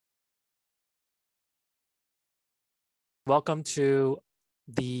Welcome to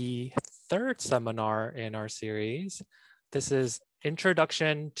the third seminar in our series. This is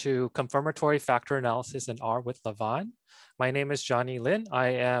Introduction to Confirmatory Factor Analysis in R with lavaan. My name is Johnny Lin. I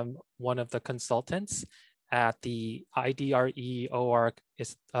am one of the consultants at the IDRE OR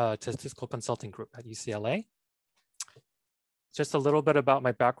Statistical Consulting Group at UCLA. Just a little bit about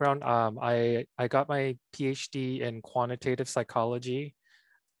my background. I got my PhD in quantitative psychology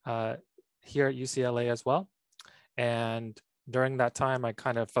here at UCLA as well. And during that time, I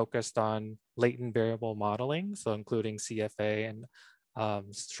kind of focused on latent variable modeling, so including CFA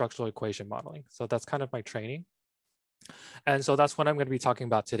and structural equation modeling. So that's kind of my training. And so that's what I'm going to be talking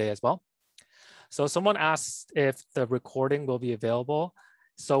about today as well. So someone asked if the recording will be available.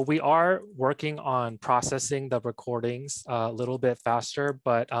 So we are working on processing the recordings a little bit faster,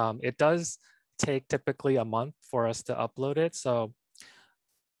 but it does take typically a month for us to upload it. So,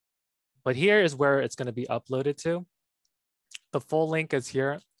 but here is where it's going to be uploaded to. The full link is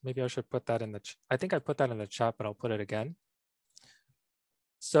here. Maybe I should put that in the, I think I put that in the chat, but I'll put it again.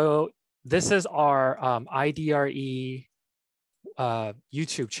 So this is our IDRE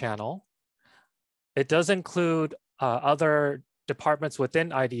YouTube channel. It does include other departments within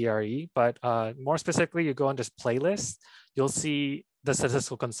IDRE, but more specifically, you go on this playlist, you'll see the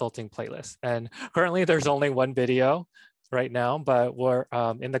statistical consulting playlist. And currently there's only one video right now, but we're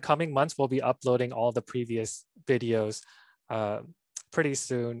in the coming months, we'll be uploading all the previous videos pretty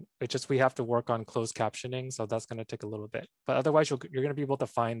soon. It's just we have to work on closed captioning, so that's going to take a little bit. But otherwise, you're going to be able to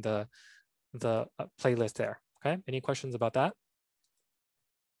find the playlist there. Okay. Any questions about that?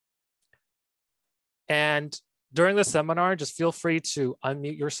 And during the seminar, just feel free to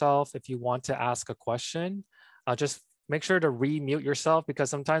unmute yourself if you want to ask a question. Just make sure to re-mute yourself because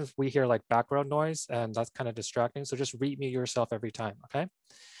sometimes we hear like background noise and that's kind of distracting. So just re-mute yourself every time. Okay.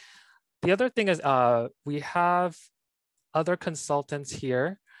 The other thing is we have other consultants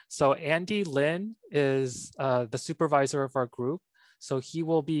here. So Andy Lin is the supervisor of our group. So he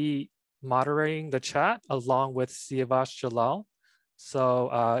will be moderating the chat along with Siavash Jalal.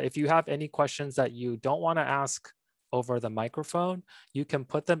 So if you have any questions that you don't want to ask over the microphone, you can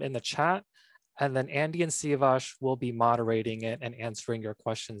put them in the chat and then Andy and Siavash will be moderating it and answering your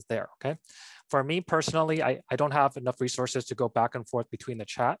questions there, okay? For me personally, I don't have enough resources to go back and forth between the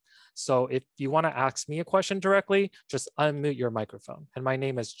chat. So if you want to ask me a question directly, just unmute your microphone. And my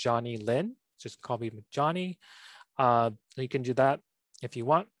name is Johnny Lin. Just call me Johnny. You can do that if you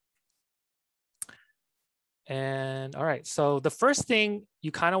want. And all right, so the first thing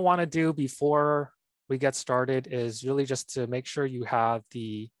you kind of want to do before we get started is really just to make sure you have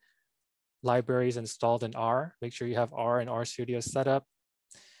the libraries installed in R. Make sure you have R and RStudio set up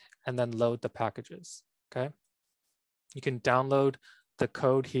and then load the packages, okay? You can download the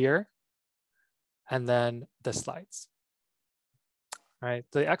code here and then the slides. All right,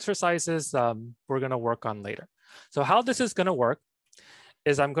 the exercises we're gonna work on later. So how this is gonna work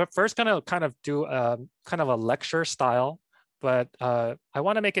is I'm first gonna kind of do kind of a lecture style, but I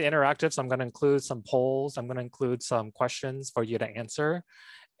wanna make it interactive. So I'm gonna include some polls. I'm gonna include some questions for you to answer.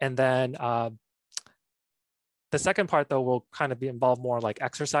 And then the second part though will kind of be involved more like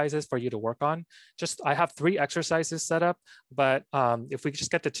exercises for you to work on. I have 3 exercises set up, but if we just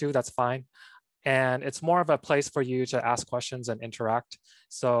get to 2, that's fine. And it's more of a place for you to ask questions and interact.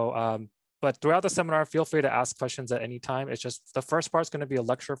 So, but throughout the seminar, feel free to ask questions at any time. It's just the first part is going to be a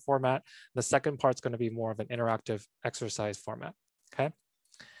lecture format. The second part is going to be more of an interactive exercise format, okay?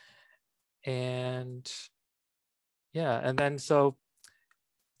 And yeah, and then so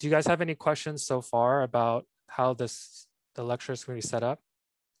do you guys have any questions so far about how the lecture is going to be set up?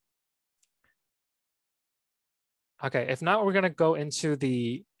 Okay, if not, we're going to go into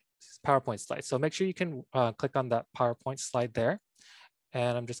the PowerPoint slide. So make sure you can click on that PowerPoint slide there.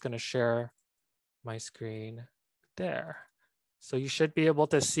 And I'm just going to share my screen there. So you should be able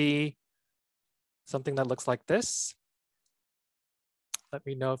to see something that looks like this. Let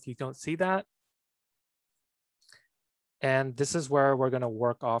me know if you don't see that. And this is where we're going to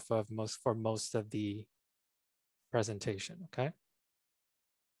work off of for most of the presentation, okay?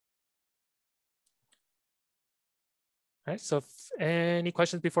 All right, so any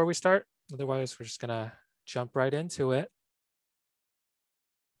questions before we start? Otherwise, we're just going to jump right into it.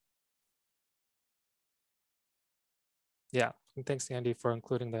 Yeah, and thanks, Andy, for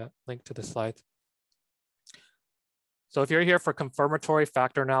including the link to the slides. So if you're here for confirmatory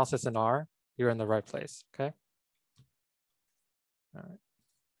factor analysis in R, you're in the right place, okay? All right.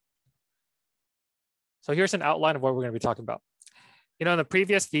 So here's an outline of what we're going to be talking about. You know, the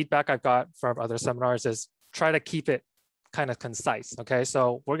previous feedback I've got from other seminars is try to keep it kind of concise, okay?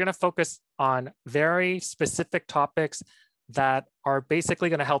 So we're gonna focus on very specific topics that are basically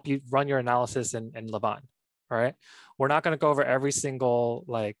gonna help you run your analysis in lavaan, all right? We're not gonna go over every single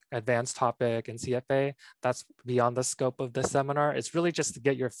like advanced topic in CFA. That's beyond the scope of this seminar. It's really just to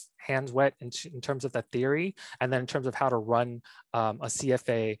get your hands wet in terms of the theory, and then in terms of how to run a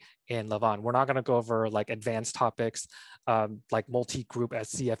CFA in lavaan. We're not gonna go over like advanced topics like multi-group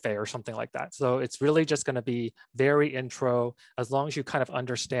as CFA or something like that. So it's really just gonna be very intro, as long as you kind of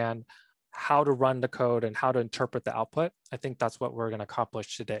understand how to run the code and how to interpret the output. I think that's what we're gonna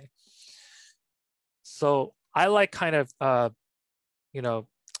accomplish today. So I like kind of, you know,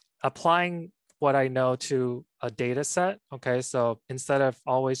 applying what I know to a data set, okay? So instead of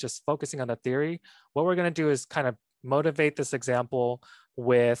always just focusing on the theory, what we're gonna do is kind of motivate this example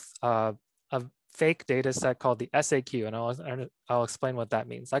with a fake data set called the SAQ, and I'll explain what that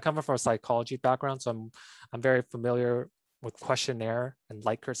means. I come from a psychology background, so I'm very familiar with questionnaire and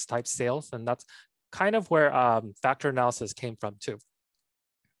Likert type sales, and that's kind of where factor analysis came from too.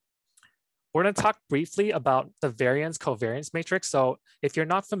 We're going to talk briefly about the variance covariance matrix. So if you're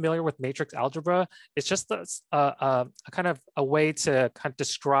not familiar with matrix algebra, it's just a kind of a way to kind of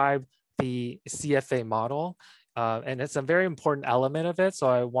describe the CFA model. And it's a very important element of it. So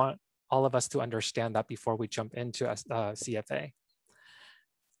I want all of us to understand that before we jump into CFA.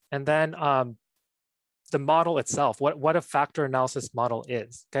 And then the model itself, what a factor analysis model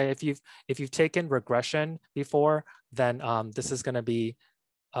is. Okay, if you've taken regression before, then this is going to be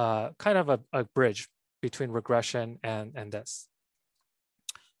kind of a bridge between regression and this.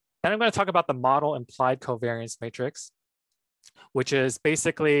 Then I'm going to talk about the model implied covariance matrix, which is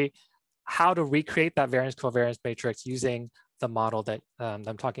basically how to recreate that variance covariance matrix using the model that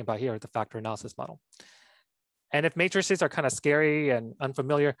I'm talking about here, the factor analysis model. And if matrices are kind of scary and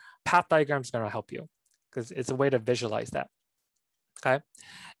unfamiliar, path diagram is going to help you because it's a way to visualize that. Okay.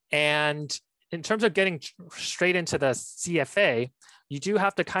 And in terms of getting straight into the CFA, you do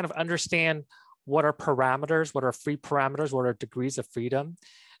have to kind of understand what are parameters, what are free parameters, what are degrees of freedom.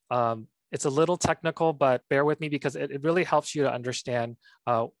 It's a little technical, but bear with me because it really helps you to understand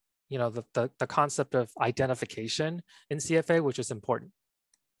you know, the concept of identification in CFA, which is important.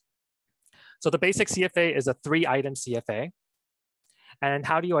 So the basic CFA is a 3-item CFA. And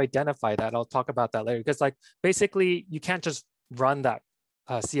how do you identify that? I'll talk about that later, because like basically you can't just run that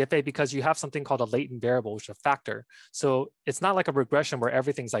CFA because you have something called a latent variable, which is a factor. So it's not like a regression where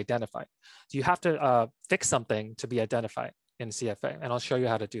everything's identified. You have to fix something to be identified in CFA, and I'll show you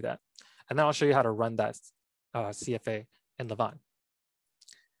how to do that. And then I'll show you how to run that CFA in lavaan.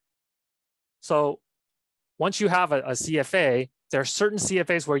 So once you have a CFA, there are certain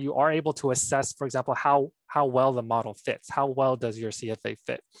CFAs where you are able to assess, for example, how well the model fits. How well does your CFA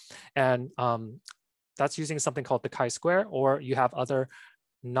fit? And that's using something called the chi-square, or you have other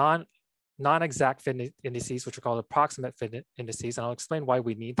non-exact fit indices, which are called approximate fit indices. And I'll explain why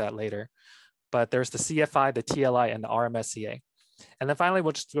we need that later. But there's the CFI, the TLI, and the RMSCA. And then finally,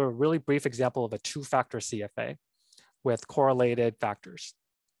 we'll just do a really brief example of a 2-factor CFA with correlated factors.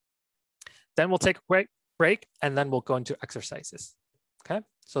 Then we'll take a quick break, and then we'll go into exercises. Okay,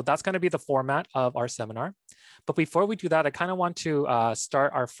 so that's going to be the format of our seminar. But before we do that, I kind of want to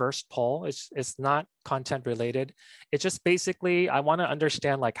start our first poll. It's not content related. It's just basically, I want to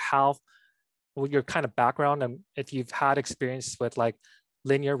understand like how your kind of background, and if you've had experience with like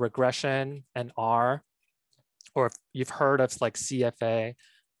linear regression and R, or if you've heard of like CFA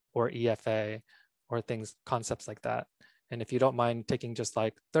or EFA or things, concepts like that. And if you don't mind taking just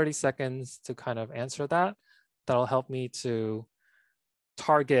like 30 seconds to kind of answer that, that'll help me to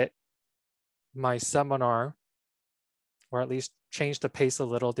target my seminar, or at least change the pace a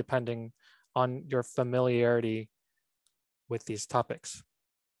little depending on your familiarity with these topics.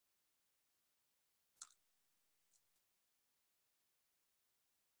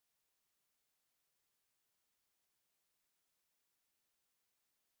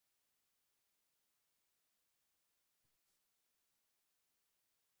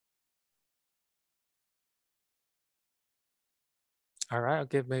 All right, I'll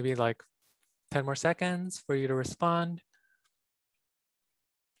give maybe like 10 more seconds for you to respond.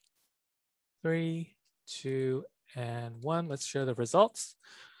 3, 2, and 1. Let's share the results.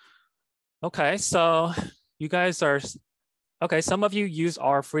 Okay, so you guys are, okay, some of you use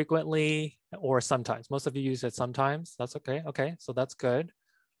R frequently or sometimes. Most of you use it sometimes. That's okay. Okay, so that's good.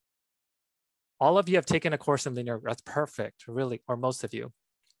 All of you have taken a course in linear. That's perfect, really, or most of you.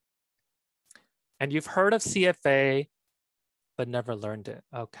 And you've heard of CFA, but never learned it.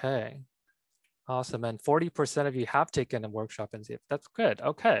 Okay, awesome. And 40% of you have taken a workshop in CFA. That's good.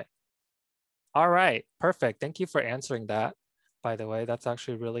 Okay. All right, perfect. Thank you for answering that, by the way. That's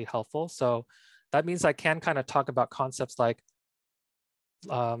actually really helpful. So that means I can kind of talk about concepts like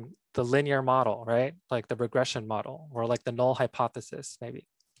the linear model, right? Like the regression model, or like the null hypothesis, maybe.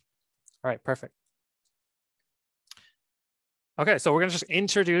 All right, perfect. Okay, so we're gonna just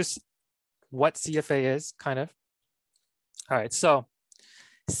introduce what CFA is, kind of. All right, so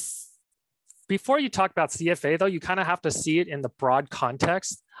before you talk about CFA, though, you kind of have to see it in the broad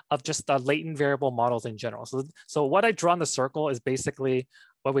context of just the latent variable models in general. So what I draw in the circle is basically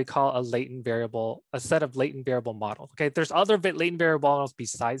what we call a latent variable, a set of latent variable models. Okay, there's other latent variable models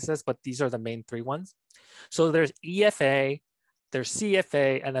besides this, but these are the main three ones. So there's EFA, there's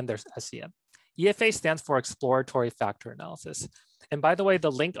CFA, and then there's SEM. EFA stands for Exploratory Factor Analysis. And by the way,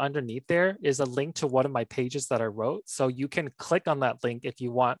 the link underneath there is a link to one of my pages that I wrote. So you can click on that link if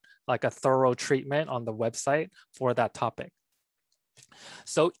you want like a thorough treatment on the website for that topic.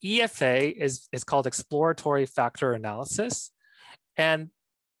 So EFA is called Exploratory Factor Analysis. And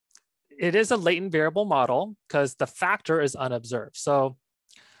it is a latent variable model because the factor is unobserved. So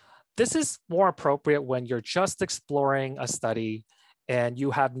this is more appropriate when you're just exploring a study and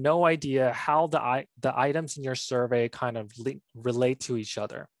you have no idea how the items in your survey kind of relate to each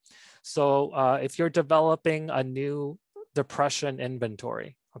other. So if you're developing a new depression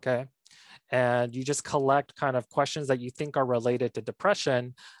inventory, okay, and you just collect kind of questions that you think are related to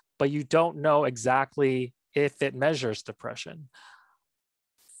depression, but you don't know exactly if it measures depression,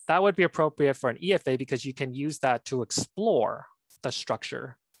 that would be appropriate for an EFA because you can use that to explore the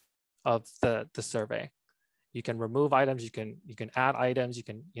structure of the survey. You can remove items, you can add items, you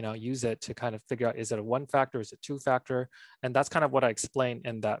can use it to kind of figure out, is it a one factor, is it two factor? And that's kind of what I explained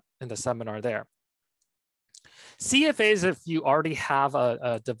in the seminar there. CFA is if you already have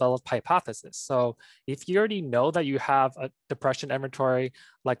a developed hypothesis. So if you already know that you have a depression inventory,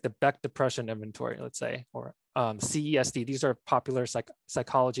 like the Beck depression inventory, let's say, or CESD, these are popular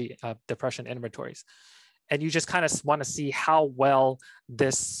psychology depression inventories. And you just kind of want to see how well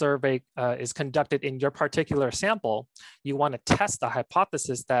this survey is conducted in your particular sample. You want to test the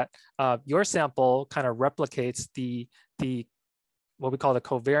hypothesis that your sample kind of replicates the what we call the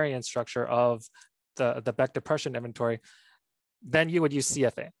covariance structure of the Beck depression inventory. Then you would use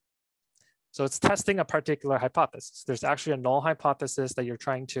CFA. So it's testing a particular hypothesis. There's actually a null hypothesis that you're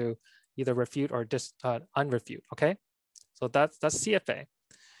trying to either refute or unrefute. Okay, so that's CFA.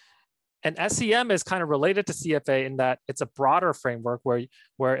 And SEM is kind of related to CFA in that it's a broader framework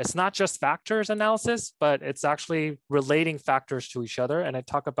where it's not just factors analysis, but it's actually relating factors to each other. And I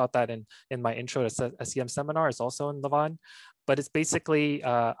talk about that in my intro to SEM seminar. It's also in lavaan, but it's basically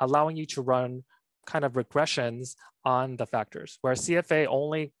allowing you to run kind of regressions on the factors, where CFA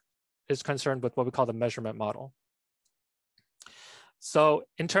only is concerned with what we call the measurement model. So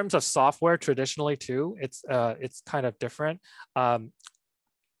in terms of software, traditionally too, it's kind of different.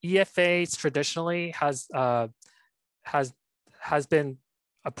 EFA traditionally has been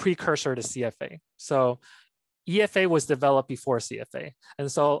a precursor to CFA. So EFA was developed before CFA.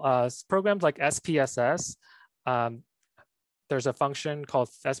 And so programs like SPSS, there's a function called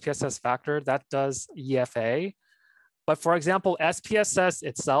SPSS factor that does EFA. But for example, SPSS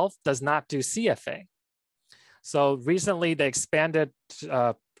itself does not do CFA. So recently they expanded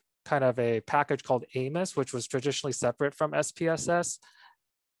kind of a package called AIIMS, which was traditionally separate from SPSS,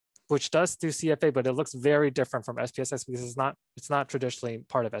 which does do CFA, but it looks very different from SPSS because it's not traditionally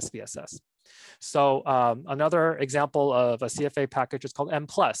part of SPSS. So another example of a CFA package is called M+.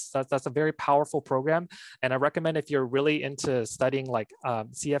 That's a very powerful program. And I recommend if you're really into studying like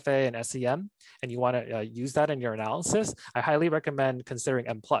CFA and SEM and you want to use that in your analysis, I highly recommend considering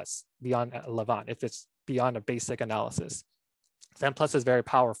M+ beyond lavaan if it's beyond a basic analysis. So M+ is very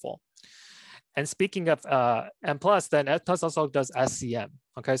powerful. And speaking of M+, then M+ also does SEM.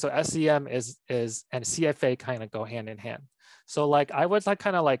 Okay, so SEM is and CFA kind of go hand in hand. So like I would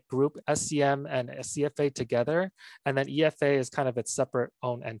kind of group SEM and CFA together, and then EFA is kind of its separate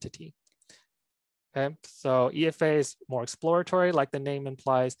own entity. Okay, so EFA is more exploratory, like the name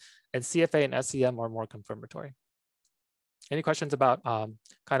implies, and CFA and SEM are more confirmatory. Any questions about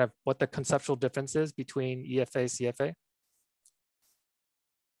kind of what the conceptual difference is between EFA, CFA?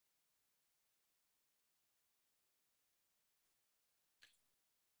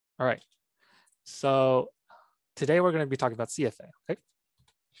 All right, so today we're going to be talking about CFA, okay?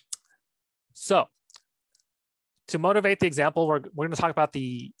 So to motivate the example, we're going to talk about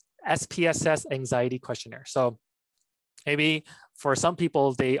the SPSS anxiety questionnaire. So maybe for some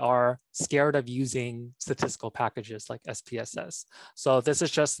people, they are scared of using statistical packages like SPSS. So this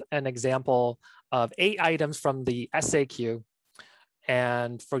is just an example of 8 items from the SAQ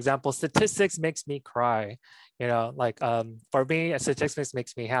And for example, statistics makes me cry, you know, like for me, statistics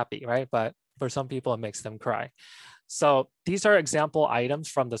makes me happy, right? But for some people, it makes them cry. So these are example items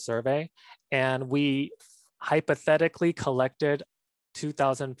from the survey, and we hypothetically collected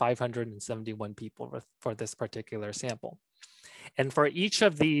 2,571 people for this particular sample. And for each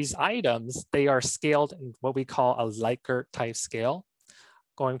of these items, they are scaled in what we call a Likert type scale,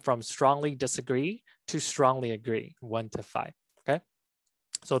 going from strongly disagree to strongly agree, 1 to 5, okay?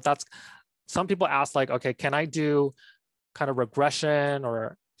 So that's, some people ask like, okay, can I do kind of regression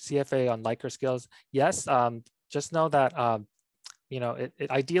or CFA on Likert scales? Yes, just know that, you know,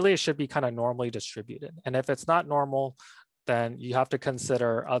 ideally it should be kind of normally distributed. And if it's not normal, then you have to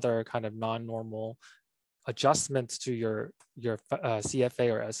consider other kind of non-normal adjustments to your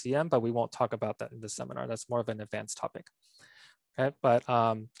CFA or SCM, but we won't talk about that in this seminar. That's more of an advanced topic. Okay, but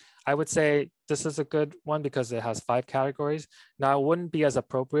I would say this is a good one because it has 5 categories. Now, it wouldn't be as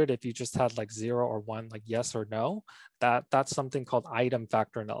appropriate if you just had like 0 or 1, like yes or no. That's something called item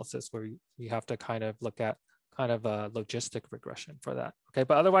factor analysis, where you have to kind of look at kind of a logistic regression for that. Okay,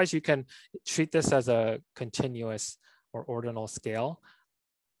 but otherwise you can treat this as a continuous or ordinal scale.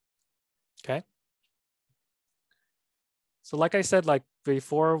 Okay. So like I said, like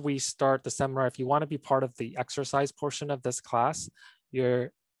before we start the seminar, if you want to be part of the exercise portion of this class,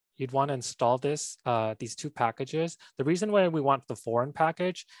 you'd want to install these 2 packages. The reason why we want the foreign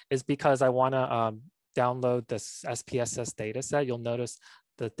package is because I want to download this SPSS data set. You'll notice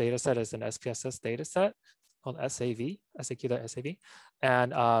the data set is an SPSS data set called SAV, SAQ.SAV,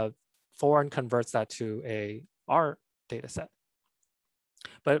 and foreign converts that to a R data set.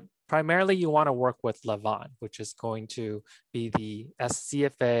 But primarily you want to work with lavaan, which is going to be the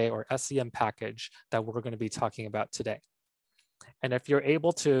CFA or SCM package that we're going to be talking about today. And if you're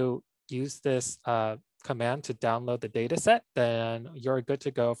able to use this command to download the data set, then you're good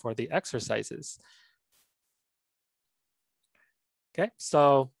to go for the exercises. Okay,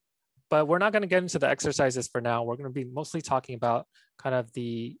 so, but we're not going to get into the exercises for now. We're going to be mostly talking about kind of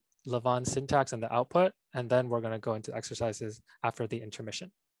the lavaan syntax and the output, and then we're going to go into exercises after the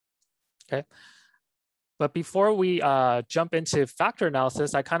intermission. Okay, but before we jump into factor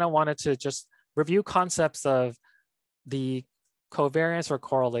analysis, I kind of wanted to just review concepts of the covariance or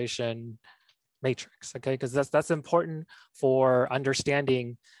correlation matrix, okay, because that's important for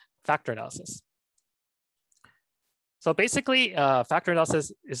understanding factor analysis. So basically, factor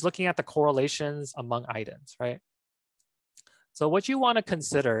analysis is looking at the correlations among items, right? So what you want to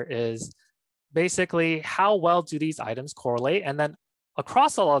consider is basically how well do these items correlate, and then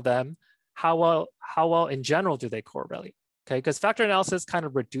across all of them, how well in general do they correlate? Okay, because factor analysis kind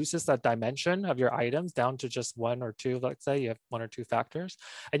of reduces that dimension of your items down to just 1 or 2. Let's say you have 1 or 2 factors,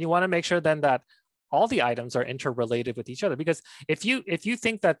 and you want to make sure then that all the items are interrelated with each other. Because if you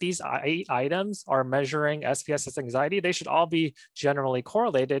think that these 8 items are measuring SPSS anxiety, they should all be generally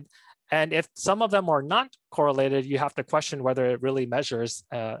correlated. And if some of them are not correlated, you have to question whether it really measures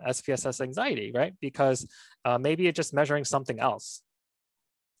SPSS anxiety, right? Because maybe it's just measuring something else.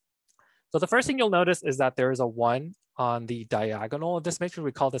 So the first thing you'll notice is that there is a 1 on the diagonal of this matrix.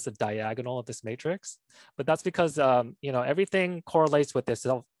 We call this a diagonal of this matrix, but that's because you know, everything correlates with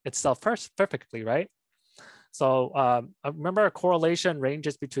itself perfectly, right? So remember, a correlation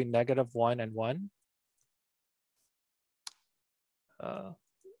ranges between -1 and 1.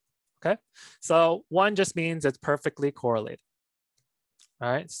 Okay, so 1 just means it's perfectly correlated.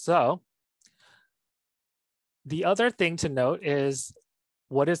 All right, so the other thing to note is,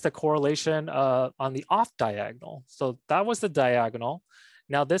 what is the correlation on the off diagonal? So that was the diagonal.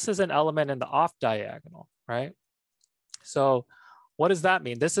 Now this is an element in the off diagonal, right? So what does that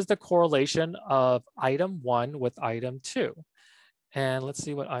mean? This is the correlation of item 1 with item 2. And let's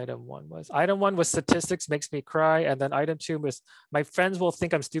see what item 1 was. Item 1 was statistics makes me cry. And then item 2 was, my friends will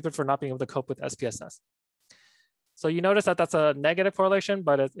think I'm stupid for not being able to cope with SPSS. So you notice that that's a negative correlation,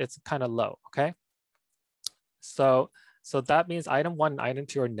 but it's kind of low, okay? So that means item 1 and item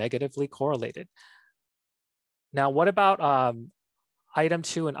 2 are negatively correlated. Now, what about item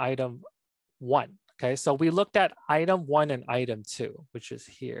 2 and item 1? Okay, so we looked at item 1 and item 2, which is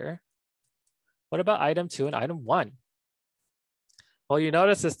here. What about item 2 and item 1? Well, you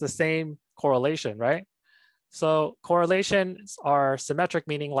notice it's the same correlation, right? So correlations are symmetric,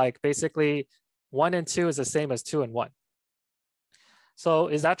 meaning like basically 1 and 2 is the same as 2 and 1. So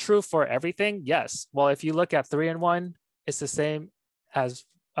is that true for everything? Yes. Well, if you look at 3 and 1, it's the same as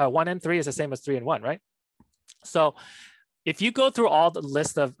 1 and 3 is the same as 3 and 1, right? So if you go through all the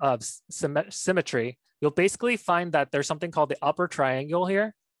list of symmetry, you'll basically find that there's something called the upper triangle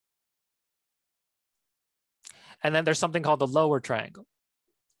here. And then there's something called the lower triangle.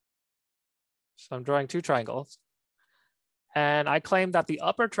 So I'm drawing two triangles. And I claim that the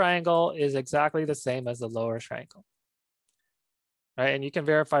upper triangle is exactly the same as the lower triangle. Right? And you can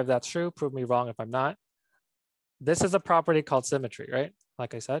verify if that's true, prove me wrong if I'm not. This is a property called symmetry, right?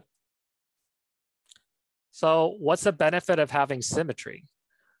 Like I said. So what's the benefit of having symmetry?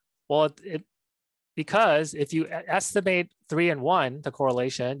 Well, because if you estimate 3 and 1, the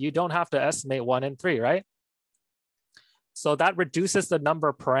correlation, you don't have to estimate 1 and 3, right? So that reduces the number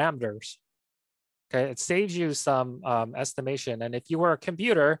of parameters. Okay, it saves you some estimation. And if you were a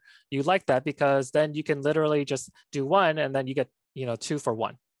computer, you like that because then you can literally just do 1 and then you get 2 for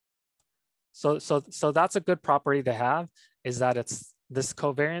 1. So that's a good property to have, is that this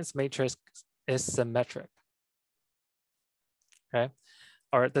covariance matrix is symmetric. Okay,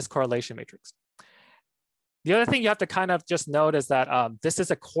 or this correlation matrix. The other thing you have to kind of just note is that this is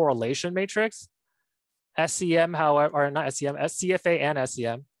a correlation matrix. SCM, however, or not SCM, CFA and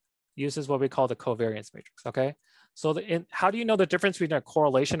SCM uses what we call the covariance matrix, okay? So how do you know the difference between a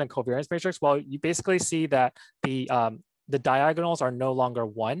correlation and covariance matrix? Well, you basically see that the diagonals are no longer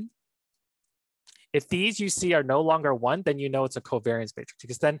 1. If these you see are no longer 1, then you know it's a covariance matrix,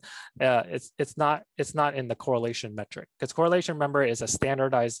 because then it's not in the correlation metric, because correlation, remember, is a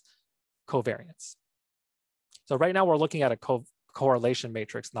standardized covariance. So right now we're looking at a correlation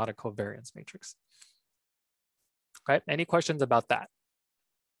matrix, not a covariance matrix. Okay, any questions about that?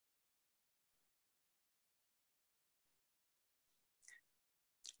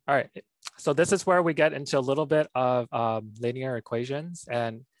 All right, so this is where we get into a little bit of linear equations.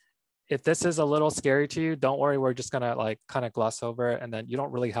 And if this is a little scary to you, don't worry, we're just gonna kind of gloss over it, and then you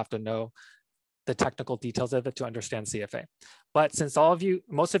don't really have to know the technical details of it to understand CFA. But since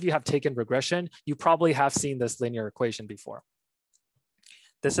most of you have taken regression, you probably have seen this linear equation before.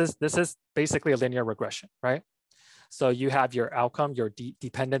 This is basically a linear regression, right? So you have your outcome, your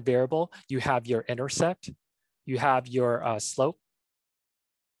dependent variable, you have your intercept, you have your slope,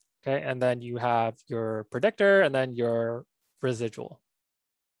 okay? And then you have your predictor and then your residual.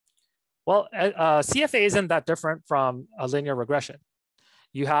 Well, CFA isn't that different from a linear regression.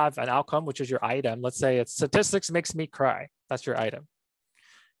 You have an outcome, which is your item. Let's say it's statistics makes me cry. That's your item.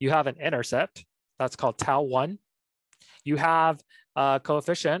 You have an intercept. That's called tau 1. You have a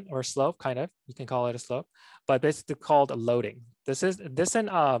coefficient or slope, kind of. You can call it a slope, but basically called a loading. This in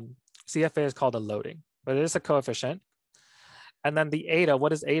CFA is called a loading, but it is a coefficient. And then the eta,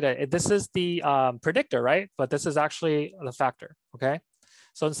 what is eta? This is the predictor, right? But this is actually the factor, okay?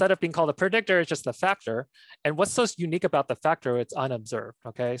 So instead of being called a predictor, it's just the factor. And what's so unique about the factor? It's unobserved,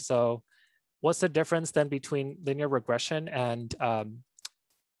 okay? So what's the difference then between linear regression and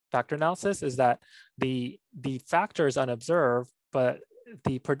factor analysis is that the factor is unobserved, but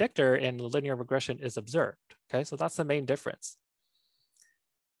the predictor in linear regression is observed, okay? So that's the main difference.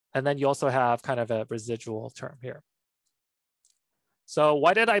 And then you also have kind of a residual term here. So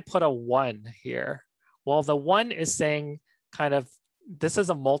why did I put a 1 here? Well, the 1 is saying kind of, this is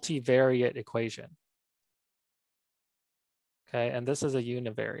a multivariate equation. Okay, and this is a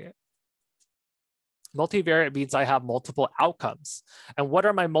univariate. Multivariate means I have multiple outcomes. And what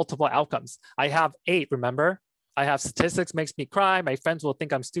are my multiple outcomes? I have 8, remember? I have statistics makes me cry. My friends will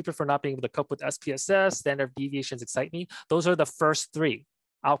think I'm stupid for not being able to cope with SPSS. Standard deviations excite me. Those are the first 3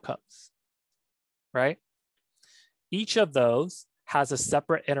 outcomes, right? Each of those has a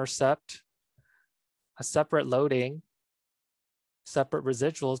separate intercept, a separate loading, separate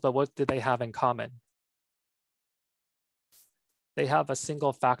residuals, but what do they have in common? They have a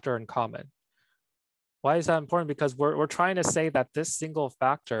single factor in common. Why is that important? Because we're trying to say that this single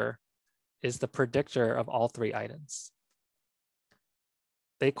factor is the predictor of all 3 items.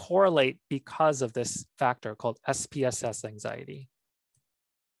 They correlate because of this factor called SPSS anxiety.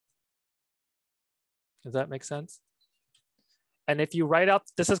 Does that make sense? And if you write out,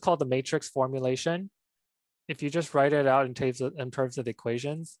 this is called the matrix formulation. If you just write it out in terms of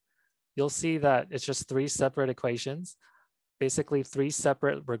equations, you'll see that it's just 3 separate equations, basically 3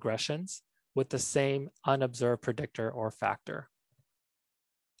 separate regressions with the same unobserved predictor or factor.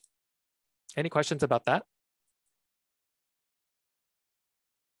 Any questions about that?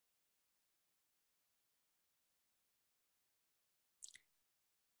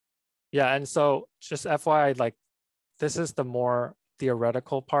 Yeah, and so just FYI, this is the more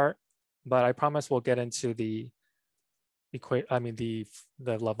theoretical part, but I promise we'll get into the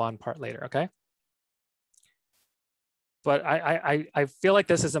lavaan part later, okay? But I feel like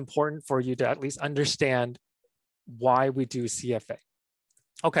this is important for you to at least understand why we do CFA.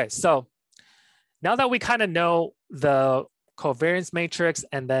 Okay, so now that we kind of know the covariance matrix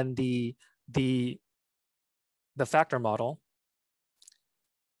and then the the factor model,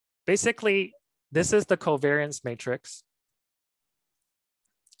 basically, this is the covariance matrix.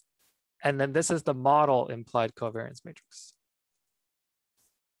 And then this is the model implied covariance matrix.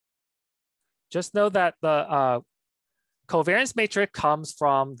 Just know that the covariance matrix comes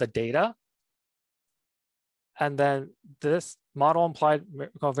from the data. And then this model implied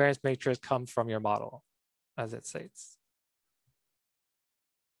covariance matrix comes from your model, as it states.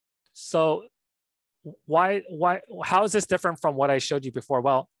 So how is this different from what I showed you before?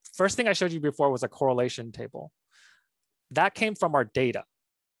 Well, first thing I showed you before was a correlation table. That came from our data.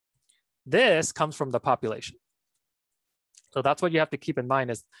 This comes from the population. So that's what you have to keep in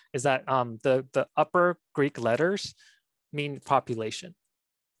mind is that the upper Greek letters mean population.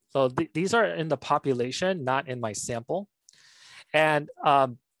 So these are in the population, not in my sample. And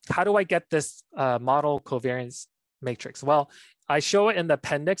how do I get this model covariance matrix? Well, I show it in the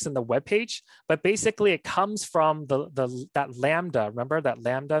appendix in the web page, but basically it comes from that lambda. Remember that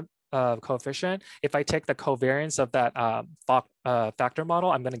lambda coefficient? If I take the covariance of that factor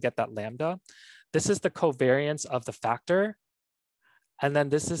model, I'm going to get that lambda. This is the covariance of the factor. And then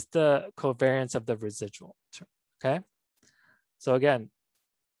this is the covariance of the residual, okay? So again,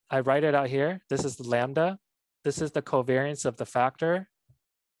 I write it out here. This is the lambda. This is the covariance of the factor,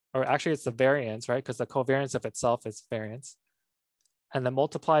 or actually it's the variance, right? Because the covariance of itself is variance. And then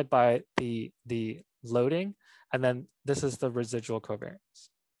multiplied by the loading. And then this is the residual covariance.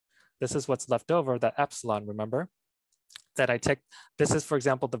 This is what's left over, that epsilon, remember? That I take, this is, for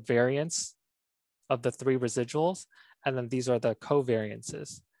example, the variance of the 3 residuals. And then these are the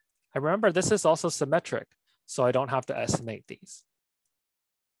covariances. And remember, this is also symmetric, so I don't have to estimate these.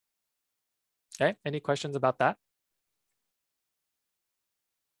 Okay, any questions about that?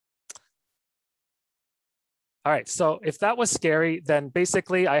 All right, so if that was scary, then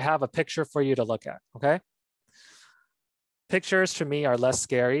basically I have a picture for you to look at, okay? Pictures to me are less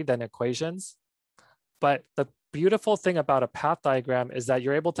scary than equations, but the beautiful thing about a path diagram is that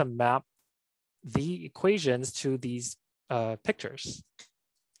you're able to map the equations to these pictures.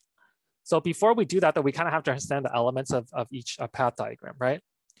 So before we do that, though, we kind of have to understand the elements of each path diagram, right?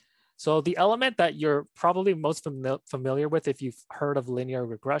 So the element that you're probably most familiar with if you've heard of linear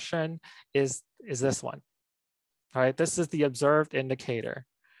regression is this one. All right, this is the observed indicator.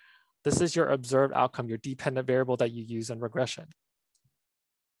 This is your observed outcome, your dependent variable that you use in regression.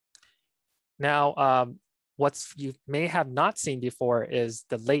 Now, what you may have not seen before is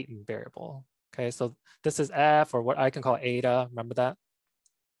the latent variable. Okay, so this is F, or what I can call eta, remember that?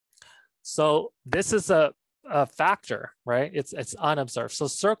 So this is a factor, right? It's unobserved. So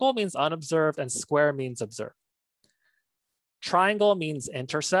circle means unobserved and square means observed. Triangle means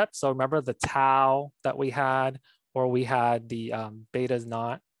intercept. So remember the tau that we had, or we had the beta is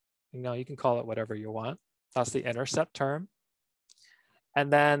not, you can call it whatever you want. That's the intercept term.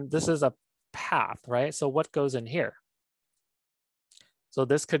 And then this is a path, right? So what goes in here? So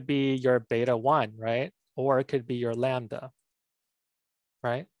this could be your beta 1, right? Or it could be your lambda,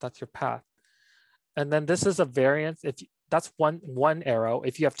 right? That's your path. And then this is a variance. If that's one arrow.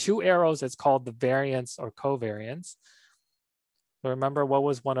 If you have 2 arrows, it's called the variance or covariance. So remember, what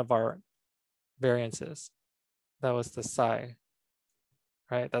was one of our variances? That was the psi,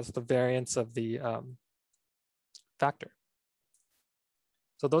 right? That's the variance of the factor.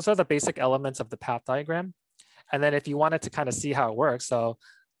 So those are the basic elements of the path diagram. And then if you wanted to kind of see how it works, so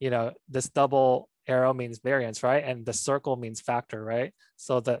this double arrow means variance, right? And the circle means factor, right?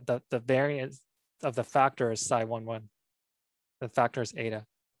 So the variance of the factor is psi 1, 1. The factor is eta.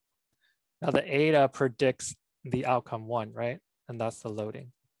 Now the eta predicts the outcome 1, right? And that's the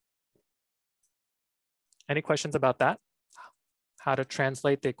loading. Any questions about that? How to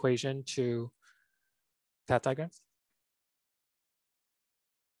translate the equation to path diagrams?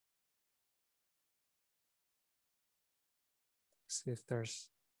 See if there's,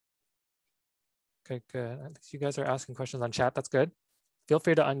 okay, good. You guys are asking questions on chat, that's good. Feel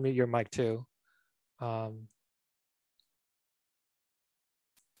free to unmute your mic too.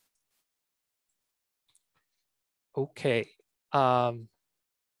 Okay.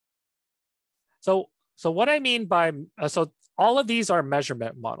 So what I mean by, so all of these are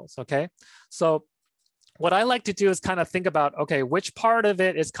measurement models, okay? So what I like to do is kind of think about, okay, which part of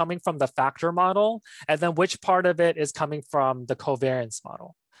it is coming from the factor model, and then which part of it is coming from the covariance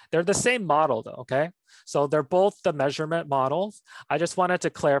model. They're the same model though, okay? So they're both the measurement models. I just wanted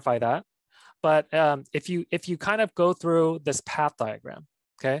to clarify that. But if you kind of go through this path diagram,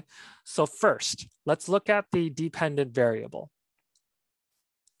 okay? So first, let's look at the dependent variable.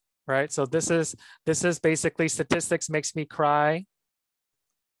 Right, so this is basically statistics makes me cry.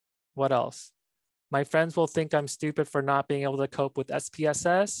 What else? My friends will think I'm stupid for not being able to cope with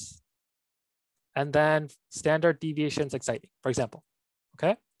SPSS. And then standard deviations exciting, for example,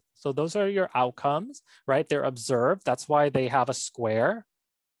 okay? So those are your outcomes, right? They're observed. That's why they have a square.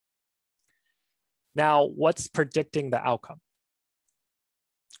 Now, what's predicting the outcome?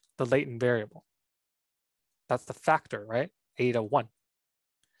 The latent variable. That's the factor, right? Eta 1.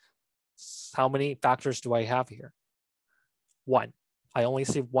 How many factors do I have here? 1. I only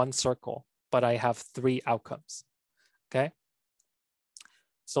see one circle, but I have 3 outcomes, okay?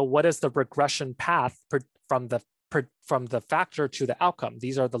 So what is the regression path from the factor to the outcome?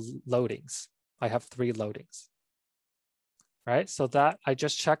 These are the loadings. I have 3 loadings, right? So that I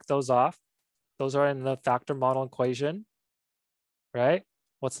just checked those off. Those are in the factor model equation, right?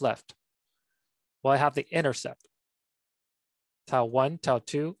 What's left? Well, I have the intercept. Tau 1, tau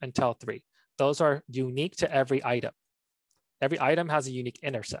 2, and tau 3. Those are unique to every item. Every item has a unique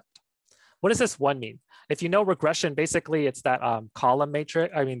intercept. What does this 1 mean? If you know regression, basically it's that column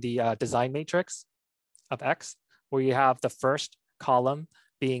matrix, the design matrix of X, where you have the first column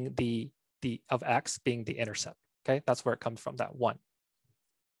being the of X being the intercept, okay? That's where it comes from, that 1.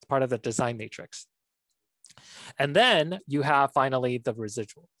 It's part of the design matrix. And then you have finally the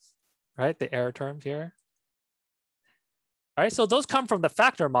residuals, right? The error terms here. All right, so those come from the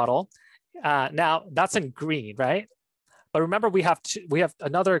factor model. Now that's in green, right? But remember, we have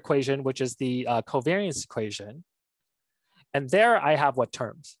another equation, which is the covariance equation. And there I have what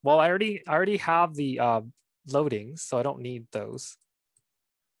terms? Well, I already have the loadings, so I don't need those.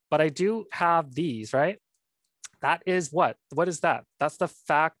 But I do have these, right? That is what? What is that? That's the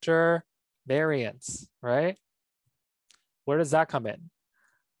factor variance, right? Where does that come in?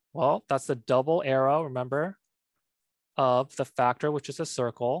 Well, that's the double arrow, remember, of the factor, which is a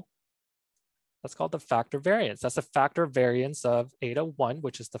circle. That's called the factor variance. That's the factor variance of eta 1,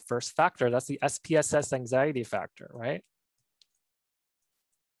 which is the first factor. That's the SPSS anxiety factor, right?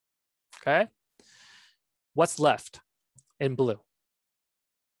 Okay. What's left in blue?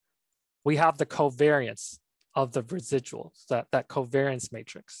 We have the covariance of the residuals, that covariance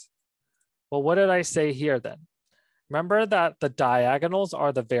matrix. Well, what did I say here then? Remember that the diagonals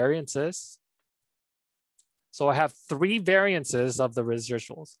are the variances. So I have 3 variances of the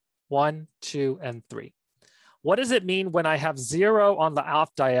residuals. 1, 2, and 3. What does it mean when I have 0 on the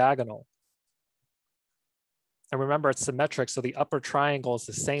off diagonal? And remember, it's symmetric, so the upper triangle is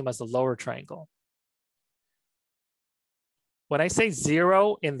the same as the lower triangle. When I say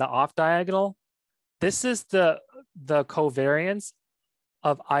 0 in the off diagonal, this is the covariance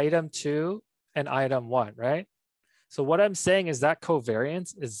of item 2 and item 1, right? So what I'm saying is that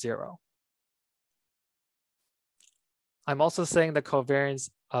covariance is 0. I'm also saying the covariance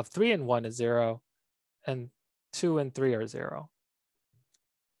of 3 and 1 is 0, and 2 and 3 are 0.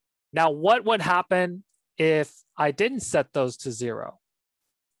 Now, what would happen if I didn't set those to 0?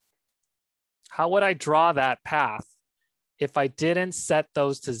 How would I draw that path if I didn't set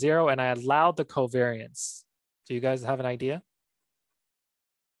those to 0 and I allowed the covariance? Do you guys have an idea?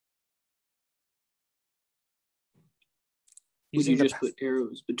 Would you just put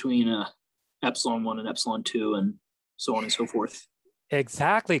arrows between epsilon 1 and epsilon 2 and so on and so forth?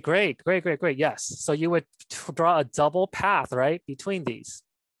 Exactly. Great. Yes. So you would draw a double path, right, between these,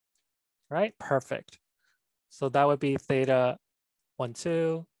 right? Perfect. So that would be theta 1,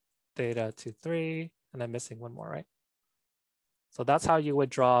 2, theta 2, 3, and I'm missing one more, right? So that's how you would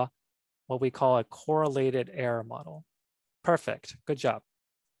draw what we call a correlated error model. Perfect. Good job.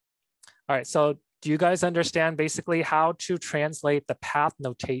 All right. So do you guys understand basically how to translate the path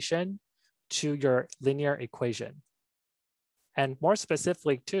notation to your linear equation? And more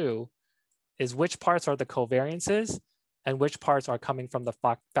specifically too, is which parts are the covariances and which parts are coming from the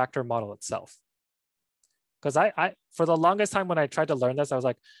factor model itself. Because I for the longest time when I tried to learn this, I was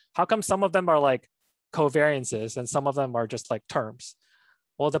like, how come some of them are like covariances and some of them are just like terms?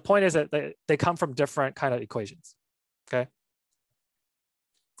 Well, the point is that they come from different kind of equations, okay?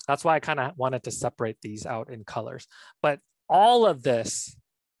 That's why I kind of wanted to separate these out in colors. But all of this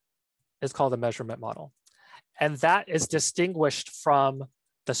is called a measurement model. And that is distinguished from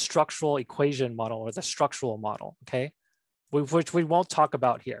the structural equation model or the structural model, okay? Which we won't talk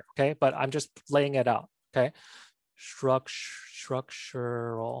about here, okay? But I'm just laying it out, okay? Structural.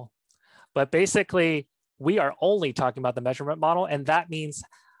 But basically, we are only talking about the measurement model, and that means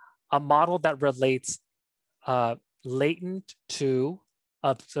a model that relates latent to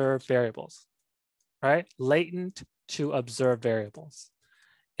observed variables, right? Latent to observed variables.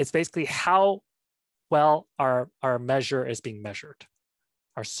 It's basically how well our measure is being measured.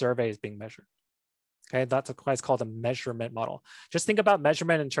 Our survey is being measured. Okay, that's why it's called a measurement model. Just think about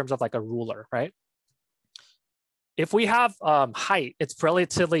measurement in terms of like a ruler, right? if we have height, it's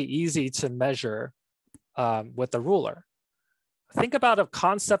relatively easy to measure with a ruler. Think about a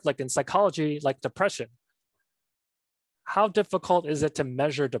concept like in psychology, like depression. How difficult is it to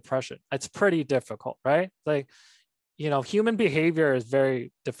measure depression? It's pretty difficult, right? Like, you know, human behavior is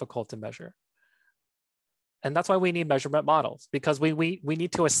very difficult to measure. And that's why we need measurement models, because we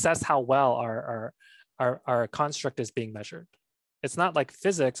need to assess how well our construct is being measured. It's not like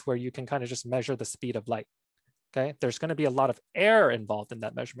physics where you can kind of just measure the speed of light. Okay, there's going to be a lot of error involved in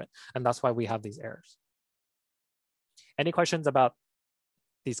that measurement, and that's why we have these errors. Any questions about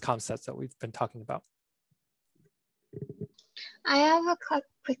these concepts that we've been talking about? I have a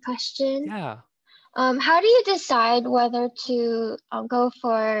quick question. Yeah. How do you decide whether to go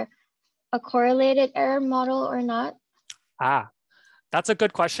for a correlated error model or not? That's a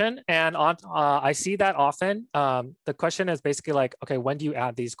good question. And I see that often. The question is basically like, okay, when do you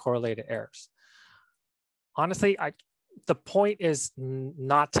add these correlated errors? Honestly, the point is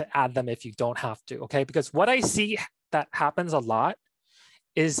not to add them if you don't have to, okay? Because what I see that happens a lot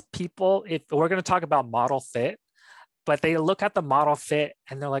is people, if we're going to talk about model fit, but they look at the model fit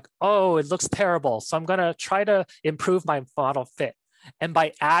and they're like, oh, it looks terrible. So I'm going to try to improve my model fit. And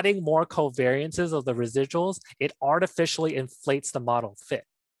by adding more covariances of the residuals, it artificially inflates the model fit.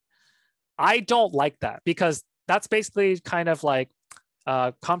 I don't like that, because that's basically kind of like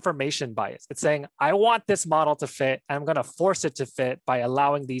confirmation bias. It's saying, I want this model to fit, and I'm going to force it to fit by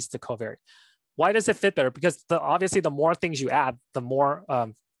allowing these to covary. Why does it fit better? Because obviously the more things you add, the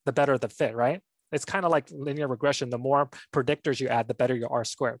better the fit, right? It's kind of like linear regression. The more predictors you add, the better your R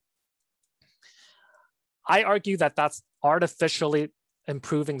squared. I argue that that's artificially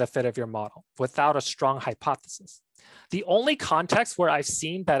improving the fit of your model without a strong hypothesis. The only context where I've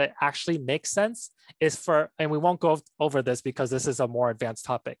seen that it actually makes sense is for, and we won't go over this because this is a more advanced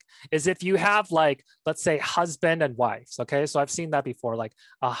topic, is if you have like, let's say husband and wives, okay? So I've seen that before, like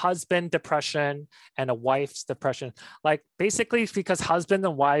a husband depression and a wife's depression. Like basically because husband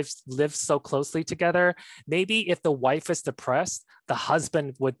and wives live so closely together, maybe if the wife is depressed, the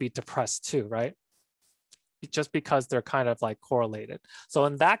husband would be depressed too, right? Just because they're kind of like correlated. So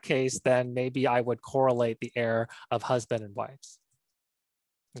in that case, then maybe I would correlate the error of husband and wives.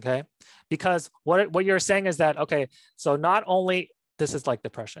 Okay, because what you're saying is that, okay, so not only, this is like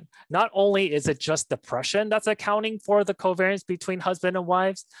depression, not only is it just depression that's accounting for the covariance between husband and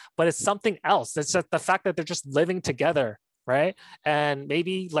wives, but it's something else. It's just the fact that they're just living together, right? And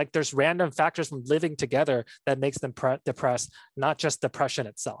maybe like there's random factors from living together that makes them depressed, not just depression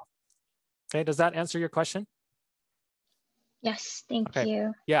itself. Okay, does that answer your question? Yes, thank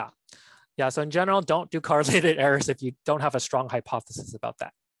you. Yeah. Yeah, so in general, don't do correlated errors if you don't have a strong hypothesis about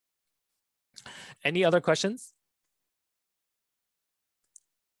that. Any other questions?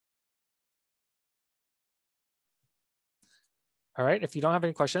 All right, if you don't have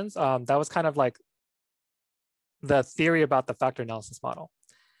any questions, that was kind of like the theory about the factor analysis model.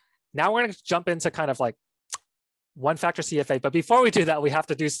 Now we're going to jump into kind of like one factor CFA, but before we do that, we have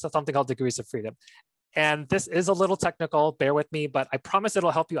to do something called degrees of freedom. And this is a little technical, bear with me, but I promise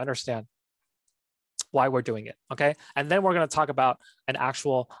it'll help you understand why we're doing it, okay? And then we're going to talk about an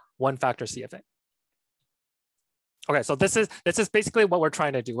actual one factor CFA. Okay, so this is basically what we're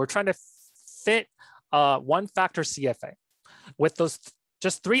trying to do. We're trying to fit one factor CFA with those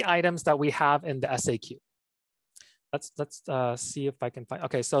just 3 items that we have in the SAQ. Let's see if I can find,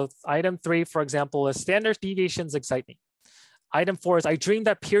 okay, so item 3, for example, is standard deviations excite me. Item 4 is I dream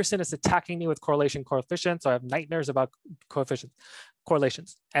that Pearson is attacking me with correlation coefficients. So I have nightmares about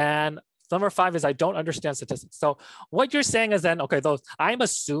correlations. And number 5 is I don't understand statistics. So what you're saying is then, okay, I'm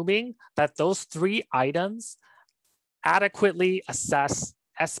assuming that those 3 items adequately assess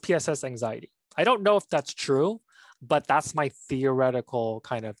SPSS anxiety. I don't know if that's true, but that's my theoretical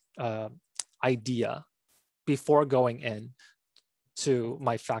kind of idea before going in to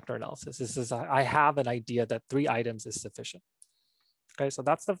my factor analysis. This is, I have an idea that 3 items is sufficient. Okay, so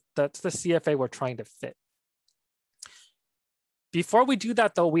that's the CFA we're trying to fit. Before we do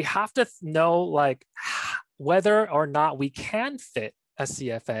that though, we have to know like whether or not we can fit a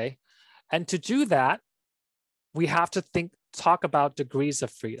CFA. And to do that, we have to talk about degrees of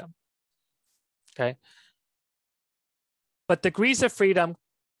freedom. Okay. But degrees of freedom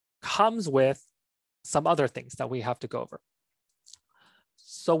comes with some other things that we have to go over.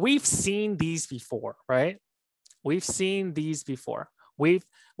 So we've seen these before, right? We've seen these before.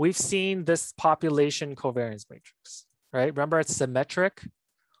 We've seen this population covariance matrix, right? Remember, it's symmetric,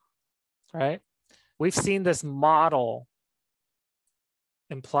 right? We've seen this model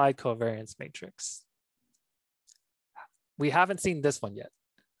implied covariance matrix. We haven't seen this one yet.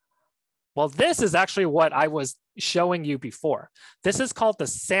 Well, this is actually what I was showing you before. This is called the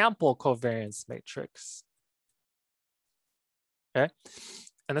sample covariance matrix. Okay.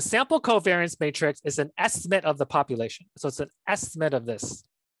 And the sample covariance matrix is an estimate of the population. So it's an estimate of this.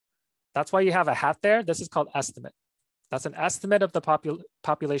 That's why you have a hat there. This is called estimate. That's an estimate of the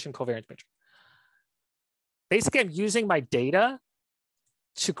population covariance matrix. Basically, I'm using my data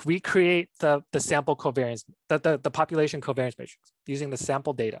to recreate the sample covariance, the population covariance matrix using the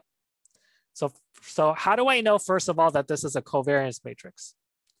sample data. So how do I know, first of all, that this is a covariance matrix?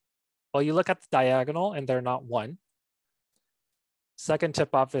 Well, you look at the diagonal and they're not one. Second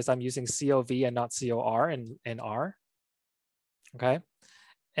tip off is I'm using COV and not COR in R. Okay.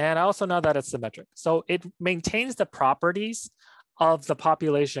 And I also know that it's symmetric. So it maintains the properties of the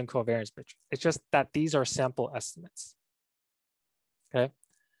population covariance matrix. It's just that these are sample estimates. Okay.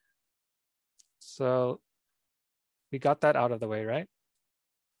 So we got that out of the way, right?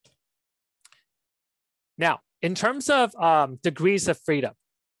 Now, in terms of degrees of freedom,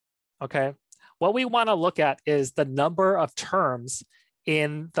 okay, what we want to look at is the number of terms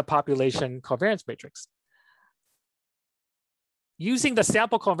in the population covariance matrix. Using the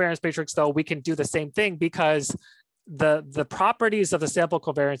sample covariance matrix, though, we can do the same thing because the properties of the sample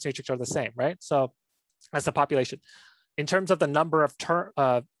covariance matrix are the same, right? So as the population. In terms of the number of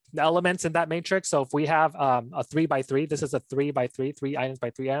elements in that matrix, so if we have a 3 by 3, this is a 3 by 3, 3 items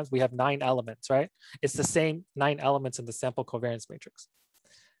by 3 items, we have 9 elements, right? It's the same 9 elements in the sample covariance matrix.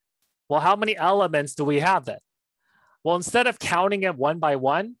 Well, how many elements do we have then? Well, instead of counting it one by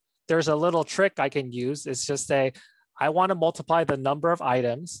one, there's a little trick I can use. It's just say, I want to multiply the number of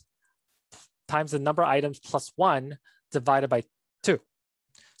items times the number of items plus 1 divided by 2.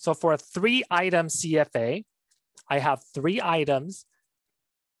 So for a 3-item CFA, I have 3 items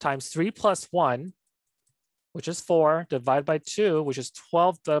times 3 plus 1, which is 4, divided by 2, which is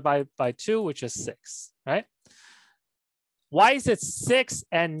 12 divided by 2, which is 6, right? Why is it 6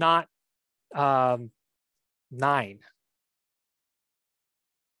 and not 9?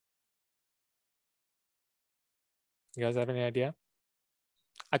 You guys have any idea?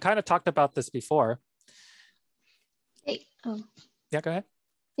 I kind of talked about this before. Yeah, go ahead.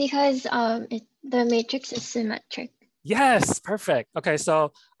 Because the matrix is symmetric. Yes, perfect. Okay,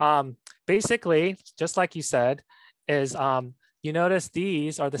 so basically, just like you said, is you notice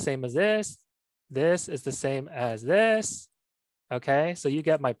these are the same as this. This is the same as this. Okay, so you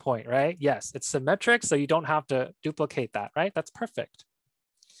get my point, right? Yes, it's symmetric, so you don't have to duplicate that, right? That's perfect.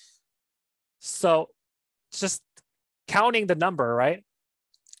 So just counting the number, right?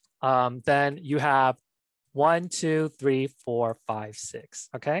 Then you have 1, 2, 3, 4, 5, 6.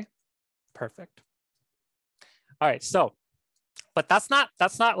 Okay, perfect. All right, so, but that's not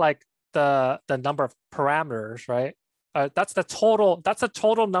like the number of parameters, right? That's the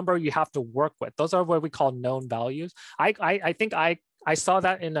total number you have to work with. Those are what we call known values. I think I saw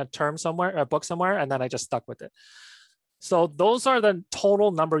that in a term somewhere, a book somewhere, and then I just stuck with it. So those are the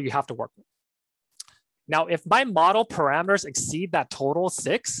total number you have to work with. Now, if my model parameters exceed that total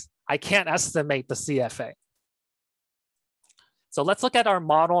 6, I can't estimate the CFA. So let's look at our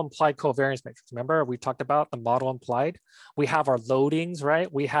model implied covariance matrix. Remember, we talked about the model implied. We have our loadings,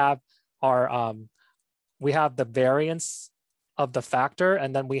 right? We have our we have the variance of the factor,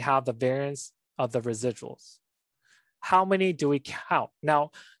 and then we have the variance of the residuals. How many do we count? Now,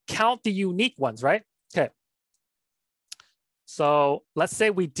 count the unique ones, right? Okay. So let's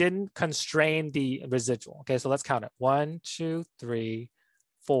say we didn't constrain the residual. Okay, so let's count it. 1, 2, 3,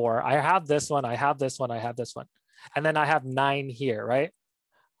 4. I have this one, I have this one, I have this one. And then I have 9 here, right?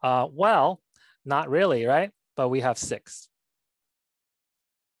 Well, not really, right? But we have 6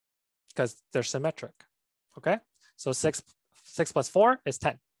 because they're symmetric. Okay, so 6 plus 4 is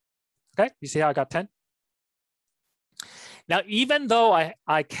 10. Okay, you see how I got 10? Now, even though I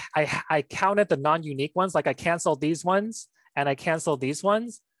counted the non-unique ones, like I canceled these ones and I canceled these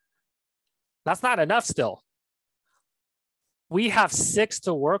ones, that's not enough still. We have 6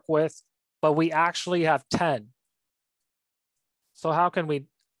 to work with, but we actually have 10. So how can we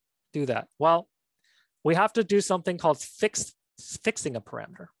do that? Well, we have to do something called fixing a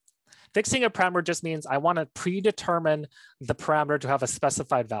parameter. Fixing a parameter just means I want to predetermine the parameter to have a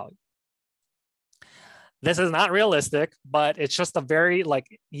specified value. This is not realistic, but it's just a very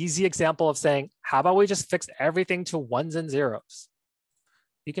easy example of saying, how about we just fix everything to 1s and 0s?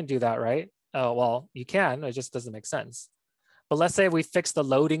 You can do that, right? Oh, well, you can, it just doesn't make sense. But let's say we fix the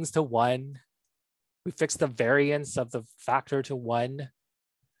loadings to 1. We fix the variance of the factor to 1.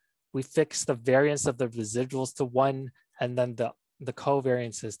 We fix the variance of the residuals to 1, and then the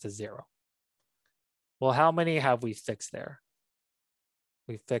covariances to 0. Well, how many have we fixed there?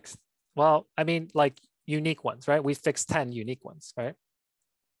 We fixed, well, I mean, unique ones, right? We fixed 10 unique ones, right?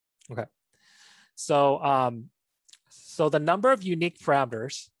 Okay. So, so the number of unique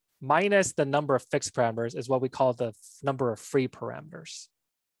parameters minus the number of fixed parameters is what we call the number of free parameters.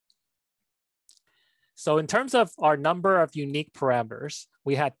 So in terms of our number of unique parameters,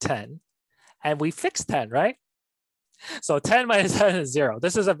 we had 10 and we fixed 10, right? So 10 minus 10 is 0.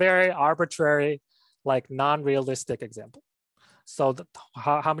 This is a very arbitrary, like non-realistic example. So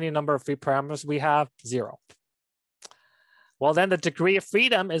how many number of free parameters we have? 0. Well, then the degree of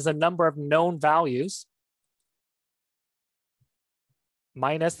freedom is the number of known values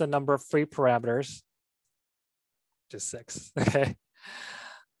minus the number of free parameters, just 6, okay?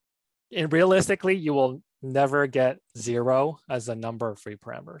 And realistically, you will never get 0 as a number of free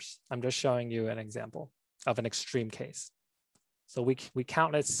parameters. I'm just showing you an example of an extreme case. So we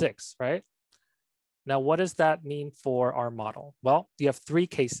count at 6, right? Now, what does that mean for our model? Well, you have 3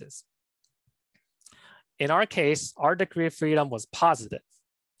 cases. In our case, our degree of freedom was positive.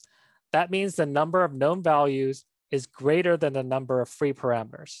 That means the number of known values is greater than the number of free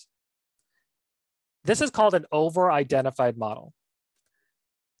parameters. This is called an over-identified model.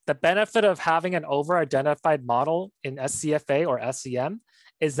 The benefit of having an over-identified model in SCFA or SEM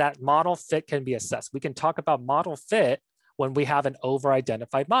is that model fit can be assessed. We can talk about model fit when we have an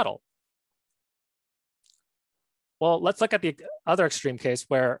over-identified model. Well, let's look at the other extreme case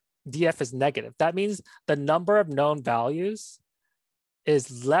where DF is negative. That means the number of known values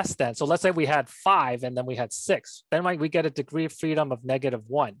is less than. So let's say we had 5 and then we had 6. Then we get a degree of freedom of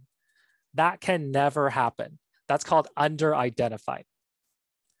 -1. That can never happen. That's called under-identified.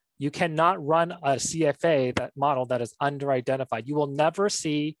 You cannot run a CFA, that model that is under-identified. You will never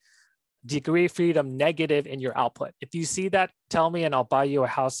see degree of freedom negative in your output. If you see that, tell me and I'll buy you a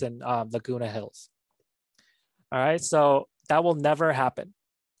house in Laguna Hills. All right, so that will never happen.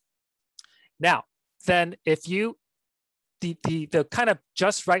 Now, then if you, the kind of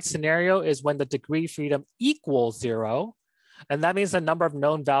just right scenario is when the degree of freedom equals 0, and that means the number of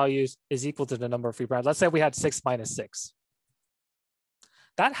known values is equal to the number of free parameters. Let's say we had 6 minus 6.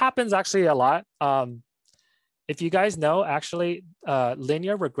 That happens actually a lot. If you guys know, actually,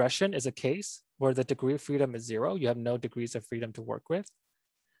 linear regression is a case where the degree of freedom is 0. You have no degrees of freedom to work with.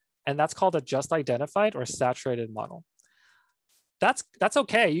 And that's called a just identified or saturated model. That's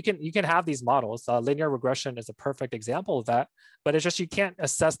okay. You can have these models. Linear regression is a perfect example of that, but it's just you can't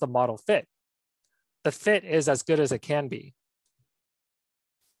assess the model fit. The fit is as good as it can be.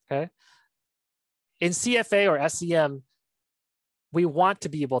 Okay. In CFA or SEM, we want to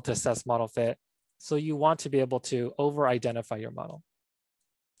be able to assess model fit. So you want to be able to over-identify your model,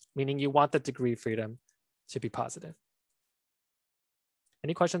 meaning you want the degree of freedom to be positive.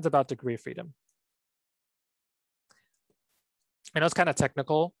 Any questions about degree of freedom? I know it's kind of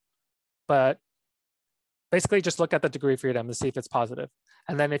technical, but basically just look at the degree of freedom and see if it's positive.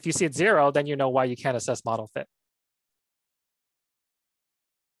 And then if you see it's 0, then you know why you can't assess model fit.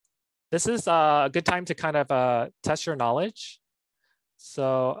 This is a good time to kind of test your knowledge.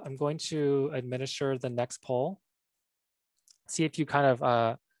 So I'm going to administer the next poll. See if you kind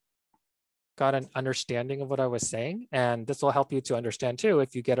of got an understanding of what I was saying. And this will help you to understand too.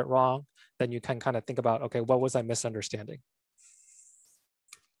 If you get it wrong, then you can kind of think about, okay, what was I misunderstanding?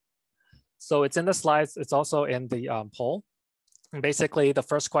 So it's in the slides. It's also in the poll. And basically the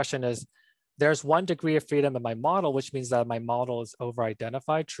first question is, there's 1 degree of freedom in my model, which means that my model is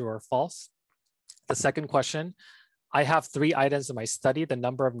over-identified, true or false. The second question, I have 3 items in my study. The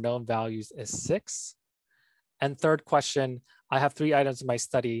number of known values is 6. And third question, I have 3 items in my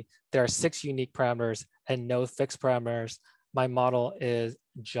study. There are 6 unique parameters and no fixed parameters. My model is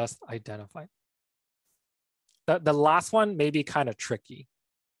just identified. The last one may be kind of tricky.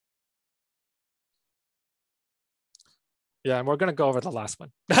 Yeah, and we're going to go over the last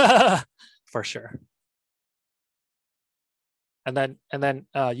one for sure. And then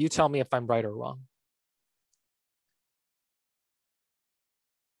you tell me if I'm right or wrong.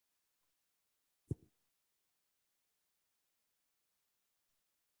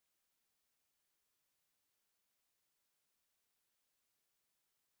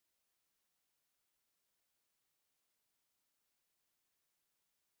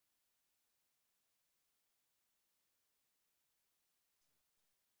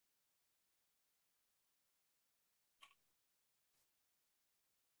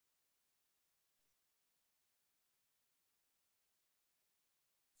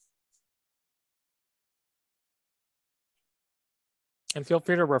 And feel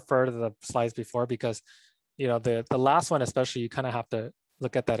free to refer to the slides before, because the last one especially, you kind of have to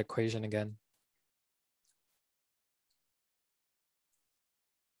look at that equation again.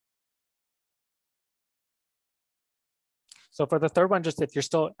 So for the third one, just if you're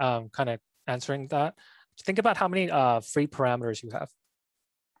still kind of answering that, think about how many free parameters you have.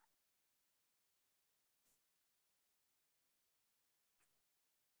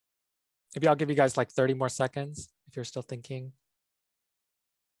 Maybe I'll give you guys like 30 more seconds if you're still thinking.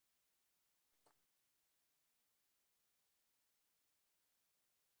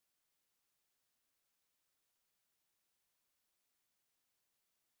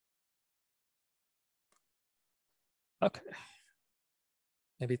 Okay,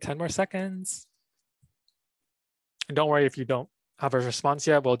 maybe 10 more seconds. And don't worry if you don't have a response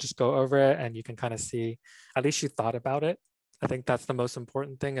yet, we'll just go over it and you can kind of see, at least you thought about it. I think that's the most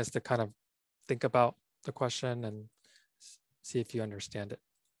important thing, is to kind of think about the question and see if you understand it.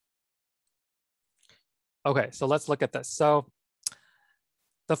 Okay, so let's look at this. So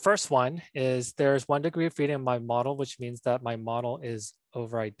the first one is there's 1 degree of freedom in my model, which means that my model is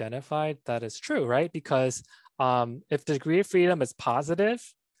over-identified. That is true, right? Because if the degree of freedom is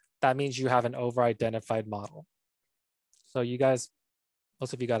positive, that means you have an over-identified model. So you guys,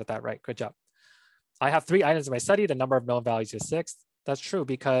 most of you got that right. Good job. I have 3 items in my study. The number of known values is 6. That's true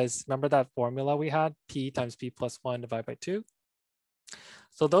because remember that formula we had, P times P plus 1 divided by 2?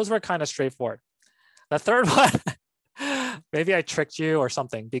 So those were kind of straightforward. The third one, maybe I tricked you or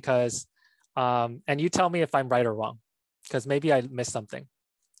something because, and you tell me if I'm right or wrong, because maybe I missed something.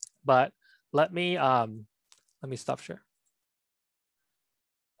 But let me stop share.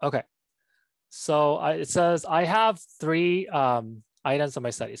 Okay. So it says I have 3 items in my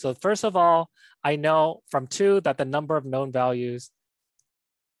study. So first of all, I know from 2 that the number of known values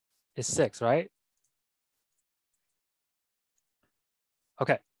is 6, right?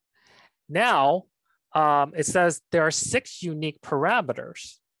 Okay. Now it says there are 6 unique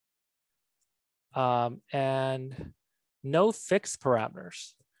parameters and no fixed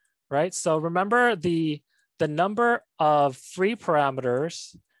parameters, right? So remember the number of free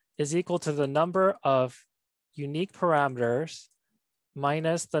parameters is equal to the number of unique parameters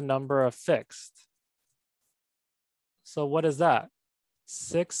minus the number of fixed. So what is that?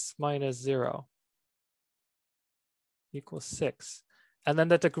 6 minus 0 equals 6. And then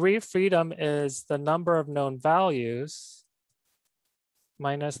the degree of freedom is the number of known values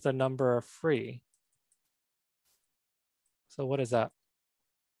minus the number of free. So what is that?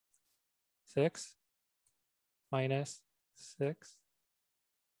 6 minus 6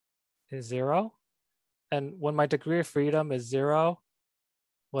 is 0. And when my degree of freedom is 0,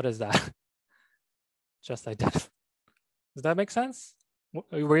 what is that? Just identify. Does that make sense?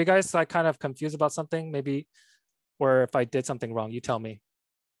 Were you guys like kind of confused about something? Maybe, or if I did something wrong, you tell me.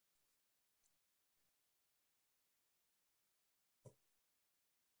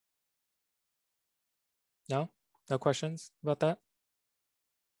 No? No questions about that?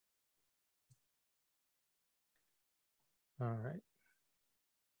 All right.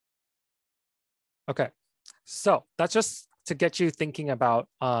 Okay, so that's just to get you thinking about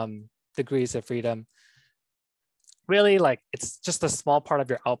degrees of freedom. Really, like it's just a small part of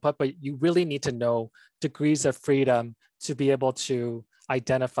your output, but you really need to know degrees of freedom to be able to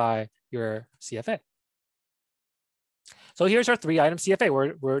identify your CFA. So here's our 3-item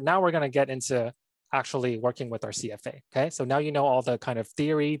CFA. Now we're going to get into actually working with our CFA. Okay, so now you know all the kind of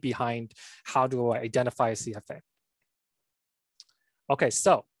theory behind how to identify a CFA. Okay,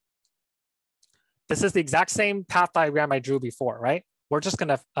 so this is the exact same path diagram I drew before, right? We're just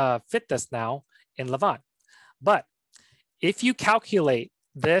going to fit this now in lavaan. But if you calculate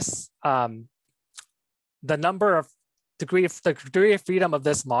this, the number of degree of freedom of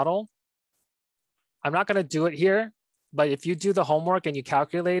this model, I'm not going to do it here, but if you do the homework and you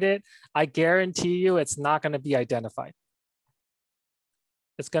calculate it, I guarantee you it's not going to be identified.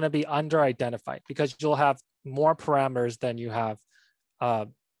 It's going to be under-identified because you'll have more parameters than you have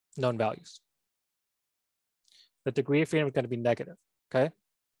known values. The degree of freedom is going to be negative, okay?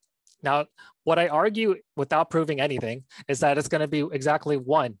 Now, what I argue without proving anything is that it's going to be exactly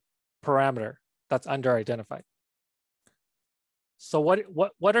 1 parameter that's under-identified. So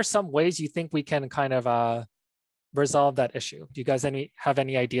what are some ways you think we can kind of resolve that issue? Do you guys have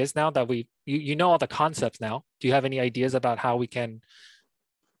any ideas now that you know all the concepts now? Do you have any ideas about how we can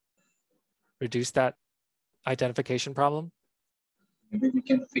reduce that identification problem? Maybe we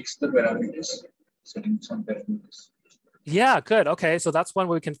can fix the parameters, setting some parameters. Yeah, good. Okay, so that's one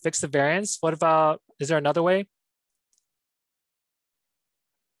way we can fix the variance. What about, is there another way?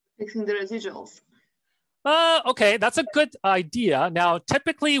 Fixing the residuals. Okay, that's a good idea. Now,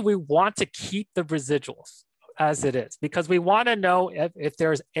 typically we want to keep the residuals as it is because we want to know if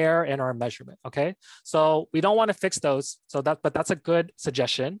there's error in our measurement, okay? So we don't want to fix those, but that's a good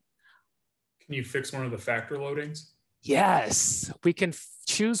suggestion. Can you fix one of the factor loadings? Yes, we can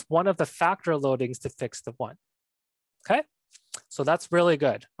choose one of the factor loadings to fix the one. Okay, so that's really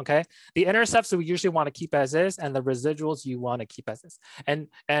good. Okay, the intercepts we usually want to keep as is, and the residuals you want to keep as is. And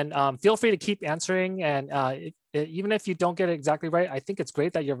feel free to keep answering. And even if you don't get it exactly right, I think it's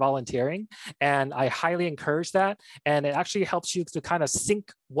great that you're volunteering, and I highly encourage that. And it actually helps you to kind of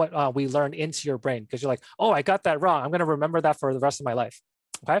sink what we learned into your brain, because you're like, oh, I got that wrong. I'm going to remember that for the rest of my life.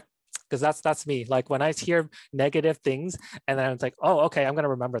 Okay. Because that's me. Like when I hear negative things, and then it's like, oh, okay, I'm going to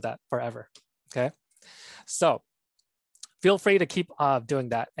remember that forever. Okay, so feel free to keep doing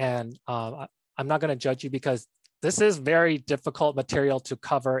that. And I'm not going to judge you, because this is very difficult material to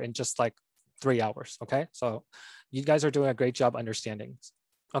cover in just like 3 hours. Okay, so you guys are doing a great job understanding.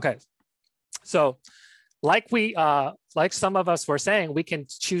 Okay, so like some of us were saying, we can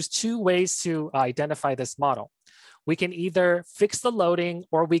choose 2 ways to identify this model. We can either fix the loading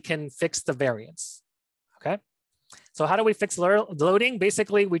or we can fix the variance. Okay, so how do we fix loading?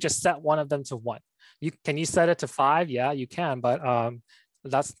 Basically, we just set one of them to 1. Can you set it to 5? Yeah, you can, but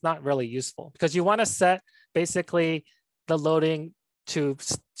that's not really useful, because you want to set basically the loading to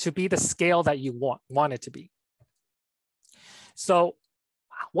be the scale that you want it to be. So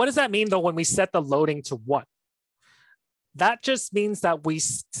what does that mean though when we set the loading to 1? That just means that we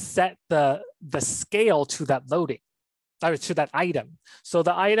set the scale to that loading, or to that item. So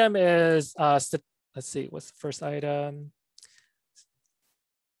the item is, let's see, what's the first item?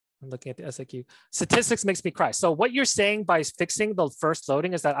 I'm looking at the SAQ. Statistics makes me cry. So what you're saying by fixing the first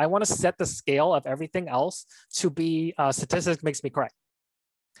loading is that I want to set the scale of everything else to be statistics makes me cry.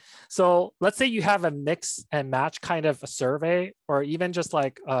 So let's say you have a mix and match kind of a survey, or even just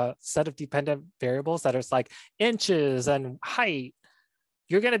like a set of dependent variables that is like inches and height.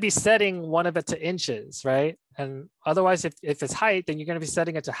 You're going to be setting one of it to inches, right? And otherwise, if it's height, then you're going to be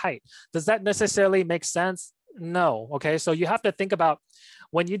setting it to height. Does that necessarily make sense? No. Okay, so you have to think about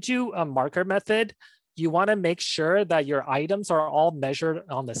when you do a marker method, you want to make sure that your items are all measured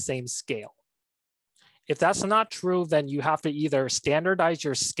on the same scale. If that's not true, then you have to either standardize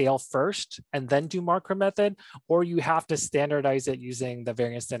your scale first and then do marker method, or you have to standardize it using the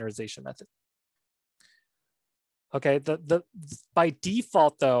variance standardization method. Okay, by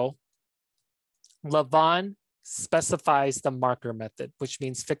default though, lavaan specifies the marker method, which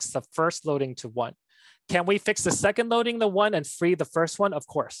means fix the first loading to 1. Can we fix the second loading to 1 and free the first one? Of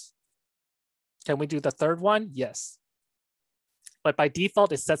course. Can we do the third one? Yes. But by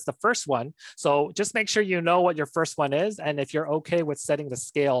default, it sets the first one. So just make sure you know what your first one is, and if you're okay with setting the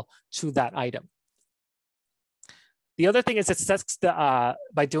scale to that item. The other thing is it sets the,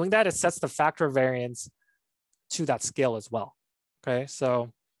 by doing that, it sets the factor variance to that scale as well. Okay,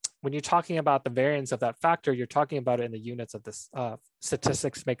 so when you're talking about the variance of that factor, you're talking about it in the units of this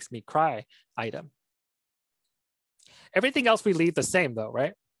statistics makes me cry item. Everything else we leave the same though,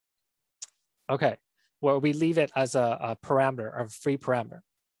 right? Okay, well, we leave it as a parameter, a free parameter.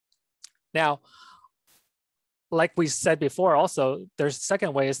 Now, like we said before, also, there's a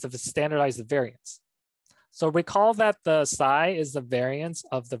second way is to standardize the variance. So recall that the psi is the variance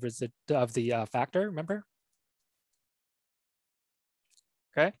of the factor, remember?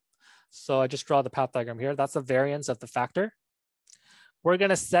 Okay, so I just draw the path diagram here. That's the variance of the factor. We're going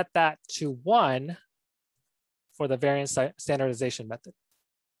to set that to 1 for the variance standardization method.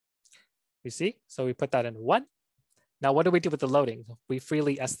 You see? So we put that in 1. Now, what do we do with the loading? We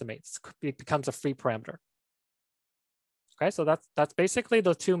freely estimate. It becomes a free parameter. Okay, so that's basically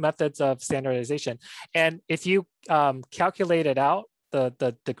the 2 methods of standardization. And if you calculate it out,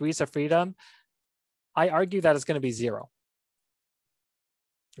 the degrees of freedom, I argue that it's going to be 0.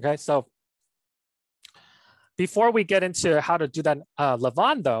 Okay, so before we get into how to do that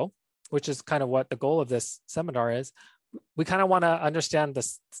lavaan though, which is kind of what the goal of this seminar is, we kind of want to understand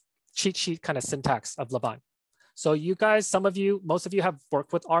this cheat sheet kind of syntax of lavaan. So you guys, most of you have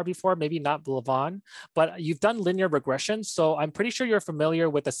worked with R before, maybe not lavaan, but you've done linear regression. So I'm pretty sure you're familiar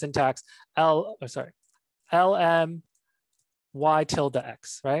with the syntax LM y tilde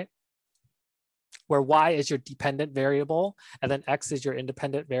x, right? Where y is your dependent variable and then x is your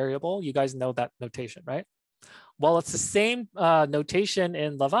independent variable. You guys know that notation, right? Well, it's the same notation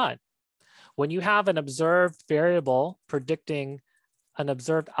in lavaan. When you have an observed variable predicting an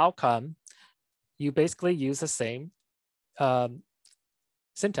observed outcome, you basically use the same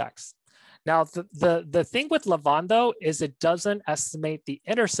syntax. Now, the thing with lavaan though is it doesn't estimate the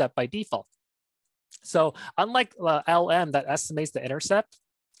intercept by default. So unlike LM that estimates the intercept,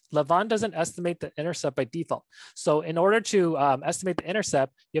 lavaan doesn't estimate the intercept by default. So in order to estimate the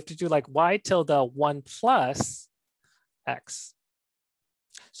intercept, you have to do like y tilde 1 plus x.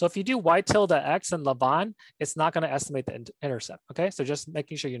 So if you do y tilde x in lavaan, it's not going to estimate the intercept. Okay, so just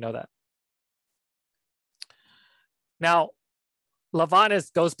making sure you know that. Now,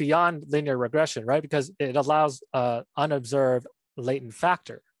 lavaan goes beyond linear regression, right? Because it allows unobserved latent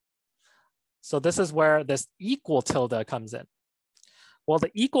factor. So this is where this equal tilde comes in. Well,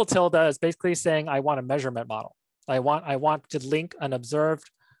 the equal tilde is basically saying I want a measurement model. I want to link an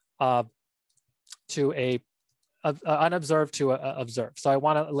observed to a unobserved to observed. So I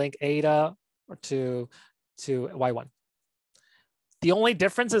want to link eta to y1. The only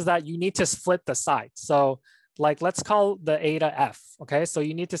difference is that you need to split the sides. So like, let's call the eta f, okay? So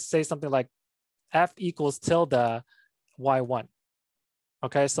you need to say something like f equals tilde y1,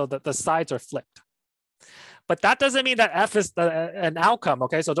 okay? So that the sides are flipped. But that doesn't mean that f is an outcome,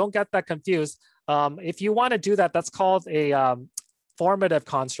 okay? So don't get that confused. If you want to do that, that's called a formative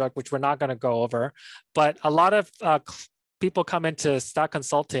construct, which we're not going to go over. But a lot of people come into stat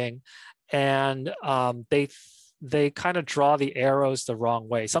consulting and they kind of draw the arrows the wrong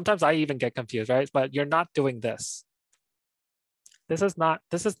way. Sometimes I even get confused, right? But you're not doing this. This is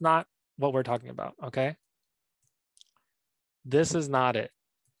not what we're talking about, okay? This is not it.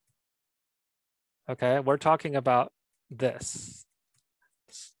 Okay, we're talking about this.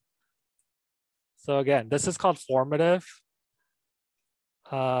 So again, this is called formative.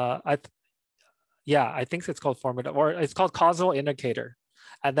 I think it's called formative, or it's called causal indicator.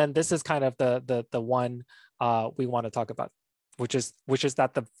 And then this is kind of the one we want to talk about, which is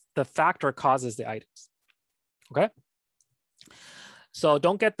that the factor causes the items. Okay. So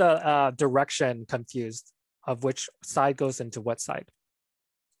don't get the direction confused of which side goes into what side.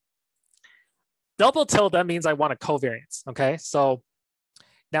 Double tilde means I want a covariance. Okay. So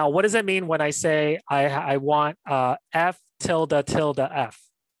now what does it mean when I say I want f tilde tilde f,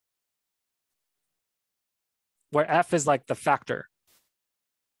 where f is like the factor?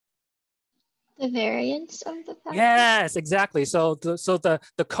 The variance of the factor? Yes, exactly. So the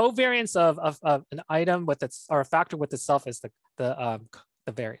covariance of an item with its, or a factor with itself is the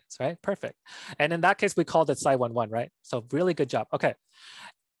variance, right? Perfect. And in that case, we called it psi11, right? So really good job. Okay.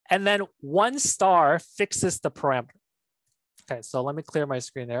 And then 1 star fixes the parameter. Okay, so let me clear my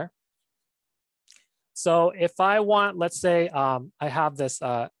screen there. So if I want, let's say I have this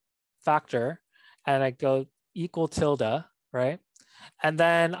factor and I go equal tilde, right? And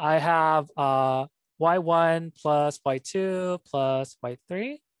then I have y1 plus y2 plus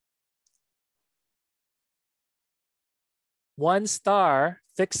y3. 1 star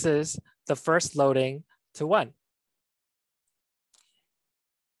fixes the first loading to 1.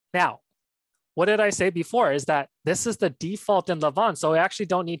 Now, what did I say before is that this is the default in lavaan, so I actually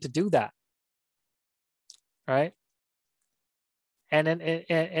don't need to do that, right?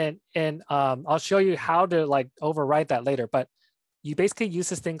 And I'll show you how to like overwrite that later, but you basically use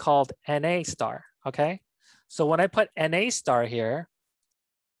this thing called NA star, okay? So when I put NA star here,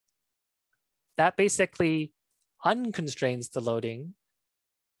 that basically unconstrains the loading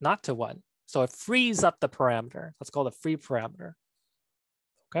not to 1. So it frees up the parameter. Let's call it free parameter,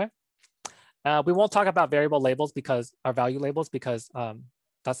 okay? We won't talk about variable labels because our value labels, because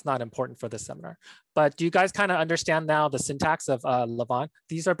that's not important for this seminar. But do you guys kind of understand now the syntax of lavaan?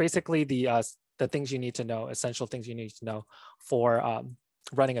 These are basically the things you need to know, essential things you need to know for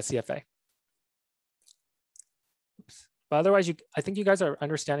running a CFA. Oops. But otherwise, I think you guys are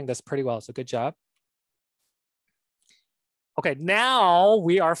understanding this pretty well, so good job. Okay, now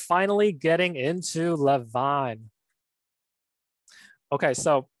we are finally getting into lavaan. Okay,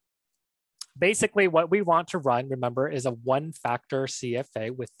 so basically what we want to run, remember, is a 1-factor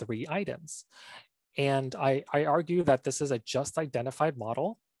CFA with 3 items. And I argue that this is a just identified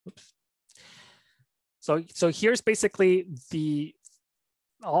model. Oops. So here's basically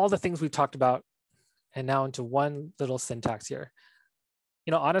all the things we've talked about, and now into one little syntax here.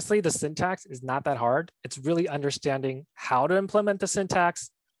 You know, honestly, the syntax is not that hard. It's really understanding how to implement the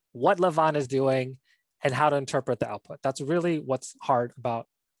syntax, what lavaan is doing, and how to interpret the output. That's really what's hard about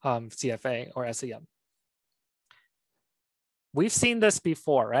CFA or SEM. We've seen this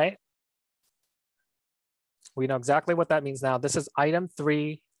before, right? We know exactly what that means now. This is item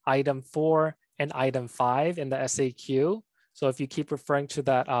 3, item 4, and item 5 in the SAQ. So if you keep referring to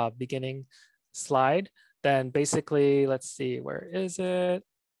that beginning slide, then basically, let's see, where is it?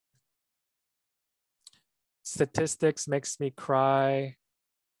 Statistics makes me cry.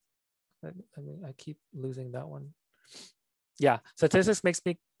 I keep losing that one. Yeah, statistics makes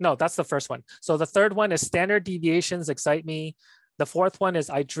me, no, that's the first one. So the third one is standard deviations excite me. The fourth one is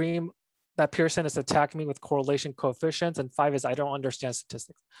I dream that Pearson is attacking me with correlation coefficients, and 5 is I don't understand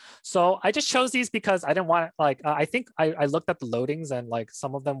statistics. So I just chose these because I didn't want, like, I think I looked at the loadings and like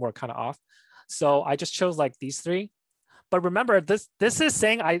some of them were kind of off. So I just chose like these 3. But remember, this is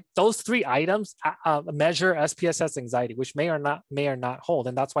saying those 3 items measure SPSS anxiety, which may or not hold,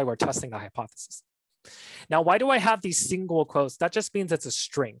 and that's why we're testing the hypothesis. Now, why do I have these single quotes? That just means it's a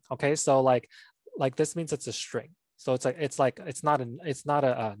string. Okay, so like this means it's a string. So it's not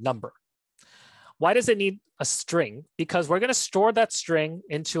a number. Why does it need a string? Because we're going to store that string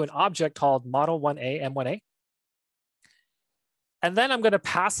into an object called model 1A M1A. And then I'm going to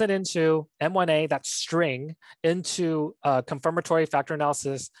pass it into M1A, that string, into confirmatory factor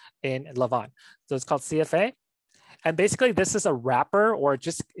analysis in lavaan. So it's called CFA. And basically, this is a wrapper, or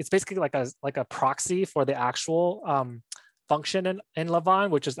it's basically like a proxy for the actual function in lavaan,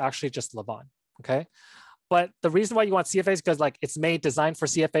 which is actually just lavaan. Okay. But the reason why you want CFA is because like it's designed for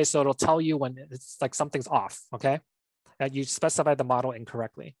CFA, so it'll tell you when it's like something's off. Okay. And you specified the model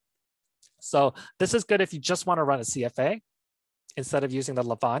incorrectly. So this is good if you just want to run a CFA instead of using the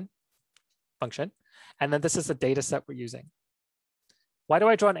lavaan function. And then this is the data set we're using. Why do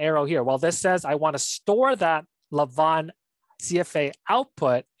I draw an arrow here? Well, this says I want to store that lavaan CFA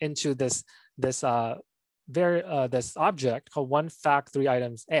output into this object called 1 fact 3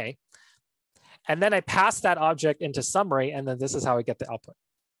 items A. And then I pass that object into summary, and then this is how I get the output.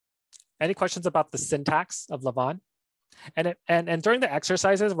 Any questions about the syntax of lavaan? And during the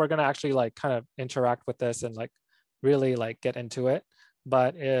exercises, we're going to actually like kind of interact with this and like really like get into it.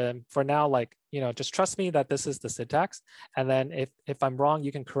 But for now, like, just trust me that this is the syntax. And then if I'm wrong,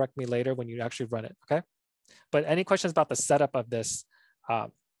 you can correct me later when you actually run it, okay? But any questions about the setup of this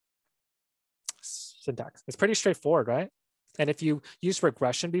syntax? It's pretty straightforward, right? And if you use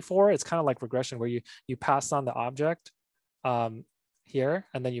regression before, it's kind of like regression where you pass on the object here,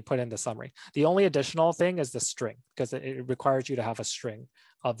 and then you put in the summary. The only additional thing is the string, because it requires you to have a string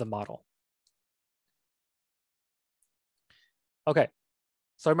of the model. Okay,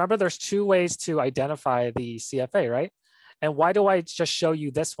 so remember there's 2 ways to identify the CFA, right? And why do I just show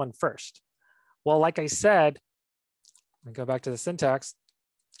you this one first? Well, like I said, let me go back to the syntax.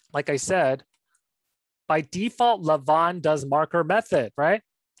 Like I said, by default, lavaan does marker method, right?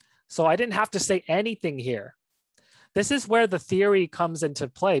 So I didn't have to say anything here. This is where the theory comes into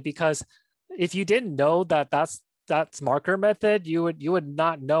play, because if you didn't know that that's marker method, you would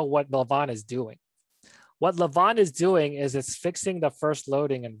not know what lavaan is doing. What lavaan is doing is it's fixing the first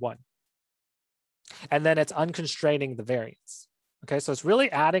loading in 1. And then it's unconstraining the variance. Okay, so it's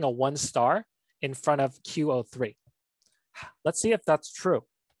really adding a 1 star in front of Q03. Let's see if that's true.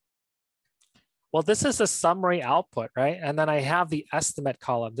 Well, this is a summary output, right? And then I have the estimate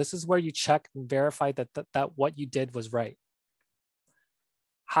column. This is where you check and verify that what you did was right.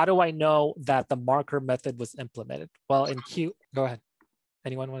 How do I know that the marker method was implemented? Well, in Q, go ahead.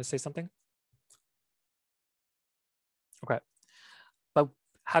 Anyone want to say something? Okay, but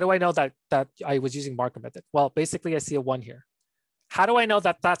how do I know that I was using marker method? Well, basically I see a 1 here. How do I know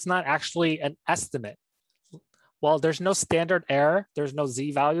that that's not actually an estimate? Well, there's no standard error, there's no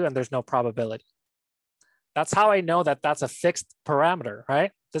Z value, and there's no probability. That's how I know that that's a fixed parameter,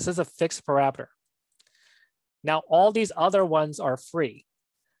 right? This is a fixed parameter. Now, all these other ones are free.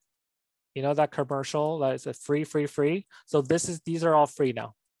 You know that commercial that is a free, free, free? So these are all free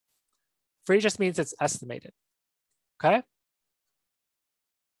now. Free just means it's estimated. Okay.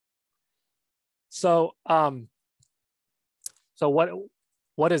 So, so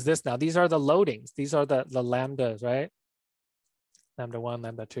what is this now? These are the loadings. These are the lambdas, right? Lambda 1,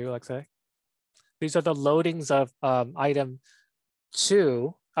 lambda 2, let's say. These are the loadings of item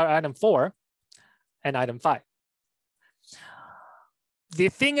 2, or item 4, and item 5. The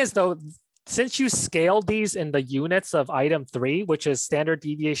thing is though, since you scaled these in the units of item 3, which is standard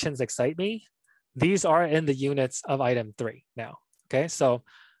deviations excite me, these are in the units of item 3 now. Okay, so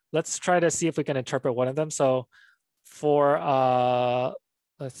let's try to see if we can interpret one of them. So for,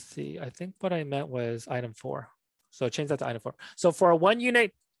 let's see, I think what I meant was item 4. So change that to item 4. So for a 1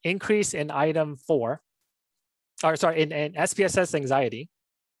 unit increase in item 4, or sorry, in SPSS anxiety,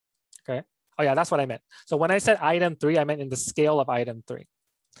 okay. Oh yeah, that's what I meant. So when I said item 3, I meant in the scale of item 3.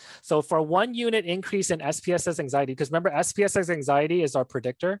 So for 1 unit increase in SPSS anxiety, because remember SPSS anxiety is our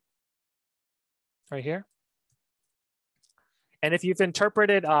predictor right here. And if you've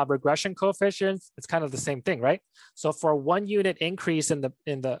interpreted regression coefficients, it's kind of the same thing, right? So for 1 unit increase in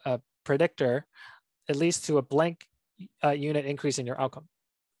the predictor, it leads to a blank unit increase in your outcome.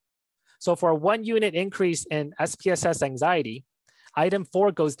 So for a 1 unit increase in SPSS anxiety, item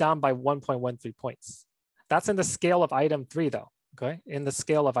 4 goes down by 1.13 points. That's in the scale of item 3 though, okay? In the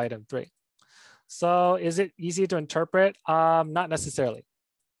scale of item 3. So is it easy to interpret? Not necessarily.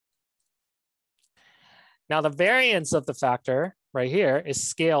 Now the variance of the factor right here is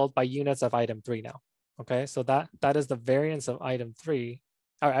scaled by units of item 3 now. Okay, so that is the variance of item 3,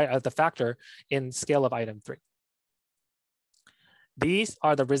 or the factor in scale of item 3. These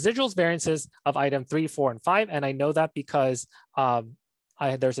are the residuals variances of item 3, 4, and 5, and I know that because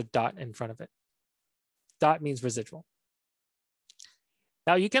there's a dot in front of it. Dot means residual.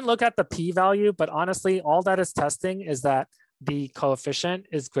 Now you can look at the p-value, but honestly, all that is testing is that the coefficient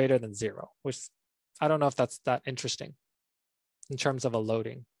is greater than 0, which I don't know if that's that interesting in terms of a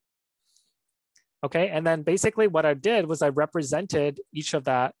loading. Okay, and then basically what I did was I represented each of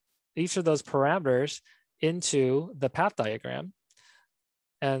those parameters into the path diagram.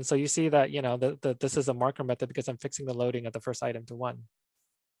 And so you see that, you know, this is a marker method because I'm fixing the loading of the first item to 1.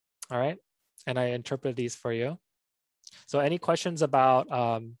 All right, and I interpret these for you. So any questions about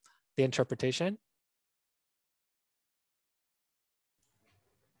the interpretation?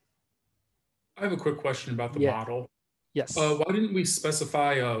 I have a quick question about the model. Yes. Why didn't we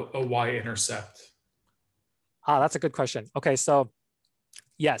specify a y-intercept? That's a good question. Okay, so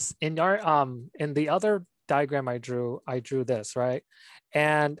yes, in our in the other diagram I drew this, right?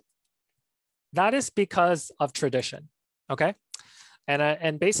 And that is because of tradition. Okay.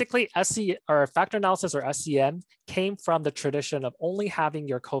 And basically SC or factor analysis or SCM came from the tradition of only having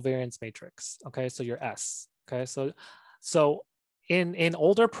your covariance matrix. Okay, so your S. Okay, so in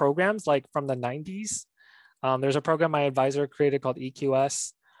older programs like from the 90s, there's a program my advisor created called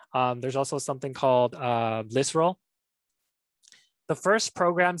EQS. There's also something called LISROL. The first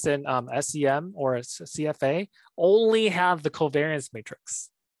programs in SCM or CFA only have the covariance matrix.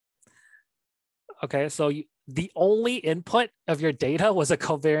 Okay, so the only input of your data was a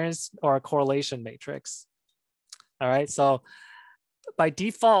covariance or a correlation matrix. All right, so by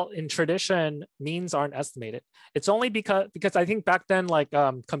default in tradition, means aren't estimated. It's only because I think back then like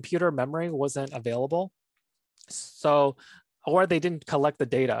computer memory wasn't available. So, or they didn't collect the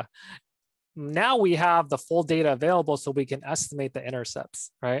data. Now we have the full data available so we can estimate the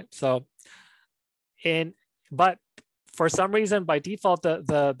intercepts, right? So but for some reason, by default,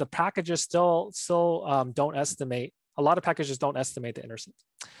 the packages still don't estimate. A lot of packages don't estimate the intercept.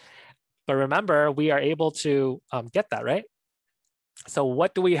 But remember, we are able to get that, right? So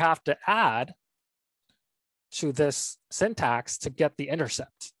what do we have to add to this syntax to get the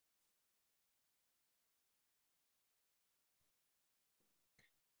intercept?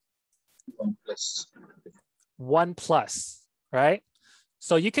 One plus, right?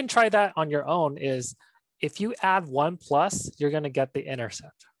 So you can try that on your own. Is if you add 1 plus, you're going to get the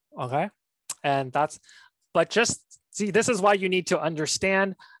intercept. Okay. And but just see, this is why you need to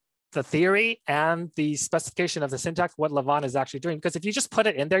understand the theory and the specification of the syntax, what lavaan is actually doing. Because if you just put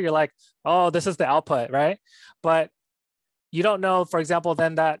it in there, you're like, oh, this is the output, right? But you don't know, for example,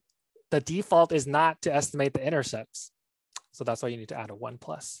 then that the default is not to estimate the intercepts. So that's why you need to add a 1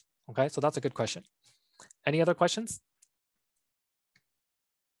 plus. Okay, so that's a good question. Any other questions?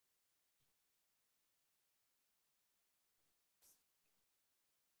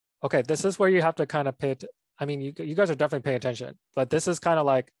 Okay, this is where you have to kind of pay. I mean, you guys are definitely paying attention, but this is kind of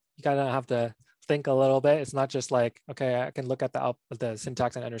like, you kind of have to think a little bit. It's not just like, okay, I can look at the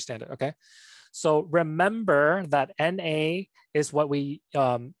syntax and understand it, okay? So remember that NA is what we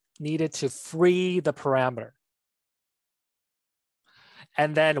needed to free the parameter.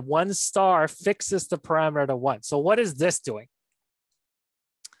 And then 1 star fixes the parameter to 1. So what is this doing?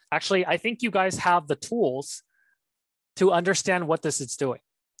 Actually, I think you guys have the tools to understand what this is doing.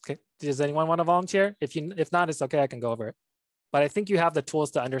 Okay, does anyone want to volunteer? If not, it's okay, I can go over it. But I think you have the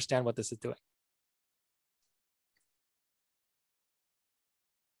tools to understand what this is doing.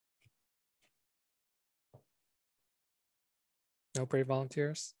 No brave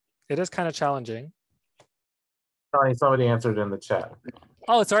volunteers? It is kind of challenging. Somebody answered in the chat.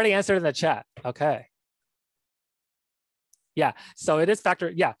 Oh, it's already answered in the chat. Okay. Yeah, so it is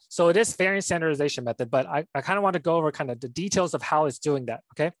so it is variance standardization method, but I kind of want to go over kind of the details of how it's doing that,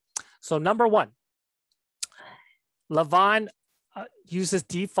 okay? So number 1, lavaan uses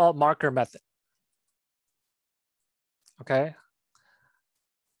default marker method, okay?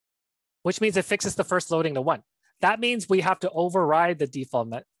 Which means it fixes the first loading to 1. That means we have to override the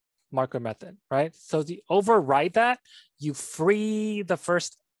default marker method, right? So to override that, you free the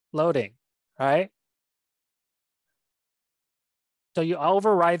first loading, right? So you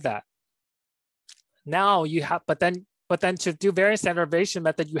override that. Now you have, but then to do variance standardization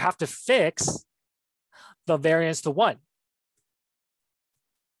method, you have to fix the variance to 1,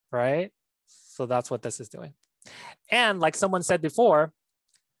 right? So that's what this is doing. And like someone said before,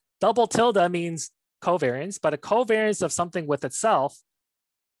 Double tilde means covariance, but a covariance of something with itself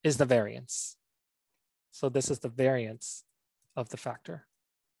is the variance. So this is the variance of the factor.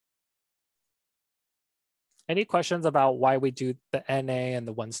 Any questions about why we do the NA and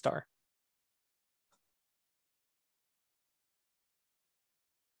the 1 star?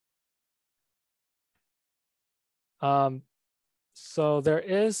 So there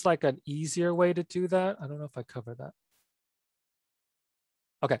is like an easier way to do that. I don't know if I covered that.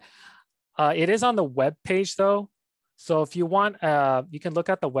 Okay, it is on the web page though. So if you want, you can look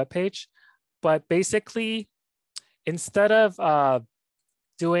at the web page, but basically instead of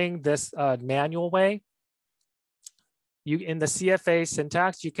doing this manual way, you in the CFA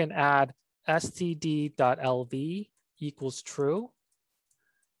syntax, you can add std.lv equals true.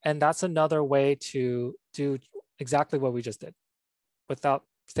 And that's another way to do exactly what we just did without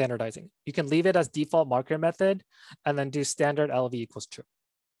standardizing. You can leave it as default marker method and then do standard LV equals true.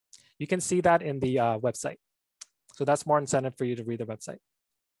 You can see that in the website. So that's more incentive for you to read the website.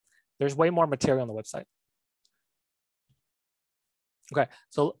 There's way more material on the website. Okay,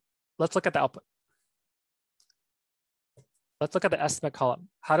 so let's look at the output. Let's look at the estimate column.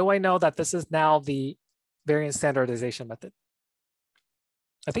 How do I know that this is now the variance standardization method?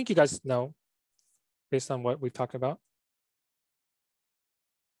 I think you guys know based on what we've talked about.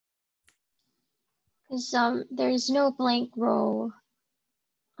 Because there's no blank row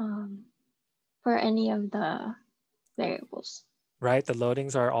for any of the variables. Right, the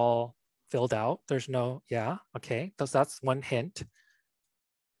loadings are all filled out. There's no, yeah, okay. So that's one hint.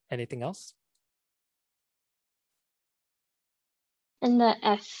 Anything else? And the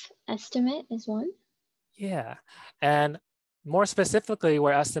F estimate is 1? Yeah, and more specifically,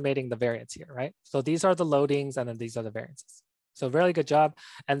 we're estimating the variance here, right? So these are the loadings and then these are the variances. So really good job.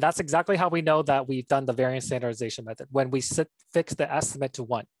 And that's exactly how we know that we've done the variance standardization method when we fix the estimate to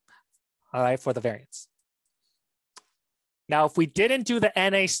 1, all right, for the variance. Now, if we didn't do the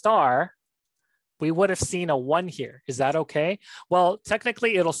NA star, we would have seen a 1 here. Is that okay? Well,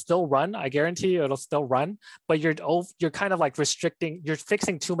 technically it'll still run. I guarantee you it'll still run, but you're kind of like restricting, you're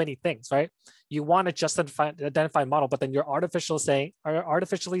fixing too many things, right? You want to just identify model, but then you're artificially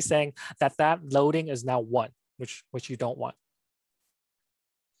saying that that loading is now 1, which you don't want.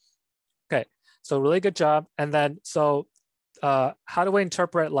 Okay, so really good job. And then, so how do we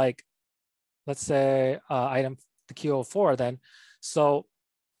interpret, like, let's say item the Q04 then? So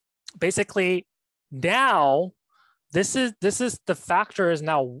basically now this is the factor is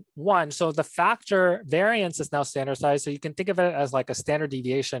now 1. So the factor variance is now standardized. So you can think of it as like a standard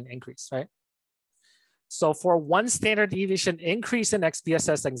deviation increase, right? So for 1 standard deviation increase in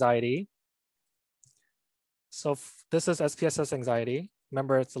XPSS anxiety, so this is SPSS anxiety.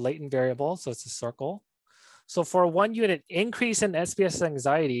 Remember, it's a latent variable, so it's a circle. So for 1 unit increase in SPSS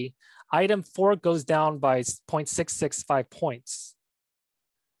anxiety, item 4 goes down by 0.665 points.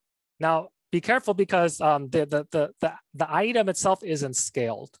 Now, be careful because the item itself isn't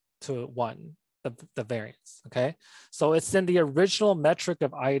scaled to 1, the variance, okay? So it's in the original metric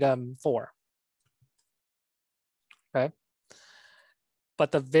of item 4, okay?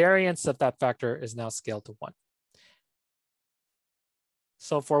 But the variance of that factor is now scaled to 1.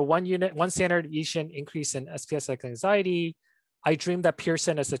 So for 1 standard deviation increase in SPSS anxiety, I dream that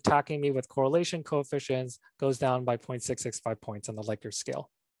Pearson is attacking me with correlation coefficients, goes down by 0.665 points on the Likert scale.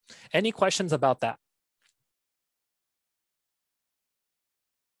 Any questions about that?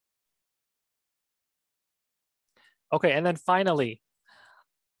 Okay, and then finally,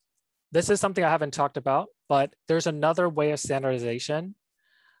 this is something I haven't talked about, but there's another way of standardization.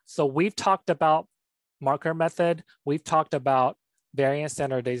 So we've talked about marker method, we've talked about variance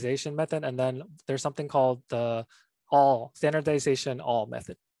standardization method, and then there's something called the standardization all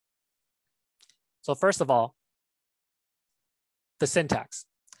method. So first of all, the syntax.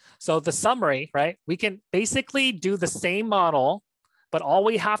 So the summary, right? We can basically do the same model, but all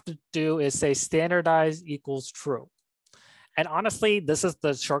we have to do is say standardize equals true. And honestly, this is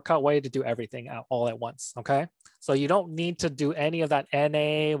the shortcut way to do everything all at once, okay? So you don't need to do any of that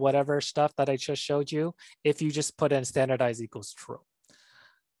NA, whatever stuff that I just showed you, if you just put in standardize equals true.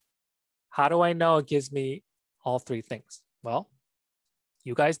 How do I know it gives me all 3 things? Well,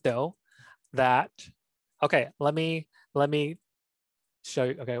 you guys know that, okay, let me show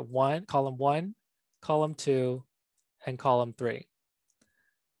you, okay, column 1, column 2, and column 3.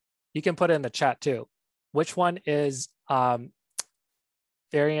 You can put it in the chat too. Which one is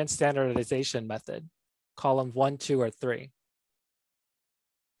variance standardization method? Column 1, 2, or 3?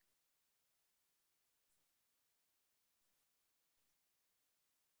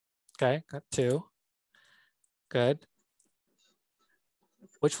 Okay, got 2. Good.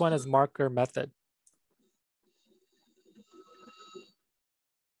 Which one is marker method?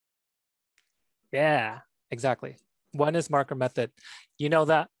 Yeah, exactly. One is marker method. You know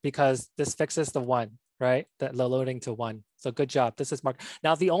that because this fixes the one, right? The loading to one. So good job. This is mark.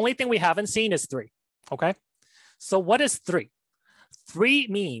 Now, the only thing we haven't seen is 3. Okay. So what is 3? 3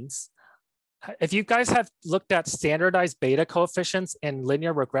 means, if you guys have looked at standardized beta coefficients in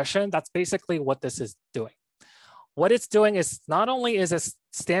linear regression, that's basically what this is doing. What it's doing is not only is it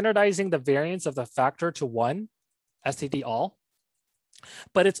standardizing the variance of the factor to 1, STD all,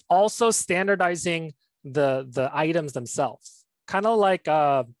 but it's also standardizing the items themselves, kind of like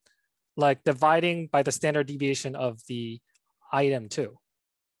dividing by the standard deviation of the item too.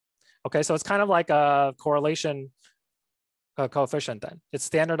 Okay, so it's kind of like a correlation coefficient then. It's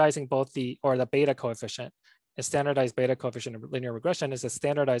standardizing both the beta coefficient. A standardized beta coefficient of linear regression is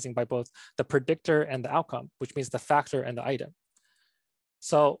standardizing by both the predictor and the outcome, which means the factor and the item.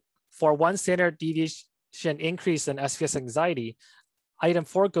 So for 1 standard deviation increase in SPS anxiety, item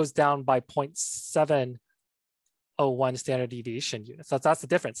 4 goes down by 0.701 standard deviation units. So that's the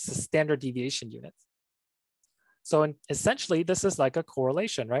difference, the standard deviation units. So essentially, this is like a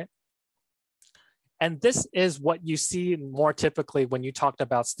correlation, right? And this is what you see more typically when you talked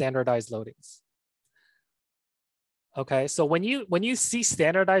about standardized loadings. Okay, so when you see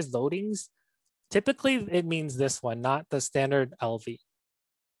standardized loadings, typically it means this one, not the standard LV.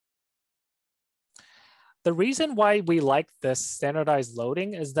 The reason why we like this standardized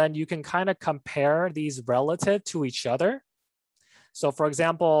loading is then you can kind of compare these relative to each other. So for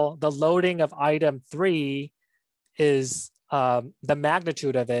example, the loading of item 3 is, the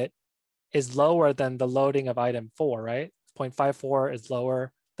magnitude of it is lower than the loading of item 4, right? 0.54 is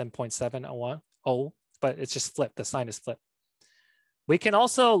lower than 0.710, but it's just flipped, the sign is flipped. We can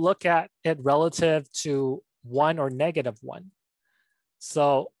also look at it relative to 1 or -1.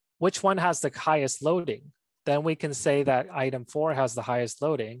 So which one has the highest loading? Then we can say that item 4 has the highest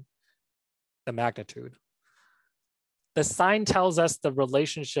loading, the magnitude. The sign tells us the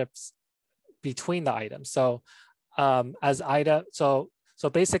relationships between the items. So so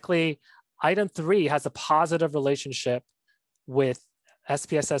basically item 3 has a positive relationship with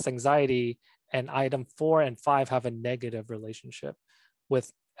SPSS anxiety, and item 4 and 5 have a negative relationship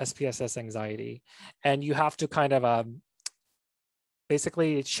with SPSS anxiety. And you have to kind of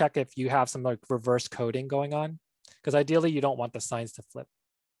basically check if you have some like reverse coding going on, because ideally you don't want the signs to flip.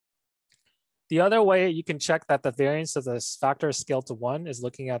 The other way you can check that the variance of this factor is scaled to 1 is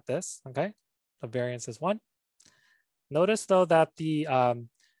looking at this, okay? The variance is 1. Notice though that the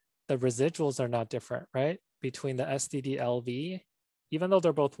residuals are not different, right? Between the STD LV, even though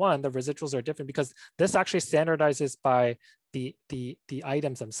they're both 1, the residuals are different because this actually standardizes by the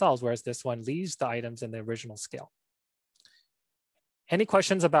items themselves, whereas this one leaves the items in the original scale. Any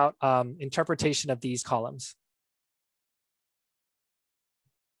questions about interpretation of these columns?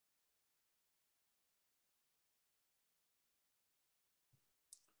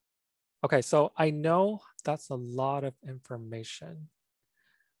 Okay, so I know that's a lot of information.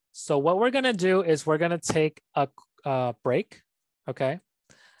 So what we're gonna do is we're gonna take a break, okay?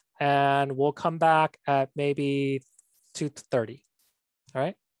 And we'll come back at maybe 2:30, all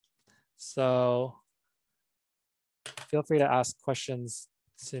right? So feel free to ask questions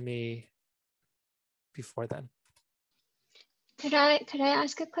to me before then. Could I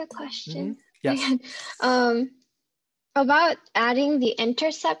ask a quick question? Yes. About adding the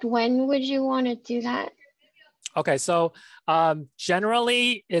intercept, when would you want to do that? Okay, so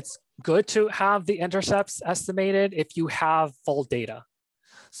generally it's good to have the intercepts estimated if you have full data.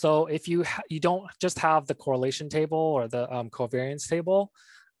 So if you don't just have the correlation table or the covariance table,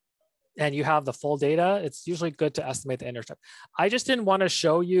 and you have the full data, it's usually good to estimate the intercept. I just didn't want to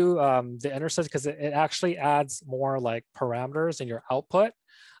show you the intercept because it actually adds more like parameters in your output.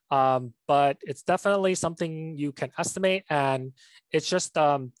 But it's definitely something you can estimate, and it's just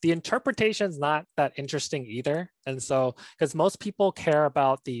the interpretation is not that interesting either. And so, because most people care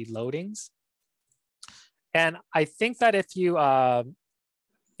about the loadings, and I think that if you,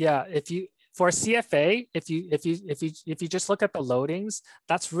 for CFA, if you just look at the loadings,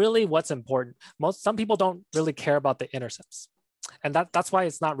 that's really what's important. Some people don't really care about the intercepts, and that's why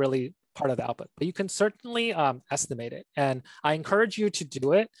it's not really part of the output, but you can certainly estimate it. And I encourage you to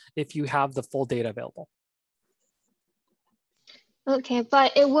do it if you have the full data available. Okay,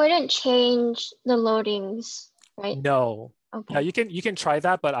 but it wouldn't change the loadings, right? No. Okay. Yeah, you can try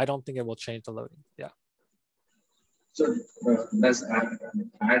that, but I don't think it will change the loading. Yeah. So does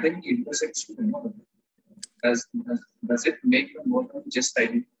adding intersects to the model, does it make the model just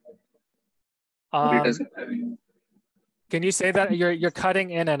identical? Can you say that? You're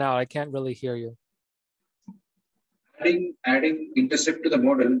cutting in and out. I can't really hear you. Adding intercept to the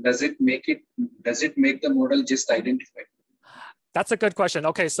model, does it make the model just identified? That's a good question.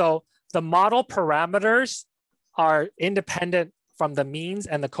 Okay, so the model parameters are independent from the means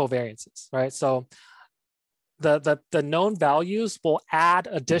and the covariances, right? So the known values will add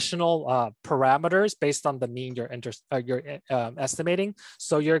additional parameters based on the mean you're estimating.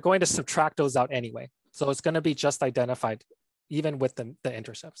 So you're going to subtract those out anyway. So it's going to be just identified even with the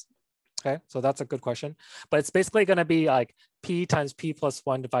intercepts. Okay, so that's a good question. But it's basically going to be like P times P plus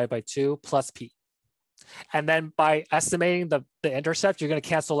 1 divided by 2 plus P. And then by estimating the intercept, you're going to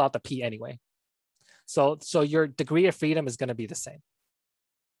cancel out the P anyway. So your degree of freedom is going to be the same.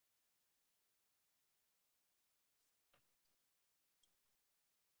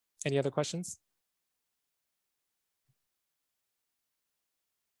 Any other questions?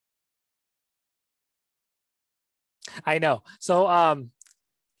 I know. So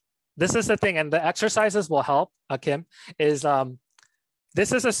this is the thing, and the exercises will help, Kim, is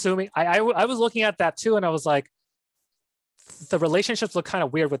this is assuming, I was looking at that too, and I was like, the relationships look kind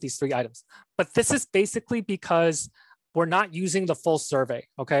of weird with these 3 items. But this is basically because we're not using the full survey,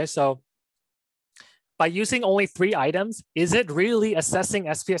 okay? So by using only 3 items, is it really assessing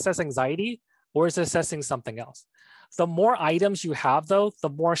SPSS anxiety, or is it assessing something else? The more items you have, though, the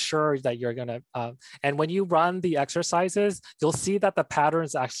more sure that you're gonna, and when you run the exercises, you'll see that the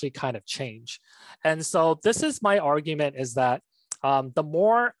patterns actually kind of change. And so this is my argument, is that the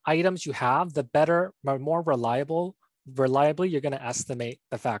more items you have, the better, more reliably you're gonna estimate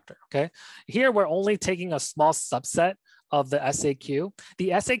the factor, okay? Here, we're only taking a small subset of the SAQ.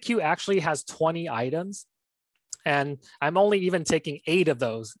 The SAQ actually has 20 items, and I'm only even taking 8 of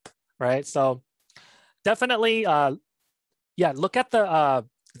those, right? So definitely, yeah, look at the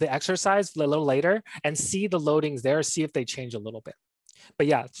exercise a little later and see the loadings there, see if they change a little bit. But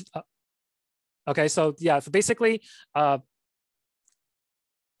yeah, okay, so yeah, so basically,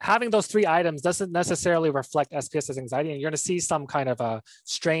 having those 3 items doesn't necessarily reflect SPSS anxiety, and you're gonna see some kind of a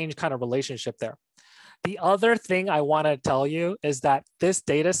strange kind of relationship there. The other thing I wanna tell you is that this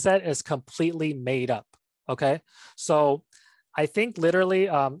data set is completely made up, okay? So I think literally,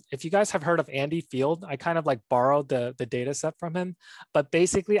 if you guys have heard of Andy Field, I kind of like borrowed the data set from him, but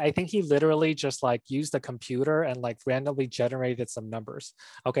basically I think he literally just like used a computer and like randomly generated some numbers.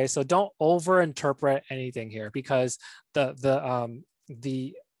 Okay, so don't over-interpret anything here, because the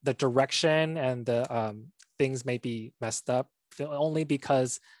direction and the things may be messed up only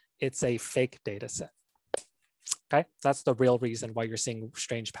because it's a fake data set. Okay, that's the real reason why you're seeing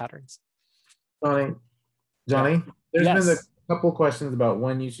strange patterns. Johnny, Yeah. there's Yes. been a couple questions about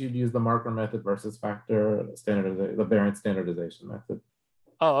when you should use the marker method versus factor standardization, the variance standardization method.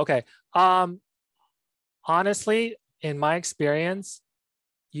 Oh, okay. Honestly, in my experience,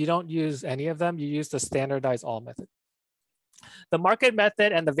 you don't use any of them. You use the standardize all method. The market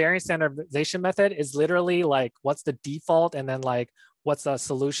method and the variance standardization method is literally like, what's the default, and then like, what's a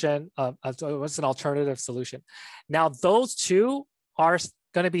solution, what's an alternative solution. Now, those 2 are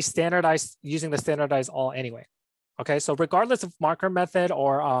going to be standardized using the standardize all anyway. Okay, so regardless of marker method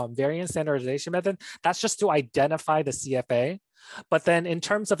or variance standardization method, that's just to identify the CFA. But then in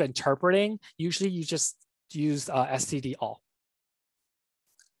terms of interpreting, usually you just use STD all.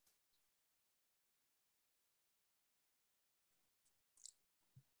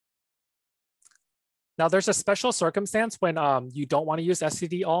 Now, there's a special circumstance when you don't want to use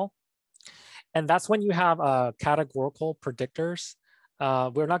STD all, and that's when you have categorical predictors.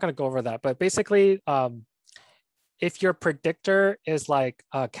 We're not going to go over that, but basically, if your predictor is like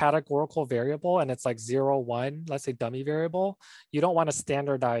a categorical variable and it's like 0, 1, let's say dummy variable, you don't want to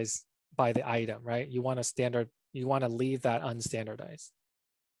standardize by the item, right? You want to leave that unstandardized.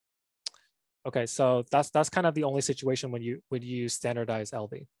 Okay, so that's kind of the only situation when you use standardized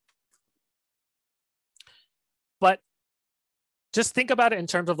LV. But just think about it in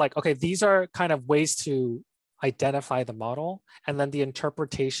terms of like, okay, these are kind of ways to identify the model, and then the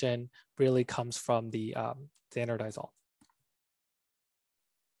interpretation really comes from the standardize all.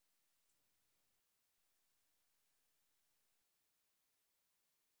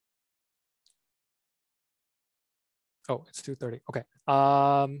 Oh, it's 2:30. Okay.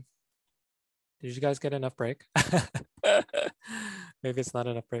 Did you guys get enough break? Maybe it's not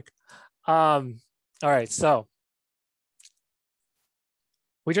enough break. All right, so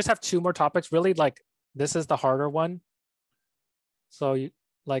we just have 2 more topics. Really, like, this is the harder one. So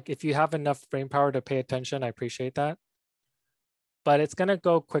if you have enough brain power to pay attention, I appreciate that. But it's gonna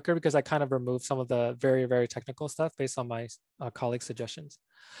go quicker because I kind of removed some of the very, very technical stuff based on my colleagues' suggestions.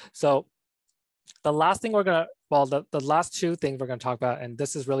 So The last thing we're gonna, well, the last two things we're gonna talk about, and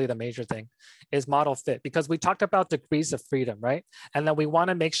this is really the major thing, is model fit, because we talked about degrees of freedom, right? And then we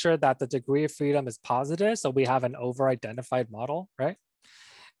wanna make sure that the degree of freedom is positive, so we have an over-identified model, right?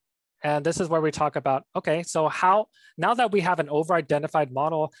 And this is where we talk about, okay, so how, now that we have an over-identified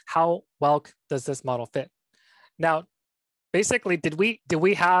model, how well does this model fit? Now, basically, did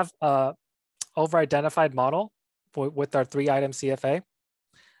we have a over-identified model with our 3-item CFA?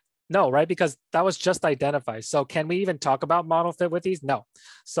 No, right? Because that was just identified. So can we even talk about model fit with these? No.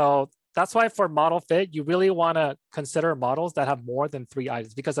 So that's why for model fit, you really want to consider models that have more than 3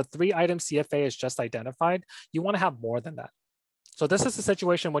 items, because a 3-item CFA is just identified. You want to have more than that. So this is a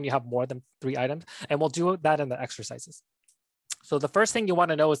situation when you have more than 3 items, and we'll do that in the exercises. So the first thing you want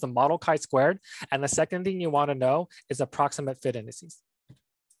to know is the model chi-squared, and the second thing you want to know is approximate fit indices.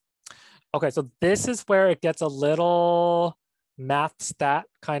 Okay, so this is where it gets a little math stat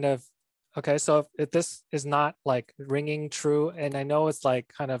kind of, okay, so if this is not like ringing true, and I know it's like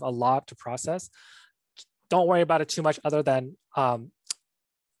kind of a lot to process, don't worry about it too much other than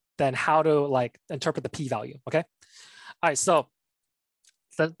how to like interpret the p-value, okay? All right, so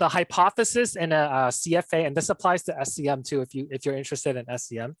the hypothesis in a CFA, and this applies to SCM too, if you're interested in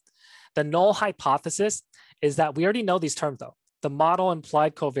SCM, the null hypothesis is that we already know these terms though. The model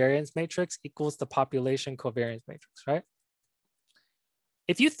implied covariance matrix equals the population covariance matrix, right?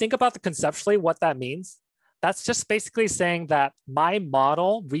 If you think about the conceptually what that means, that's just basically saying that my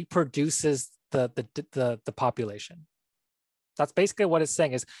model reproduces the population. That's basically what it's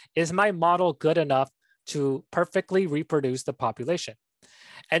saying is my model good enough to perfectly reproduce the population?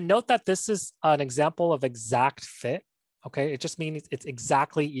 And note that this is an example of exact fit, okay? It just means it's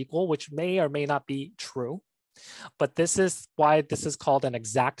exactly equal, which may or may not be true. But this is why this is called an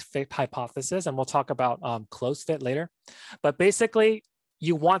exact fit hypothesis, and we'll talk about close fit later. But basically,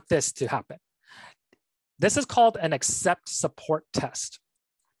 you want this to happen. This is called an accept support test.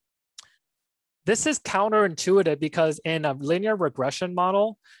 This is counterintuitive because in a linear regression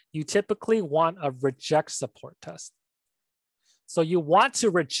model, you typically want a reject support test. So you want to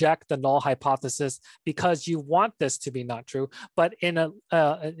reject the null hypothesis because you want this to be not true. But in a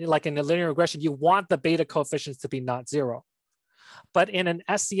like in a linear regression, you want the beta coefficients to be not 0. But in an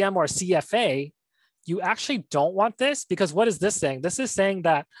SCM or CFA, you actually don't want this, because what is this saying? This is saying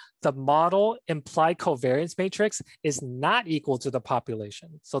that the model implied covariance matrix is not equal to the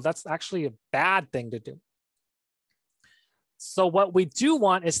population. So that's actually a bad thing to do. So what we do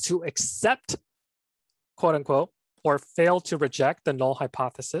want is to accept, quote unquote, or fail to reject the null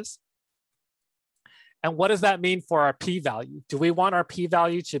hypothesis. And what does that mean for our p-value? Do we want our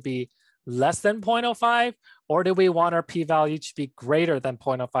p-value to be less than 0.05, or do we want our p-value to be greater than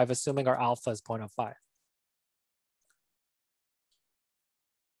 0.05, assuming our alpha is 0.05?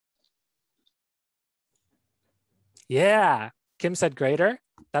 Yeah, Kim said greater.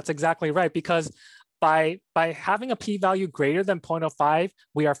 That's exactly right, because by having a p-value greater than 0.05,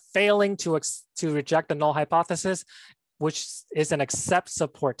 we are failing to reject the null hypothesis, which is an accept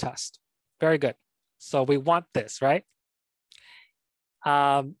support test. Very good. So we want this, right?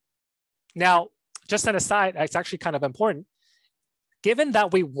 Now, just an aside, it's actually kind of important. Given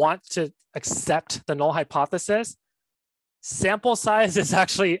that we want to accept the null hypothesis, sample size is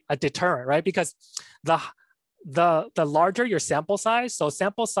actually a deterrent, right? Because the larger your sample size, so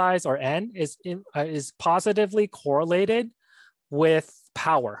sample size or n is positively correlated with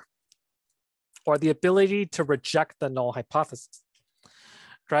power, or the ability to reject the null hypothesis,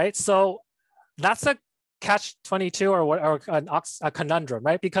 right? So that's a catch-22 or a conundrum,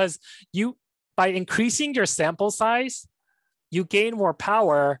 right? Because by increasing your sample size, you gain more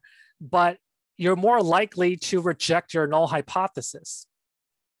power, but you're more likely to reject your null hypothesis.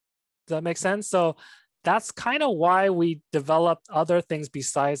 Does that make sense? So that's kind of why we developed other things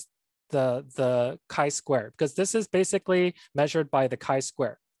besides the chi-square, because this is basically measured by the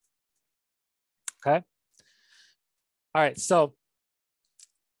chi-square. Okay. All right. So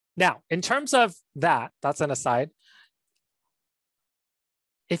now, in terms of that's an aside.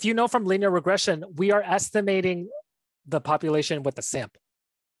 If you know from linear regression, we are estimating the population with the sample.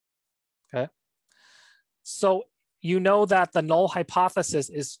 Okay. So you know that the null hypothesis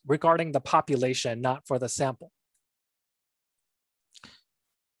is regarding the population, not for the sample.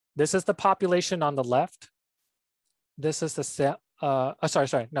 This is the population on the left. This is the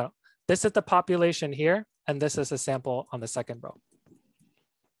This is the population here, and this is the sample on the second row.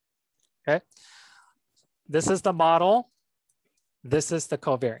 Okay. This is the model. This is the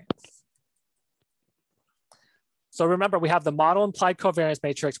covariance. So remember, we have the model implied covariance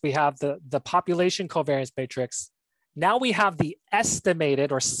matrix. We have the population covariance matrix. Now we have the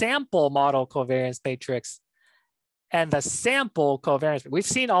estimated or sample model covariance matrix and the sample covariance. We've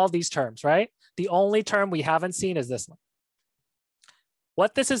seen all these terms, right? The only term we haven't seen is this one.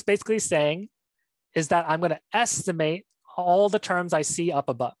 What this is basically saying is that I'm going to estimate all the terms I see up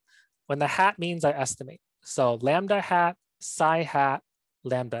above. When the hat means I estimate. So lambda hat, psi hat,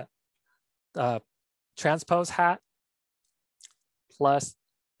 lambda, transpose hat, plus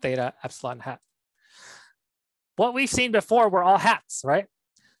theta epsilon hat. What we've seen before were all hats, right?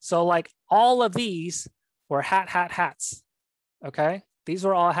 So like all of these were hats, okay? These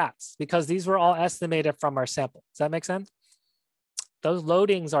were all hats because these were all estimated from our sample. Does that make sense? Those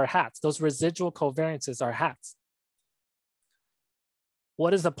loadings are hats. Those residual covariances are hats.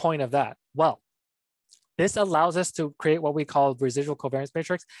 What is the point of that? Well, this allows us to create what we call residual covariance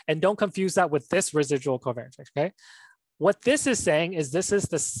matrix. And don't confuse that with this residual covariance matrix, okay? What this is saying is this is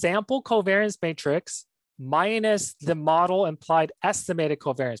the sample covariance matrix minus the model implied estimated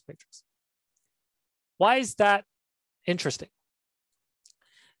covariance matrix. Why is that interesting?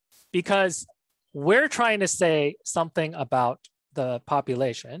 Because we're trying to say something about the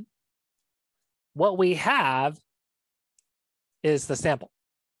population. What we have is the sample.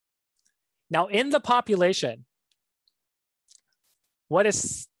 Now in the population, what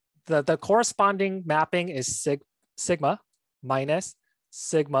is the corresponding mapping is sigma minus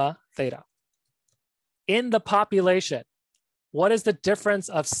sigma theta. In the population, what is the difference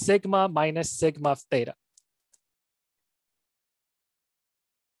of sigma minus sigma theta?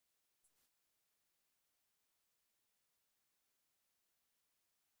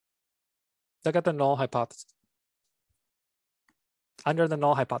 Look at the null hypothesis. Under the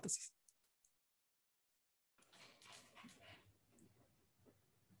null hypothesis.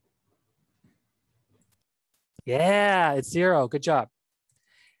 Yeah, it's 0. Good job.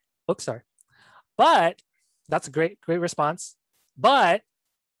 Oops, sorry. But that's a great response. But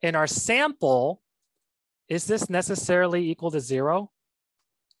in our sample, is this necessarily equal to 0?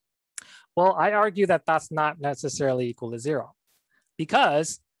 Well, I argue that that's not necessarily equal to 0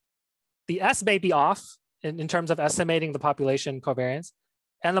 because the S may be off in terms of estimating the population covariance,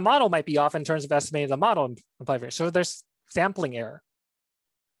 and the model might be off in terms of estimating the model covariance. So there's sampling error.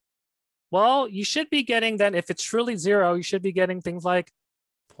 Well, you should be getting then, if it's truly 0, you should be getting things like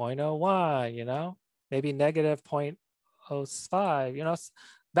 0.01, you know, maybe negative 0.05, you know,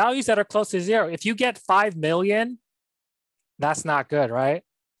 values that are close to 0. If you get 5 million, that's not good, right?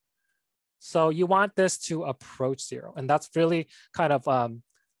 So you want this to approach 0. And that's really kind of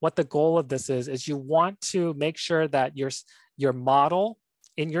what the goal of this is you want to make sure that your model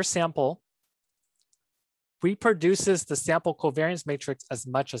in your sample reproduces the sample covariance matrix as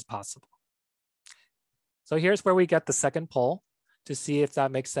much as possible. So here's where we get the second poll to see if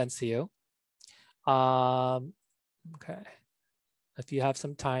that makes sense to you. Okay, if you have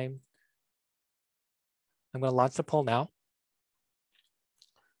some time, I'm going to launch the poll now.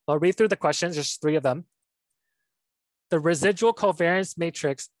 I'll read through the questions, there's 3 of them. The residual covariance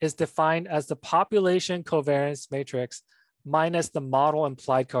matrix is defined as the population covariance matrix minus the model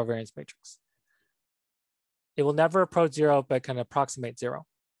implied covariance matrix. It will never approach 0, but can approximate 0.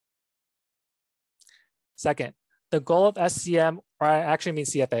 Second, the goal of SCM, or I actually mean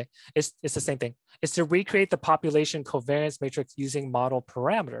CFA, it's the same thing, is to recreate the population covariance matrix using model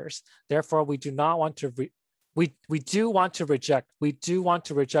parameters. Therefore, we do not want to, we do want to reject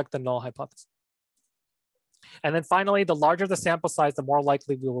the null hypothesis. And then finally, the larger the sample size, the more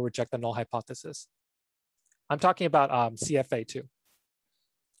likely we will reject the null hypothesis. I'm talking about CFA too.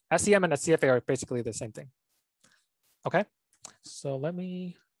 SCM and CFA are basically the same thing. Okay, so let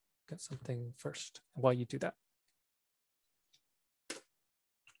me get something first while you do that.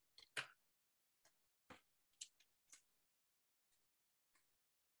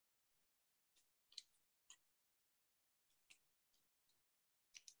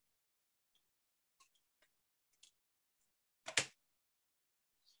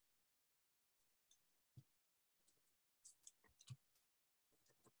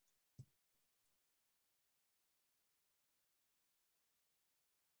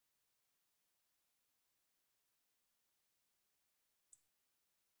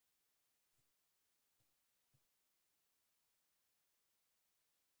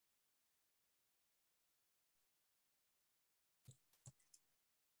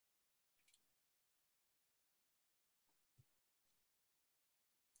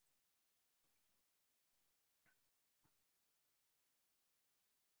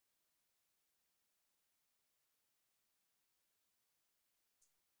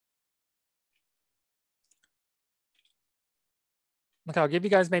 Okay, I'll give you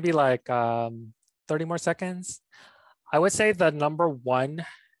guys maybe like 30 more seconds. I would say the number 1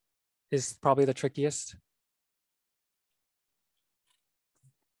 is probably the trickiest.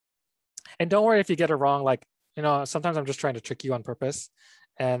 And don't worry if you get it wrong. Like, you know, sometimes I'm just trying to trick you on purpose.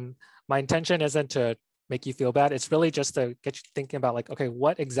 And my intention isn't to make you feel bad. It's really just to get you thinking about like, okay,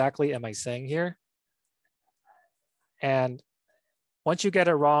 what exactly am I saying here? And once you get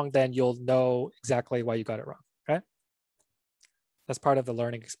it wrong, then you'll know exactly why you got it wrong, okay? That's part of the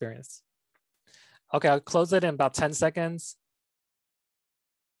learning experience. Okay, I'll close it in about 10 seconds.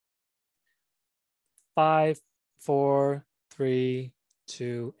 5, 4, 3,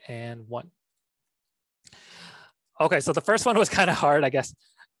 2, and 1. Okay, so the first one was kind of hard, I guess.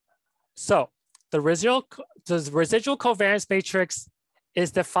 So the residual covariance matrix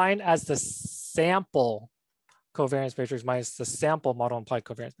is defined as the sample covariance matrix minus the sample model implied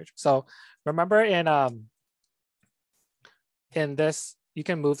covariance matrix. So remember in this, you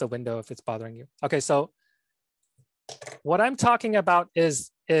can move the window if it's bothering you. Okay, so what I'm talking about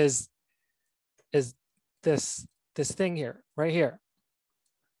is this thing here, right here.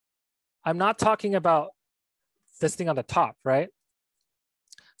 I'm not talking about this thing on the top, right?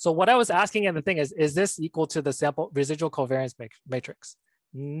 So what I was asking in the thing is this equal to the sample residual covariance matrix?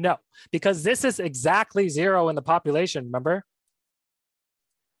 No, because this is exactly 0 in the population, remember?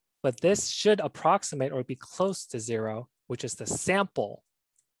 But this should approximate or be close to 0, which is the sample.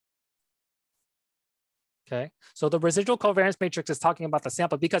 Okay, so the residual covariance matrix is talking about the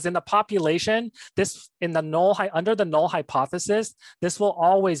sample because in the population, this in the under the null hypothesis, this will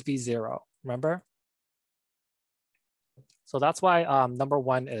always be 0, remember? So that's why number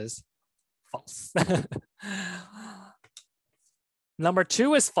 1 is false. Number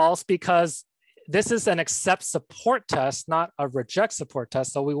 2 is false because this is an accept support test, not a reject support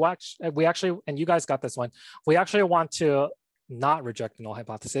test. So we actually, and you guys got this one, we actually want to not reject the null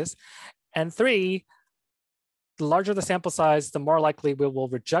hypothesis. And 3, the larger the sample size, the more likely we will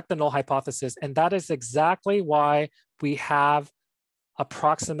reject the null hypothesis. And that is exactly why we have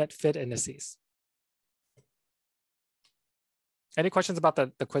approximate fit indices. Any questions about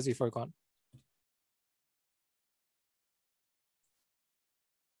the quiz before we go on?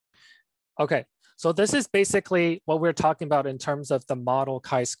 Okay, so this is basically what we're talking about in terms of the model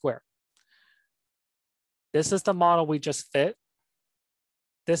chi-square. This is the model we just fit.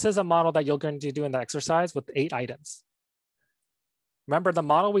 This is a model that you're going to do in the exercise with 8 items. Remember, the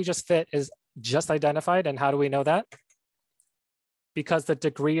model we just fit is just identified. And how do we know that? Because the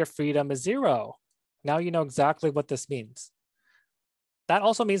degree of freedom is 0. Now you know exactly what this means. That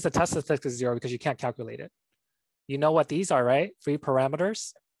also means the test statistic is 0 because you can't calculate it. You know what these are, right? Free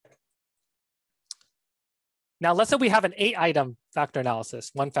parameters. Now, let's say we have an 8-item factor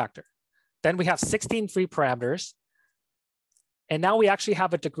analysis, 1 factor. Then we have 16 free parameters. And now we actually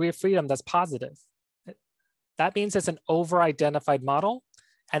have a degree of freedom that's positive. That means it's an over-identified model.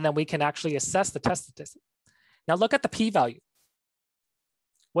 And then we can actually assess the test statistic. Now look at the p-value.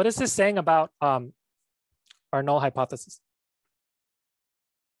 What is this saying about our null hypothesis?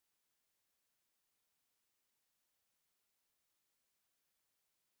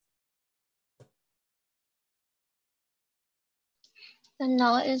 The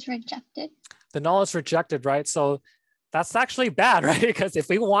null is rejected. The null is rejected, right? So that's actually bad, right? Because if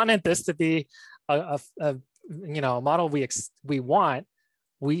we wanted this to be a model we want,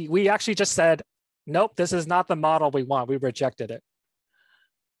 we actually just said, nope, this is not the model we want. We rejected it.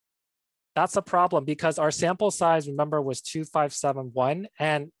 That's a problem because our sample size, remember, was 2571.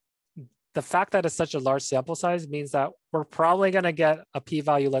 And the fact that it's such a large sample size means that we're probably going to get a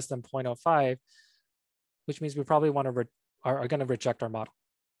p-value less than 0.05, which means we probably are going to reject our model.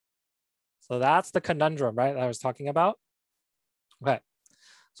 So that's the conundrum, right, that I was talking about. Okay,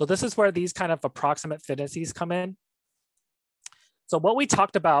 so this is where these kind of approximate fit indices come in. So what we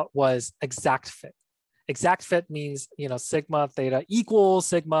talked about was exact fit. Exact fit means, sigma theta equals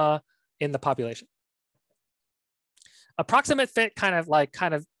sigma in the population. Approximate fit kind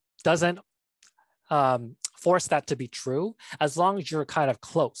of doesn't force that to be true as long as you're kind of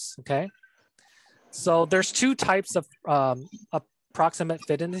close, okay? So there's 2 types of approximate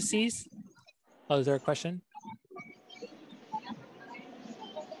fit indices. Oh, is there a question?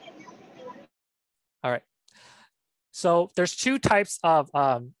 All right. So there's 2 types of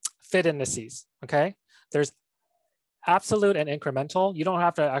fit indices, okay? There's absolute and incremental. You don't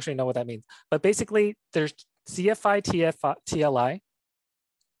have to actually know what that means. But basically, there's CFI, TLI,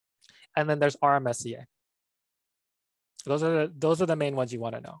 and then there's RMSEA. Those are the main ones you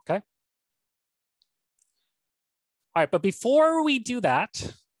want to know, okay? All right, but before we do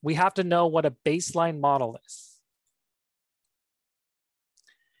that, we have to know what a baseline model is.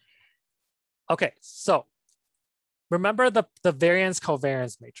 Okay, so remember the variance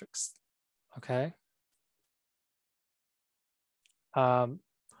covariance matrix, okay?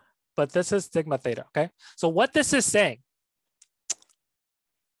 But this is sigma theta, okay? So what this is saying,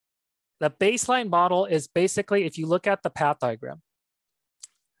 the baseline model is basically, if you look at the path diagram,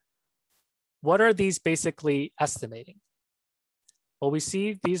 what are these basically estimating? Well, we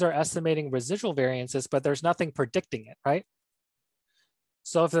see these are estimating residual variances, but there's nothing predicting it, right?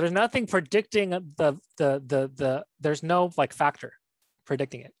 So if there's nothing predicting there's no like factor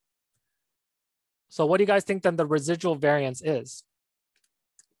predicting it. So what do you guys think then the residual variance is?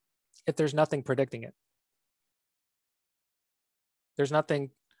 If there's nothing predicting it. There's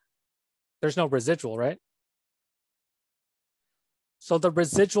no residual, right? So the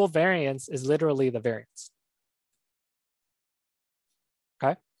residual variance is literally the variance.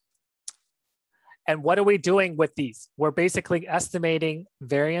 Okay. And what are we doing with these? We're basically estimating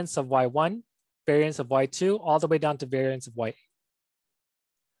variance of y1, variance of y2, all the way down to variance of y8.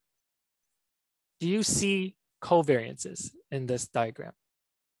 Do you see covariances in this diagram?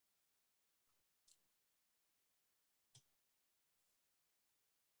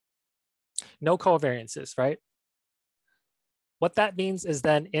 No covariances, right? What that means is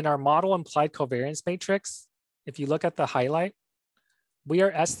then in our model implied covariance matrix, if you look at the highlight, we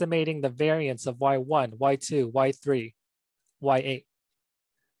are estimating the variance of y1, y2, y3, y8,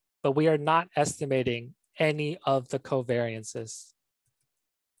 but we are not estimating any of the covariances.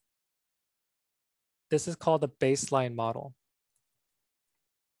 This is called a baseline model.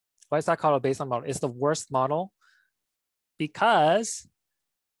 Why is that called a baseline model? It's the worst model because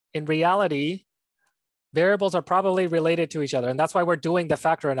in reality, variables are probably related to each other. And that's why we're doing the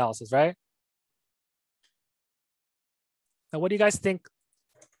factor analysis, right? Now, what do you guys think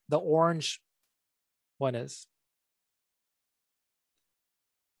the orange one is?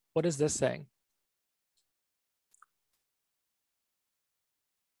 What is this saying?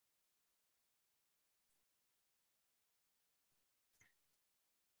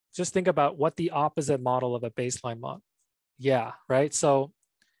 Just think about what the opposite model of a baseline model. Yeah, right? So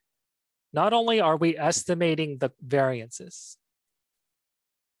not only are we estimating the variances,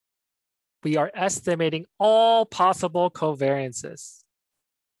 we are estimating all possible covariances.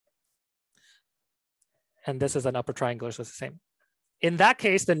 And this is an upper triangular, so it's the same. In that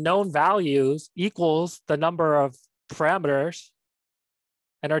case, the known values equals the number of parameters,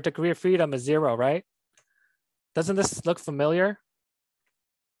 and our degree of freedom is 0, right? Doesn't this look familiar?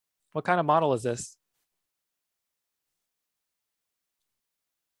 What kind of model is this?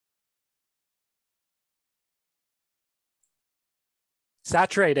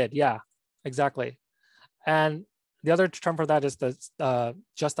 Saturated, yeah, exactly. And the other term for that is the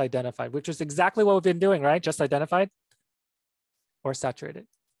just identified, which is exactly what we've been doing, right? Just identified or saturated.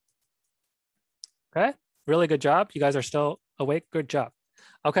 Okay, really good job. You guys are still awake, good job.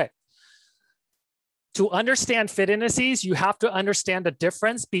 Okay. To understand fit indices, you have to understand the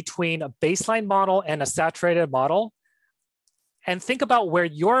difference between a baseline model and a saturated model. And think about where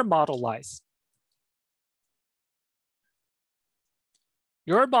your model lies.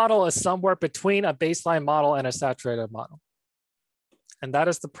 Your model is somewhere between a baseline model and a saturated model. And that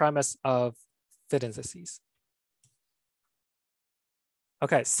is the premise of fit indices.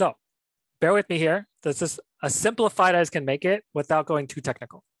 Okay, so bear with me here. This is as simplified as can make it without going too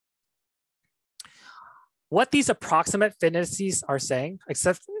technical. What these approximate fit indices are saying,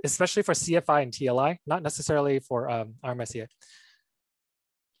 especially for CFI and TLI, not necessarily for RMSEA.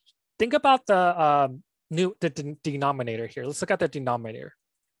 Think about the denominator here. Let's look at the denominator.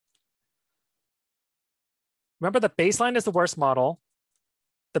 Remember, the baseline is the worst model.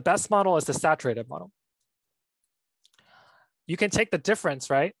 The best model is the saturated model. You can take the difference,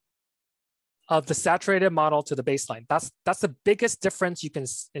 right, of the saturated model to the baseline. That's the biggest difference you can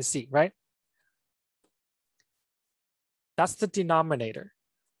see, right? That's the denominator.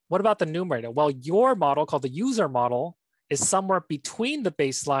 What about the numerator? Well, your model, called the user model, is somewhere between the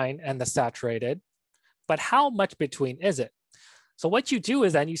baseline and the saturated, but how much between is it? So what you do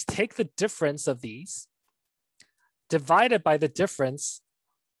is then you take the difference of these divided by the difference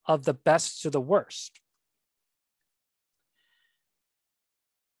of the best to the worst.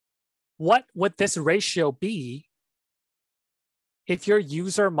 What would this ratio be if your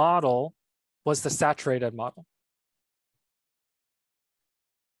user model was the saturated model?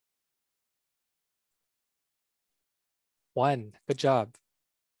 One, good job.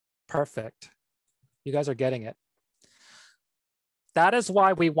 Perfect. You guys are getting it. That is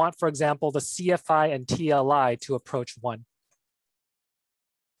why we want, for example, the CFI and TLI to approach 1.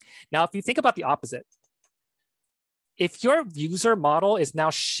 Now, if you think about the opposite, if your user model is now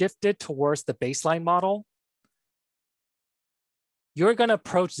shifted towards the baseline model, you're going to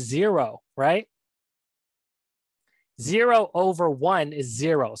approach 0, right? 0 over 1 is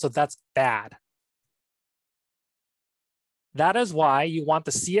 0, so that's bad. That is why you want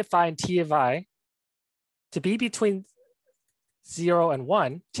the C of I and T of I to be between 0 and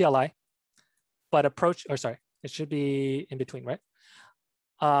 1, TLI, but approach, or sorry, it should be in between, right?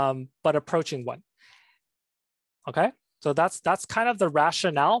 But approaching 1. Okay, so that's kind of the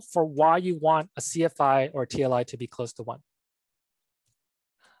rationale for why you want a CFI or TLI to be close to 1.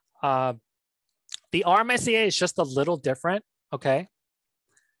 The RMSEA is just a little different, okay?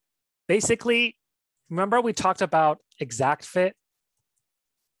 Basically, remember we talked about exact fit?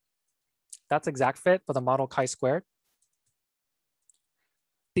 That's exact fit for the model chi-squared.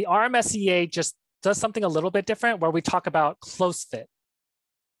 The RMSEA just does something a little bit different where we talk about close fit.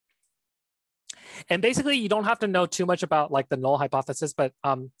 And basically, you don't have to know too much about like the null hypothesis, but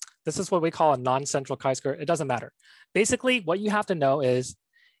this is what we call a non-central chi-square. It doesn't matter. Basically, what you have to know is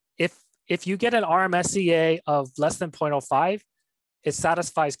if you get an RMSEA of less than 0.05, it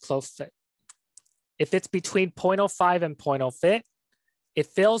satisfies close fit. If it's between 0.05 and 0.0 fit, it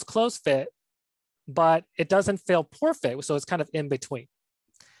fails close fit, but it doesn't fail poor fit. So it's kind of in between.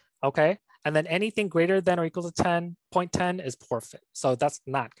 Okay. And then anything greater than or equal to 0.10 is poor fit. So that's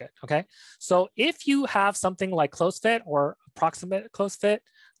not good. Okay. So if you have something like close fit or approximate close fit,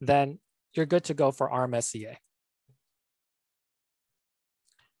 then you're good to go for RMSEA.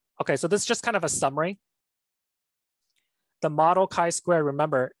 Okay, so this is just kind of a summary. The model chi-square,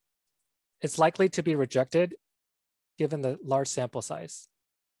 remember, it's likely to be rejected given the large sample size.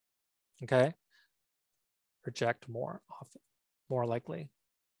 Okay, reject more often, more likely.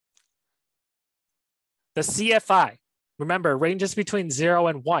 The CFI, remember, ranges between 0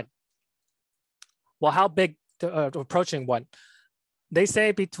 and 1. Well, how big approaching 1? They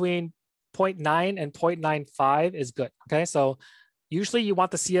say between 0.9 and 0.95 is good. Okay, so usually you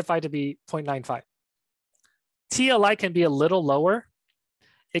want the CFI to be 0.95. TLI can be a little lower.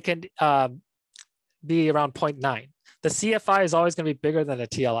 It can be around 0.9. The CFI is always going to be bigger than the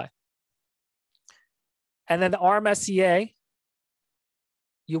TLI. And then the RMSEA,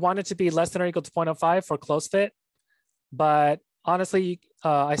 you want it to be less than or equal to 0.05 for close fit. But honestly,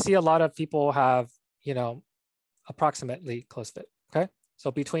 I see a lot of people have, approximately close fit. Okay,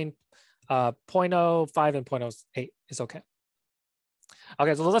 so between 0.05 and 0.08 is okay.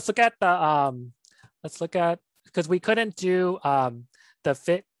 Okay, so let's look at the because we couldn't do the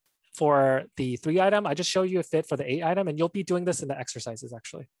fit for the 3 item. I just show you a fit for the 8 item, and you'll be doing this in the exercises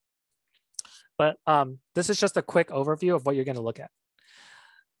actually. But this is just a quick overview of what you're going to look at.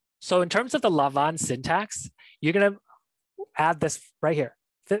 So in terms of the lavaan syntax, you're going to add this right here.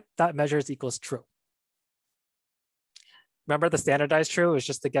 Fit that measures equals true. Remember the standardized true is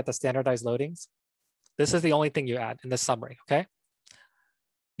just to get the standardized loadings. This is the only thing you add in this summary, okay?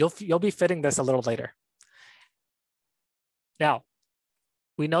 You'll be fitting this a little later. Now,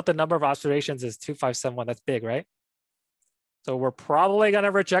 we note the number of observations is 2571. That's big, right? So we're probably going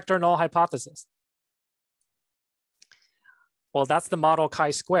to reject our null hypothesis. Well, that's the model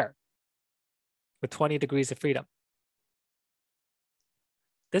chi-square with 20 degrees of freedom.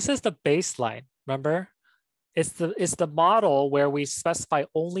 This is the baseline, remember? It's the model where we specify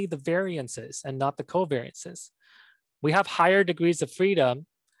only the variances and not the covariances. We have higher degrees of freedom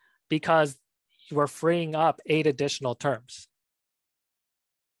because we're freeing up 8 additional terms.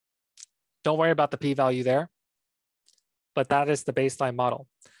 Don't worry about the p-value there, but that is the baseline model.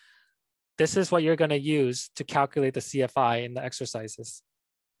 This is what you're going to use to calculate the CFI in the exercises.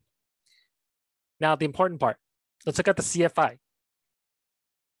 Now, the important part, let's look at the CFI.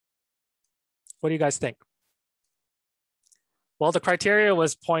 What do you guys think? Well, the criteria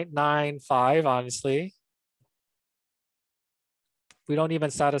was 0.95, honestly. We don't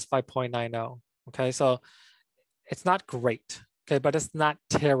even satisfy 0.90. Okay, so it's not great, okay, but it's not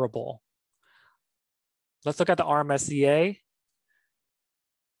terrible. Let's look at the RMSEA.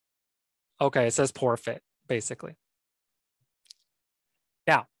 Okay, it says poor fit, basically.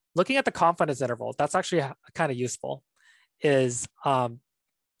 Now, looking at the confidence interval, that's actually kind of useful, is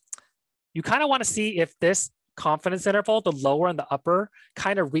you kind of want to see if this confidence interval, the lower and the upper,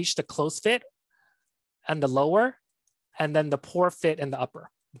 kind of reach the close fit and the lower, and then the poor fit in the upper,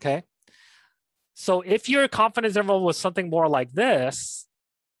 okay? So if your confidence interval was something more like this,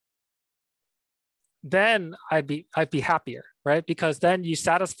 then I'd be happier, right? Because then you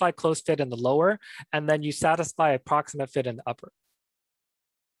satisfy close fit in the lower, and then you satisfy approximate fit in the upper.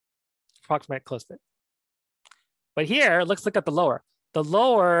 Approximate close fit. But here, let's look at the lower. The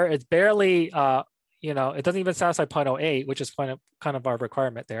lower is barely, it doesn't even satisfy 0.08, which is kind of our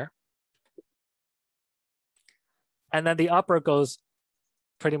requirement there. And then the upper goes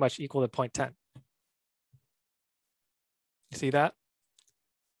pretty much equal to 0.10. You see that?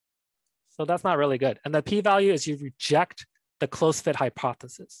 So that's not really good. And the p-value is you reject the close fit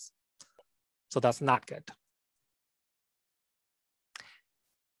hypothesis. So that's not good.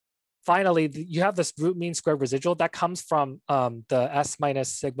 Finally, you have this root mean squared residual that comes from the S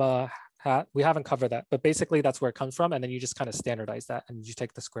minus sigma hat. We haven't covered that, but basically that's where it comes from. And then you just kind of standardize that and you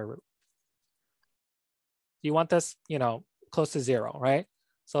take the square root. You want this, you know, close to 0, right?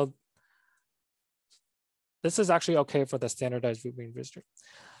 So this is actually okay for the standardized root mean residual.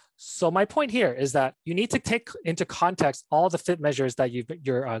 So my point here is that you need to take into context all the fit measures that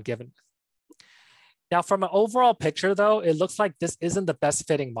you're given. Now, from an overall picture, though, it looks like this isn't the best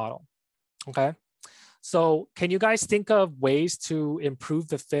fitting model. Okay. So can you guys think of ways to improve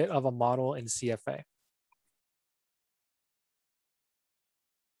the fit of a model in CFA?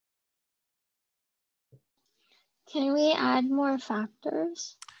 Can we add more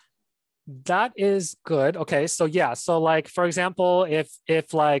factors? That is good. Okay, so yeah, so like for example,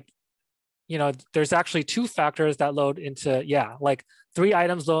 if like, you know, there's actually 2 factors that load into, yeah, like 3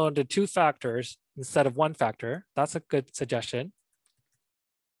 items load into 2 factors instead of 1 factor. That's a good suggestion.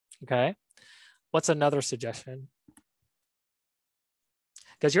 Okay, what's another suggestion?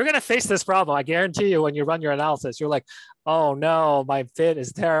 Because you're going to face this problem, I guarantee you, when you run your analysis. You're like, oh no, my fit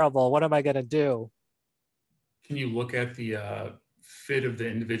is terrible. What am I going to do? Can you look at the fit of the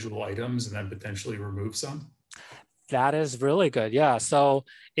individual items and then potentially remove some? That is really good. Yeah. So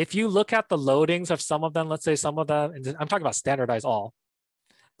if you look at the loadings of some of them, let's say some of them, and I'm talking about standardized all,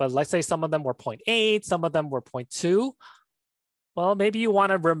 but let's say some of them were 0.8, some of them were 0.2. Well, maybe you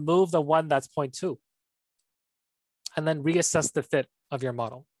want to remove the one that's 0.2 and then reassess the fit of your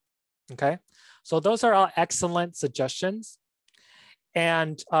model. Okay. So those are all excellent suggestions.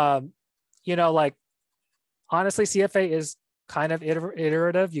 And, you know, like, honestly, CFA is kind of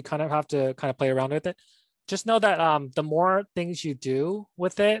iterative. You kind of have to kind of play around with it. Just know that the more things you do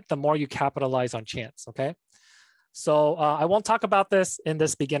with it, the more you capitalize on chance, okay? So I won't talk about this in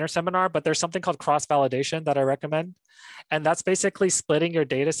this beginner seminar, but there's something called cross-validation that I recommend. And that's basically splitting your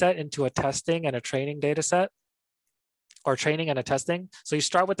data set into a testing and a training data set, or training and a testing. So you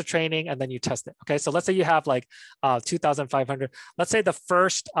start with the training and then you test it, okay? So let's say you have like 2,500. Let's say the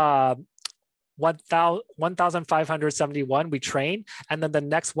first 1,571 we train, and then the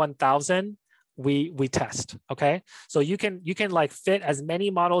next 1,000 we test. Okay, so you can like fit as many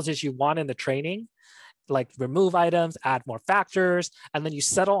models as you want in the training, like remove items, add more factors, and then you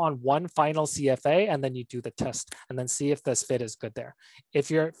settle on one final CFA, and then you do the test and then see if this fit is good there.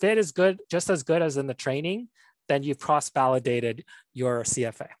 If your fit is good, just as good as in the training, then you've cross-validated your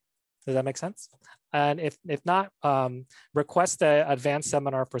CFA. Does that make sense? And if not, request the advanced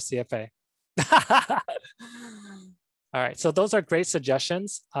seminar for CFA. All right, so those are great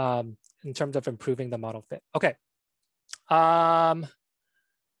suggestions in terms of improving the model fit. Okay.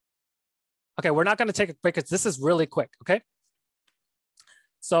 Okay, we're not going to take a quick, because this is really quick, okay?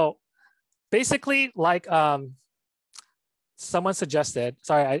 So basically, like someone suggested,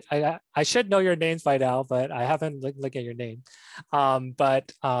 sorry, I should know your names by now, but I haven't looked at your name.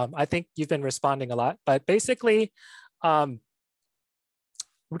 But I think you've been responding a lot. But basically, we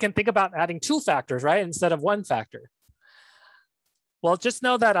can think about adding 2 factors, right, instead of 1 factor. Well, just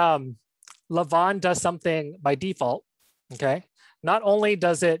know that lavaan does something by default, okay? Not only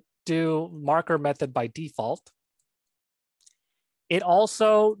does it do marker method by default, it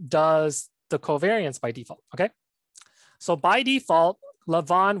also does the covariance by default, okay? So by default,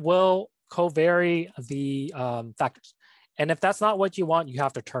 lavaan will covary the factors. And if that's not what you want, you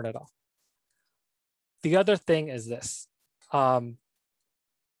have to turn it off. The other thing is this.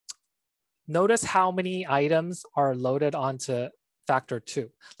 Notice how many items are loaded onto factor 2.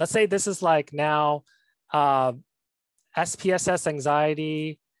 Let's say this is like now SPSS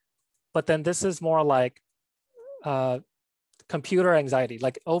anxiety, but then this is more like computer anxiety,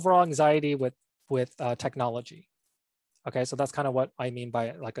 like overall anxiety with technology. Okay, so that's kind of what I mean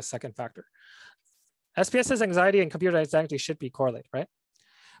by like a second factor. SPSS anxiety and computer anxiety should be correlated, right?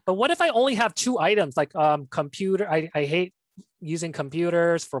 But what if I only have 2 items, like computer, I hate using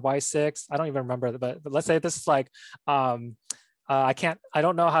computers for Y6. I don't even remember, but let's say this is like, I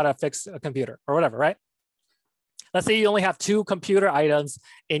don't know how to fix a computer or whatever, right? Let's say you only have 2 computer items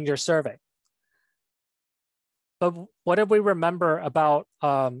in your survey. But what did we remember about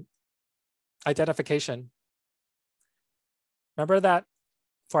identification? Remember that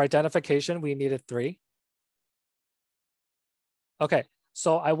for identification, we needed 3. Okay,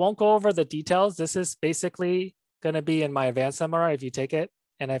 so I won't go over the details. This is basically going to be in my advanced seminar if you take it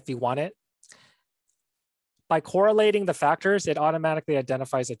and if you want it. by correlating the factors, it automatically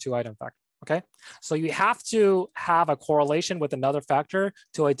identifies a 2-item factor, okay? So you have to have a correlation with another factor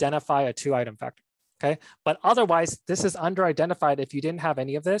to identify a 2-item factor, okay? But otherwise, this is under-identified. If you didn't have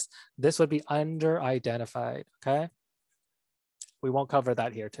any of this, this would be under-identified, okay? We won't cover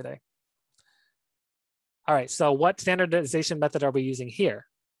that here today. All right, so what standardization method are we using here?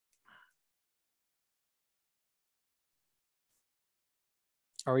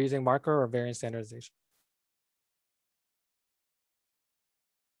 Are we using marker or variance standardization?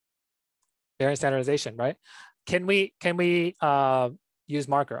 Variance standardization, right? Can we use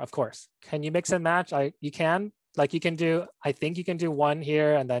marker? Of course. Can you mix and match? You can. Like you can do, I think you can do one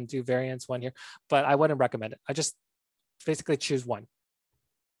here and then do variance one here, but I wouldn't recommend it. I just basically choose one.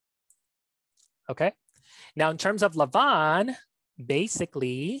 Okay. Now in terms of lavaan,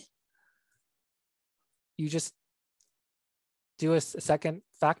 basically you just do a second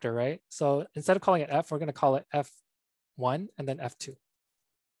factor, right? So instead of calling it F, we're going to call it F1 and then F2.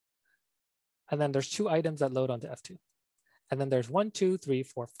 And then there's 2 items that load onto F2. And then there's 1, 2, 3,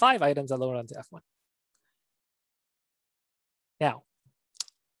 4, 5 items that load onto F1. Now,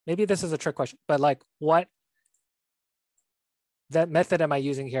 maybe this is a trick question, but like what that method am I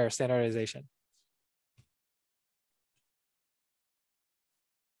using here, standardization?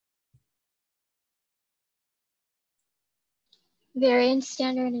 Variance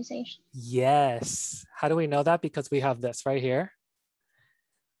standardization. Yes. How do we know that? Because we have this right here.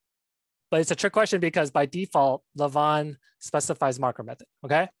 But it's a trick question because by default, lavaan specifies marker method,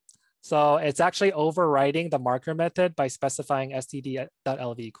 okay? So it's actually overriding the marker method by specifying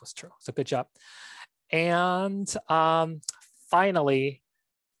std.lv equals true. So good job. And finally,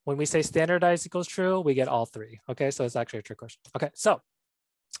 when we say standardized equals true, we get all 3, okay? So it's actually a trick question. Okay, so,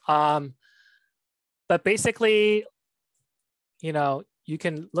 but basically, you know, you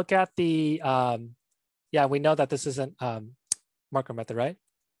can look at the, yeah, we know that this isn't marker method, right?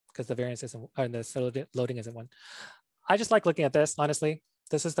 Because the variance isn't, and the loading isn't one. I just like looking at this, honestly.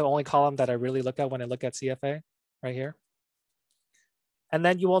 This is the only column that I really look at when I look at CFA right here. And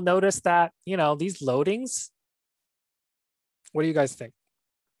then you will notice that, you know, these loadings, what do you guys think?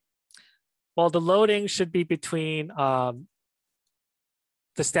 Well, the loading should be between, the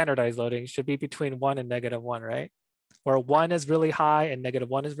standardized loading should be between 1 and -1, right? Where 1 is really high and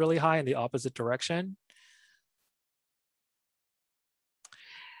 -1 is really high in the opposite direction.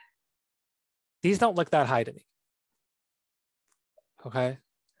 These don't look that high to me. Okay,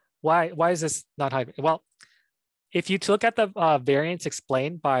 why is this not high? Well, if you look at the variance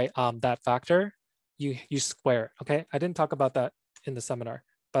explained by that factor, you square it. Okay, I didn't talk about that in the seminar,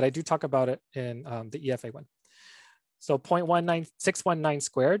 but I do talk about it in the EFA one. So 0.19619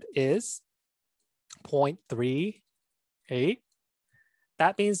 squared is 0.38.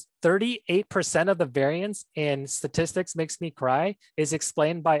 That means 38% of the variance in statistics makes me cry is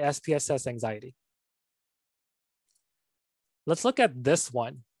explained by SPSS anxiety. Let's look at this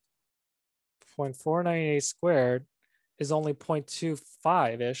one. 0.498 squared is only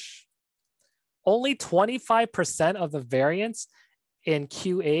 0.25-ish. Only 25% of the variance in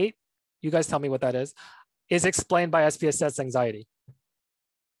Q8, you guys tell me what that is explained by SPSS anxiety.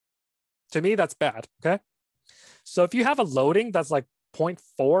 To me, that's bad, okay? So if you have a loading that's like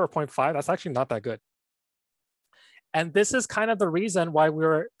 0.4 or 0.5, that's actually not that good. And this is kind of the reason why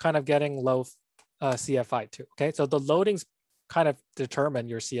we're kind of getting low CFI too, okay? So the loadings kind of determine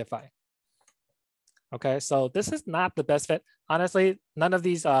your CFI. Okay, so this is not the best fit. Honestly, none of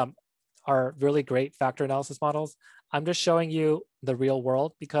these are really great factor analysis models. I'm just showing you the real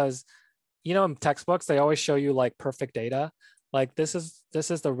world because, you know, in textbooks, they always show you like perfect data. Like this is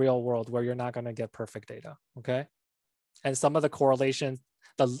the real world where you're not gonna get perfect data, okay? And some of the correlations,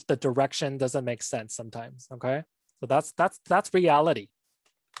 the direction doesn't make sense sometimes, okay? So that's reality,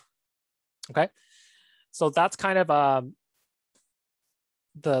 okay? So that's kind of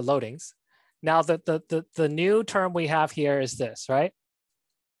the loadings. Now the new term we have here is this, right?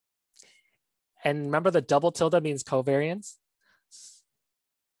 And remember the double tilde means covariance.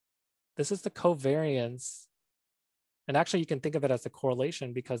 This is the covariance. And actually you can think of it as the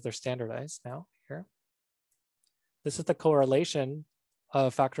correlation because they're standardized now here. This is the correlation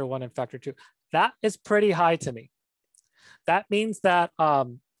of factor 1 and factor 2. That is pretty high to me. That means that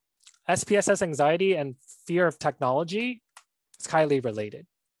SPSS anxiety and fear of technology is highly related,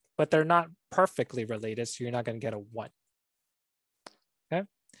 but they're not perfectly related, so you're not going to get a 1. Okay.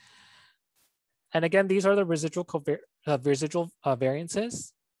 And again, these are the residual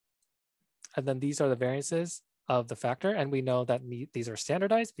variances. And then these are the variances of the factor. And we know that these are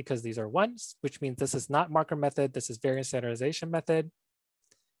standardized because these are 1s, which means this is not marker method. This is variance standardization method.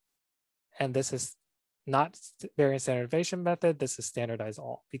 And this is not variance standardization method, this is standardize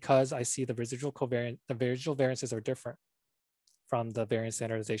all, because I see the residual variances are different from the variance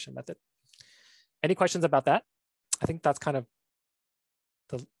standardization method. Any questions about that? I think that's kind of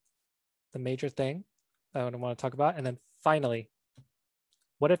the major thing that I want to talk about. And then finally,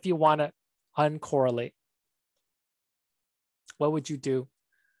 what if you want to uncorrelate? What would you do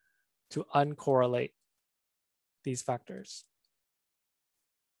to uncorrelate these factors?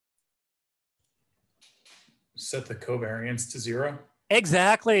 Set the covariance to 0.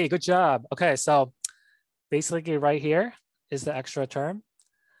 Exactly, good job. Okay, so basically right here is the extra term.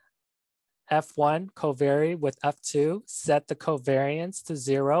 F1 covary with F2, set the covariance to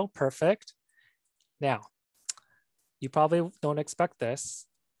 0, perfect. Now, you probably don't expect this,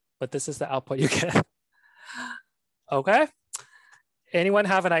 but this is the output you get. Okay, anyone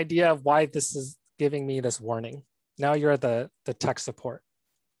have an idea of why this is giving me this warning? Now you're the tech support.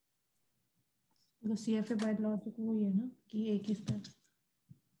 Can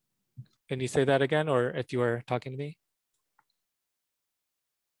you say that again, or if you were talking to me?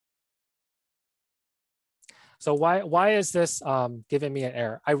 So why is this giving me an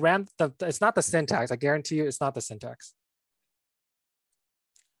error? I ran it's not the syntax. I guarantee you it's not the syntax.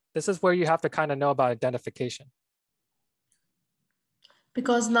 This is where you have to kind of know about identification.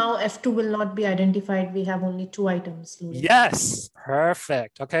 Because now F2 will not be identified. We have only 2 items. Yes,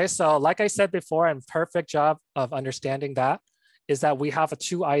 perfect. Okay, so like I said before, and perfect job of understanding that is that we have a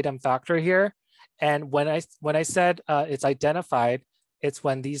 2-item factor here. And when I said it's identified, it's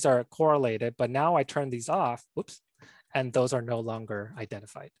when these are correlated, but now I turn these off, whoops, and those are no longer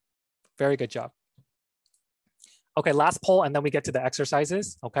identified. Very good job. Okay, last poll, and then we get to the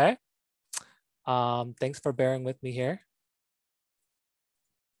exercises, okay? Thanks for bearing with me here.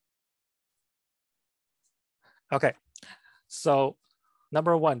 Okay, so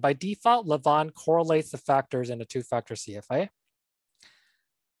number 1, by default, lavaan correlates the factors in a 2-factor CFA.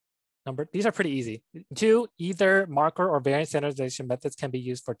 These are pretty easy. 2, either marker or variance standardization methods can be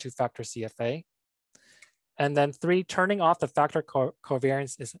used for 2-factor CFA. And then 3, turning off the factor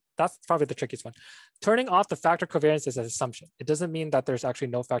covariance that's probably the trickiest one. Turning off the factor covariance is an assumption. It doesn't mean that there's actually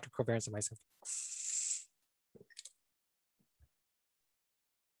no factor covariance in my system.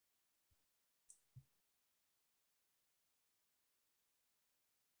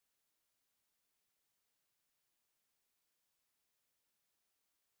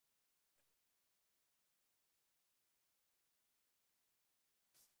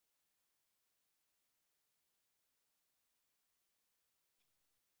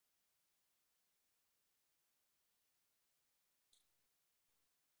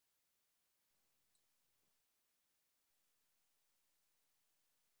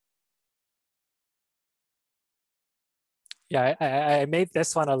 Yeah, I made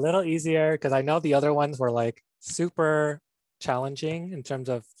this one a little easier because I know the other ones were like super challenging in terms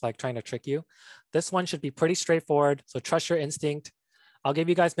of like trying to trick you. This one should be pretty straightforward. So trust your instinct. I'll give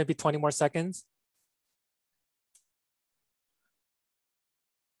you guys maybe 20 more seconds.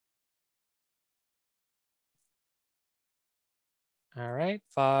 All right,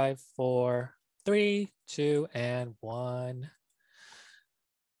 5, 4, 3, 2, and 1.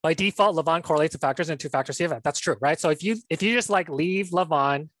 By default, lavaan correlates the factors in 2-factor CFA. That's true, right? So if you just like leave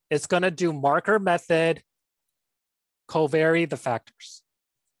lavaan, it's gonna do marker method, covary the factors.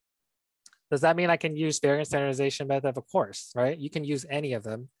 Does that mean I can use variance standardization method? Of course, right? You can use any of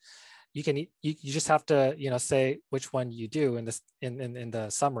them. You just have to say which one you do in this in the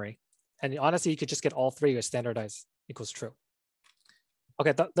summary. And honestly, you could just get all 3 with standardized equals true.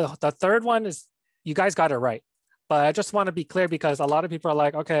 Okay, the third one is you guys got it right. But I just want to be clear because a lot of people are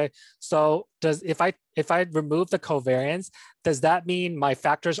like, okay, so if I remove the covariance, does that mean my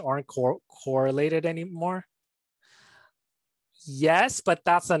factors aren't correlated anymore? Yes, but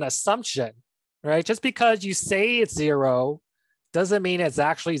that's an assumption, right? Just because you say it's 0 doesn't mean it's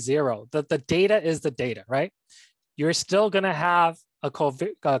actually 0. The data is the data, right? You're still going to have a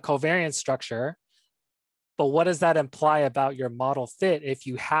covariance structure, but what does that imply about your model fit if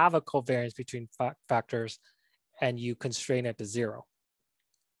you have a covariance between factors and you constrain it to 0?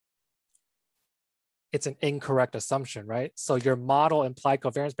 It's an incorrect assumption, right? So your model implied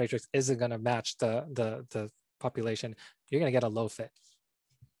covariance matrix isn't going to match the population. You're going to get a low fit.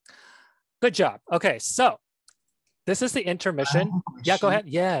 Good job. Okay, so this is the intermission. Yeah, go ahead.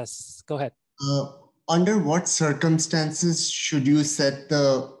 Yes, go ahead. Under what circumstances should you set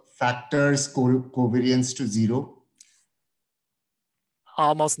the factors covariance to 0?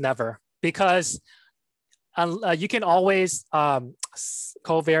 Almost never, because you can always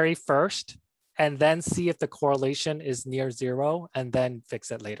covary first and then see if the correlation is near 0 and then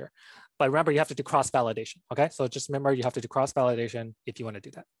fix it later. But remember, you have to do cross-validation, okay? So just remember, you have to do cross-validation if you want to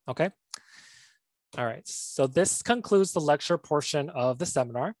do that, okay? All right, so this concludes the lecture portion of the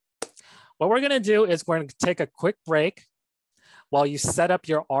seminar. What we're gonna do is we're gonna take a quick break while you set up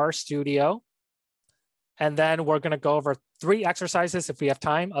your R Studio. And then we're gonna go over 3 exercises if we have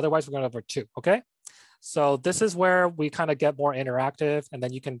time. Otherwise, we're going to go over 2, okay? So this is where we kind of get more interactive, and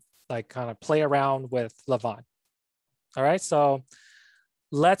then you can like kind of play around with lavaan. All right, so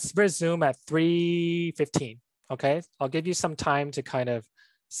let's resume at 3:15, okay? I'll give you some time to kind of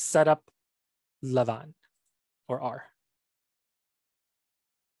set up lavaan or R.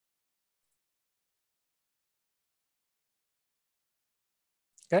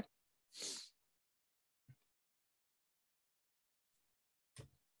 Okay.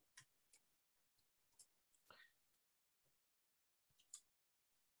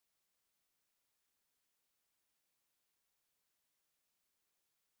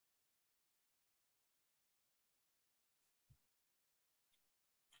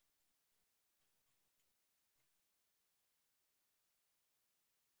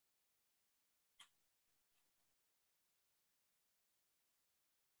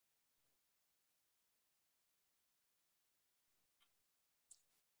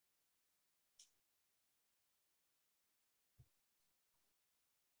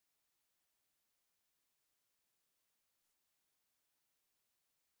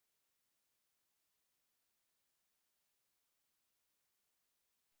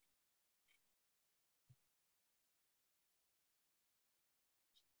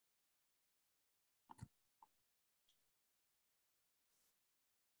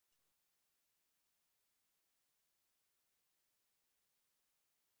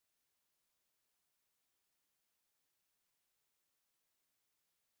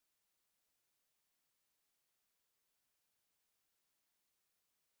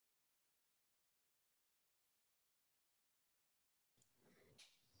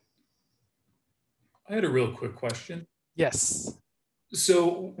 I had a real quick question. Yes.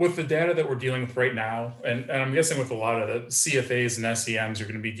 So with the data that we're dealing with right now, and I'm guessing with a lot of the CFAs and SEMs, you're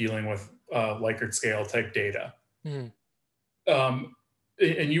going to be dealing with Likert scale type data. And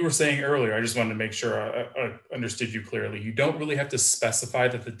you were saying earlier, I just wanted to make sure I understood you clearly. You don't really have to specify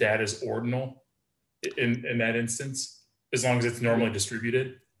that the data is ordinal in that instance, as long as it's normally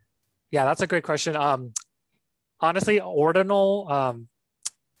distributed? Yeah, that's a great question. Honestly, ordinal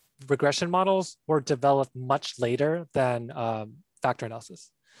regression models were developed much later than factor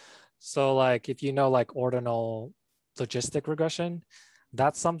analysis. So like if you know like ordinal logistic regression,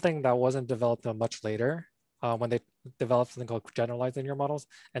 that's something that wasn't developed much later when they developed something called generalized linear models.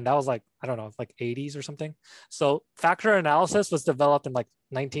 And that was like, I don't know, like 80s or something. So factor analysis was developed in like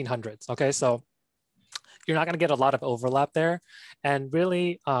 1900s. Okay, so you're not gonna get a lot of overlap there. And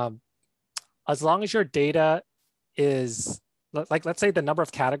really, as long as your data is like, let's say the number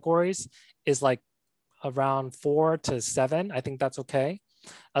of categories is like around 4 to 7, I think that's okay.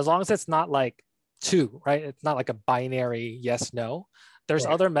 As long as it's not like 2, right? It's not like a binary yes, no. There's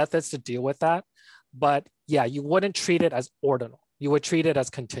other methods to deal with that. But yeah, you wouldn't treat it as ordinal. You would treat it as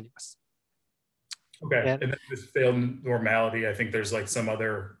continuous. Okay, and then with failed normality, I think there's like some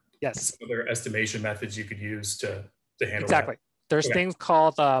other estimation methods you could use to handle exactly. that. There's things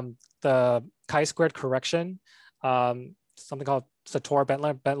called the chi-squared correction, something called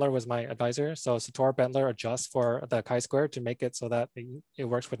Sator-Bentler. Bentler was my advisor. So Sator-Bentler adjusts for the chi-square to make it so that it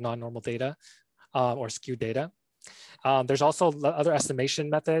works with non-normal data or skewed data. There's also other estimation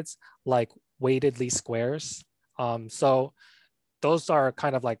methods like weighted least squares. So those are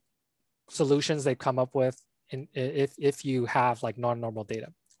kind of like solutions they come up with if you have like non-normal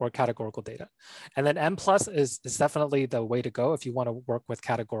data or categorical data. And then M plus is definitely the way to go if you want to work with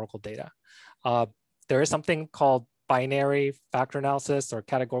categorical data. There is something called binary factor analysis or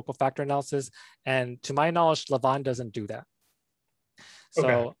categorical factor analysis. And to my knowledge, lavaan doesn't do that.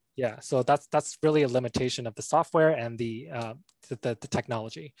 So yeah, so that's really a limitation of the software and the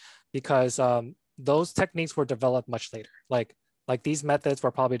technology, because those techniques were developed much later. Like these methods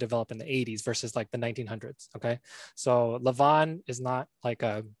were probably developed in the 80s versus like the 1900s, okay? So lavaan is not like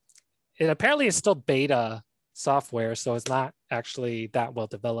it apparently is still beta software, so it's not actually that well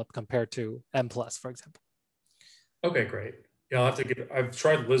developed compared to M+, for example. Okay, great. Yeah, I'll have to I've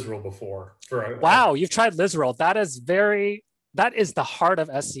tried Lizral before. Wow, you've tried Lizral. That is the heart of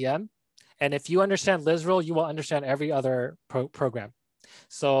SCM. And if you understand Lizral, you will understand every other program.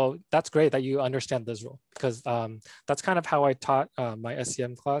 So that's great that you understand Lizral, because that's kind of how I taught my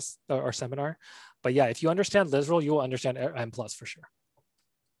SCM class or seminar. But yeah, if you understand Lizral, you will understand M+ for sure.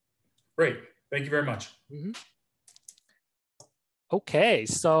 Great. Thank you very much. Mm-hmm. Okay,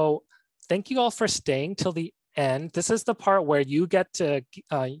 so thank you all for staying till the end. This is the part where you get to,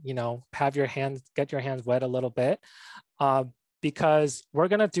 you know, get your hands wet a little bit, because we're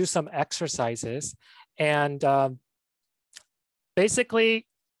gonna do some exercises, and basically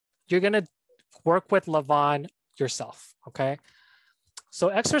you're gonna work with lavaan yourself, okay? So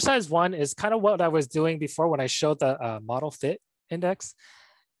exercise 1 is kind of what I was doing before when I showed the model fit index.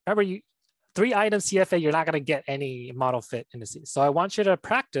 Remember, 3 items CFA, you're not going to get any model fit indices. So I want you to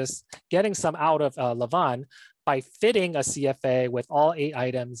practice getting some out of lavaan by fitting a CFA with all 8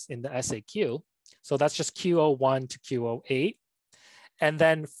 items in the SAQ. So that's just Q01 to Q08. And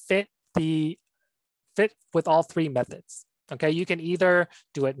then fit with all 3 methods. Okay, you can either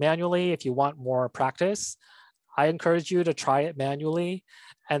do it manually if you want more practice. I encourage you to try it manually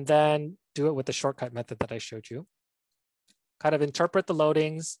and then do it with the shortcut method that I showed you. Kind of interpret the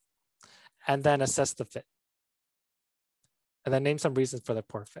loadings and then assess the fit. And then name some reasons for the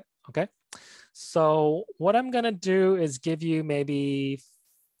poor fit, okay? So what I'm gonna do is give you maybe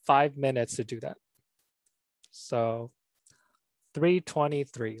 5 minutes to do that. So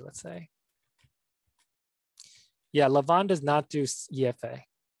 323, let's say. Yeah, lavaan does not do EFA.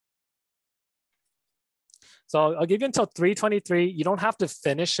 So I'll give you until 323. You don't have to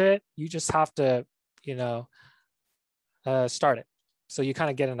finish it. You just have to, you know, start it. So you kind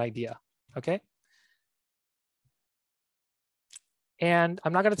of get an idea, okay? And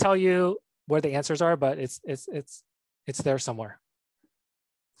I'm not going to tell you where the answers are, but it's there somewhere.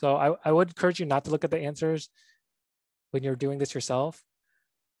 So I would encourage you not to look at the answers when you're doing this yourself,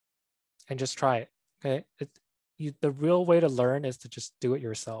 and just try it, okay? The real way to learn is to just do it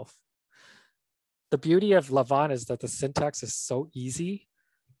yourself. The beauty of lavaan is that the syntax is so easy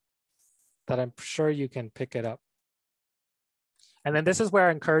that I'm sure you can pick it up. And then this is where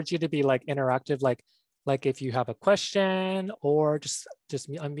I encourage you to be like interactive, like if you have a question, or just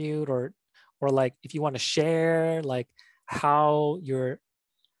unmute, or like if you want to share like how you're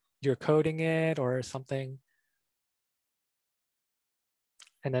coding it or something,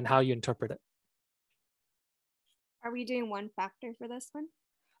 and then how you interpret it. Are we doing 1 factor for this one?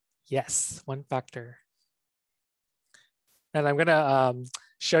 Yes, 1 factor. And I'm gonna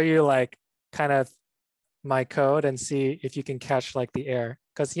show you like kind of my code and see if you can catch like the error.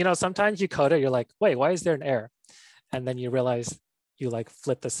 Because you know, sometimes you code it, you're like, wait, why is there an error? And then you realize you like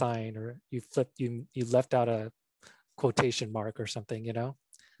flipped the sign, or you left out a quotation mark or something, you know?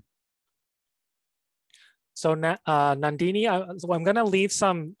 So Nandini, I'm gonna leave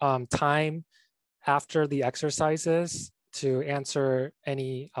some time after the exercises to answer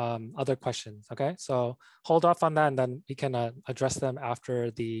any other questions, okay? So hold off on that, and then we can address them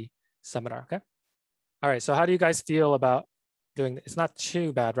after the seminar, okay? All right, so how do you guys feel about doing it? It's not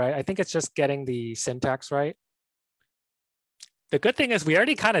too bad, right? I think it's just getting the syntax right. The good thing is we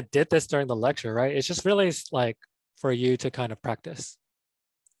already kind of did this during the lecture, right? It's just really like for you to kind of practice.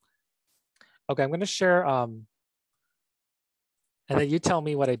 Okay, I'm gonna share, and then you tell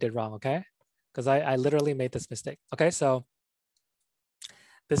me what I did wrong, okay? Because I literally made this mistake. Okay, so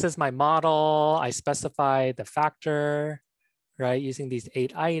this is my model. I specified the factor, right, using these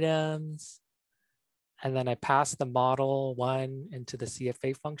 8 items. And then I pass the model 1 into the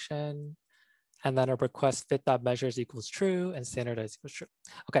CFA function. And then a request fit.measures equals true and standardize equals true.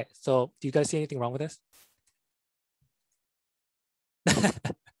 Okay, so do you guys see anything wrong with this?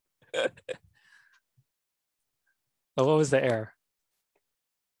 So what was the error?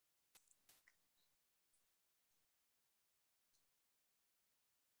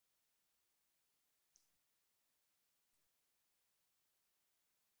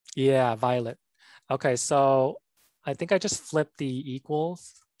 Yeah, violet. Okay, so I think I just flipped the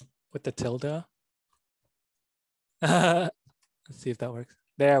equals with the tilde. Let's see if that works.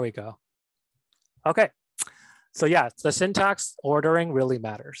 There we go. Okay, so yeah, the syntax ordering really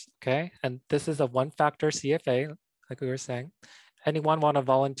matters, okay? And this is a 1 factor CFA, like we were saying. Anyone want to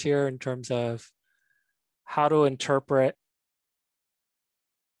volunteer in terms of how to interpret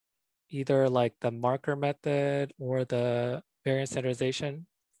either like the marker method or the variance standardization?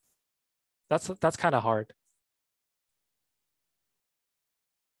 That's kind of hard.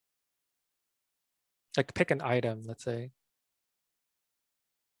 Like pick an item, let's say.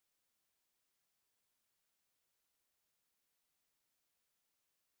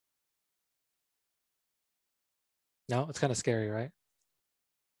 No, it's kind of scary, right?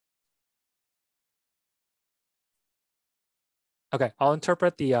 Okay, I'll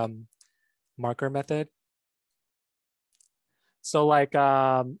interpret the marker method. So like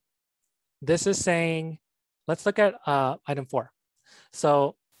this is saying, let's look at item 4.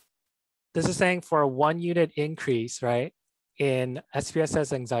 So this is saying for a 1 unit increase, right, in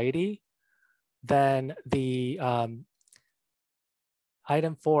SPSS anxiety, then the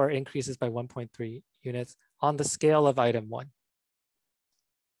item 4 increases by 1.3 units on the scale of item 1.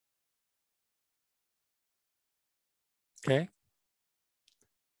 Okay.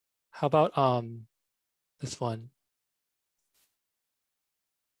 How about this one?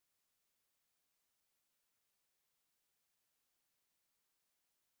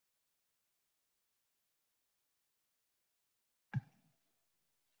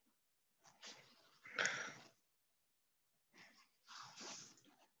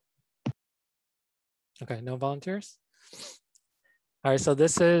 Okay, no volunteers? All right, so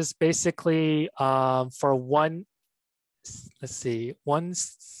this is basically for one, let's see, one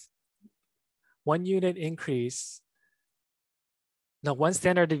unit increase, no, 1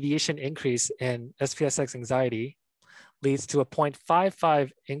 standard deviation increase in SPSX anxiety leads to a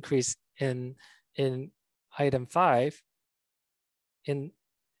 0.55 increase in item 5 in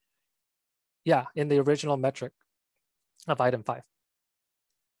the original metric of item 5.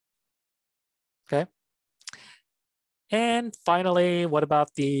 Okay. And finally, what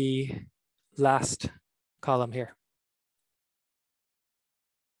about the last column here?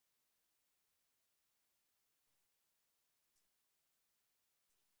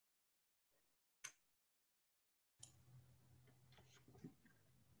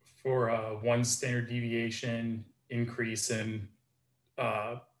 For 1 standard deviation increase in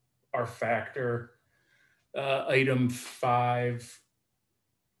our factor, item 5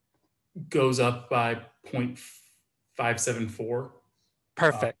 goes up by 0.574.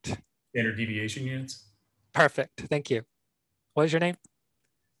 Perfect. Standard deviation units. Perfect. Thank you. What is your name?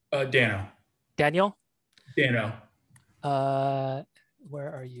 Dano. Daniel? Dano.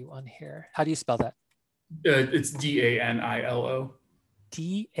 Where are you on here? How do you spell that? It's D-A-N-I-L-O.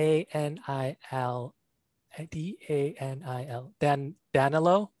 D-A-N-I-L.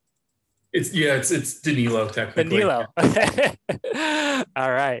 Danilo? It's Danilo technically. Danilo.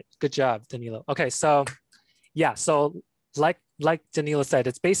 All right. Good job, Danilo. Okay, so yeah, so like Danilo said,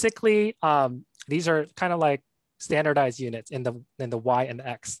 it's basically these are kind of like standardized units in the Y and the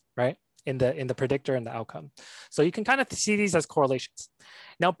X, right? In the predictor and the outcome. So you can kind of see these as correlations.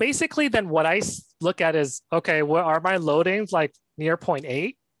 Now, basically, then what I look at is, okay, what are my loadings like near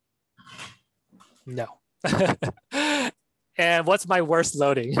 0.8? No. And what's my worst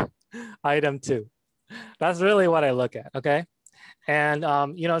loading? Item 2. That's really what I look at, okay? And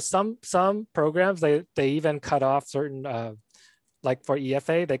you know, some programs, they even cut off certain, like for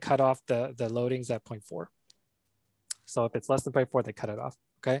EFA, they cut off the loadings at 0.4. So if it's less than 0.4, they cut it off,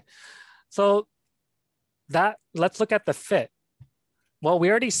 okay? So let's look at the fit. Well, we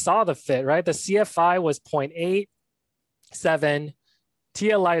already saw the fit, right? The CFI was 0.87,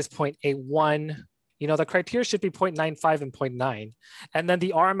 TLI is 0.81. You know, the criteria should be 0.95 and 0.9. And then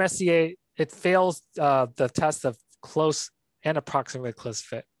the RMSEA, it fails the test of close and approximately close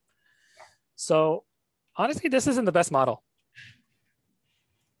fit. So honestly, this isn't the best model.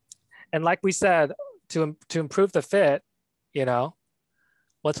 And like we said, to improve the fit, you know,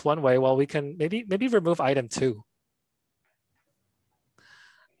 what's one way? Well, we can maybe remove item 2.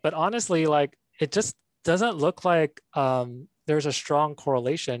 But honestly, like it just doesn't look like there's a strong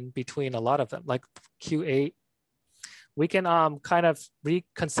correlation between a lot of them. Like Q8, we can kind of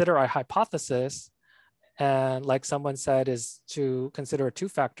reconsider our hypothesis, and like someone said, is to consider a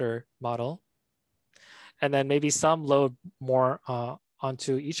 2-factor model, and then maybe some load more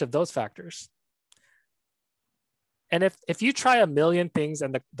onto each of those factors. And if you try a million things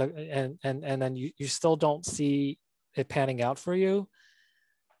and then you still don't see it panning out for you,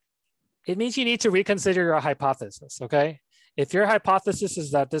 it means you need to reconsider your hypothesis, okay? If your hypothesis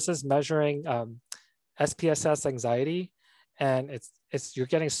is that this is measuring SPSS anxiety and you're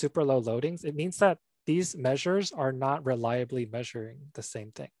getting super low loadings, it means that these measures are not reliably measuring the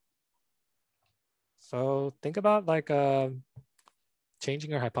same thing. So think about like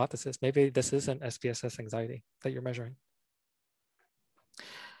changing your hypothesis. Maybe this isn't SPSS anxiety that you're measuring.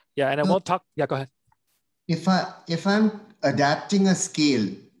 Yeah, and I won't talk, yeah, go ahead. If I'm adapting a scale,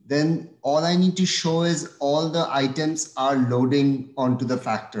 then all I need to show is all the items are loading onto the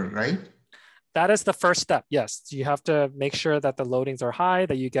factor, right? That is the first step, yes. You have to make sure that the loadings are high,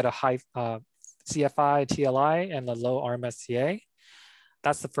 that you get a high CFI, TLI, and a low RMSEA.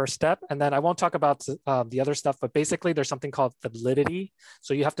 That's the first step. And then I won't talk about the other stuff, but basically there's something called the validity.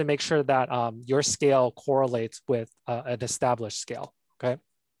 So you have to make sure that your scale correlates with an established scale, okay?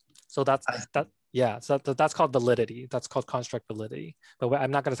 So that's called validity. That's called construct validity, but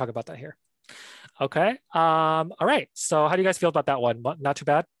I'm not gonna talk about that here. Okay, all right. So how do you guys feel about that one? Not too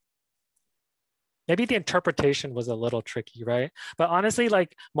bad? Maybe the interpretation was a little tricky, right? But honestly,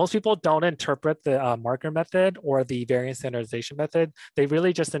 like most people don't interpret the marker method or the variance standardization method. They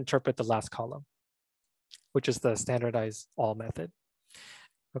really just interpret the last column, which is the standardize all method.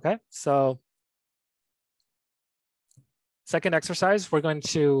 Okay, so second exercise, we're going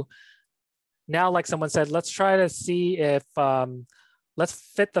to now, like someone said, let's try to see if, let's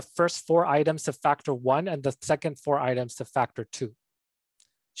fit the first 4 items to factor 1 and the second 4 items to factor 2.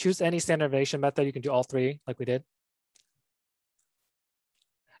 Choose any standardization method. You can do all 3 like we did.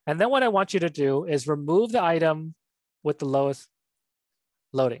 And then what I want you to do is remove the item with the lowest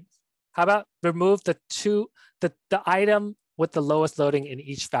loading. How about remove the item with the lowest loading in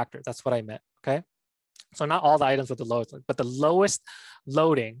each factor? That's what I meant, okay? So not all the items with the lowest, but the lowest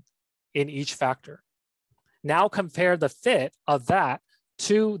loading in each factor. Now compare the fit of that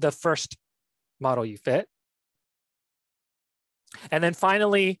to the first model you fit. And then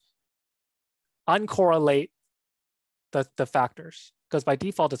finally, uncorrelate the factors, because by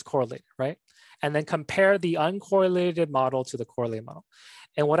default it's correlated, right? And then compare the uncorrelated model to the correlated model.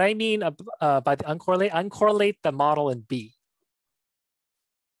 And what I mean by the uncorrelate the model in B.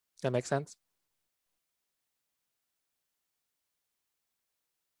 Does that make sense?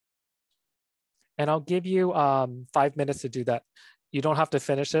 And I'll give you 5 minutes to do that. You don't have to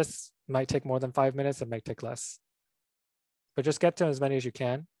finish this. It might take more than 5 minutes. It might take less. But just get to as many as you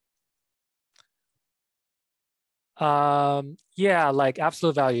can. Yeah, like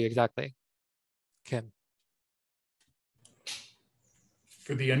absolute value, exactly. Kim.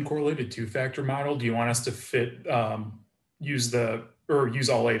 For the uncorrelated 2-factor model, do you want us to fit, use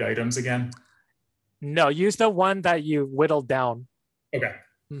all 8 items again? No, use the one that you whittled down. Okay.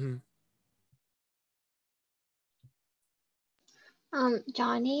 Mm-hmm.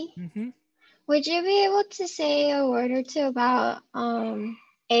 Johnny, Mm-hmm. would you be able to say a word or two about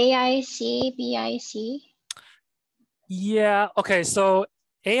AIC, BIC? Yeah, okay, so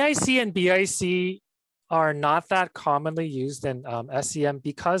AIC and BIC are not that commonly used in SEM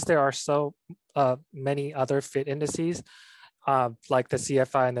because there are so many other fit indices like the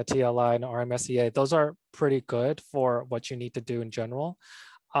CFI and the TLI and RMSEA. Those are pretty good for what you need to do in general.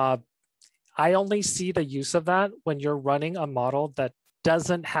 I only see the use of that when you're running a model that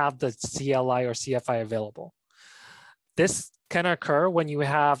doesn't have the CLI or CFI available. This can occur when you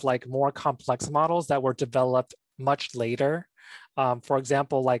have like more complex models that were developed much later. For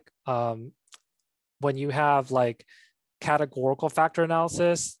example, like when you have like categorical factor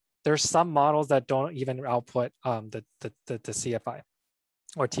analysis, there's some models that don't even output the CFI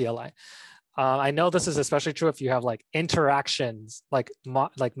or TLI. I know this is especially true if you have like interactions, like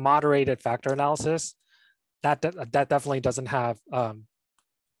moderated factor analysis. That definitely doesn't have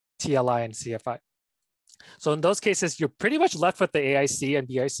TLI and CFI. So in those cases, you're pretty much left with the AIC and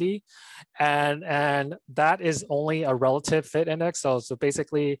BIC, and that is only a relative fit index. So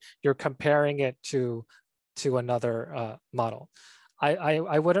basically, you're comparing it to another model.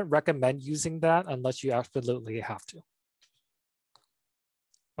 I wouldn't recommend using that unless you absolutely have to.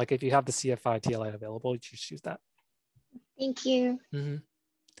 Like if you have the CFI TLI available, you just use that. Thank you. Mm-hmm.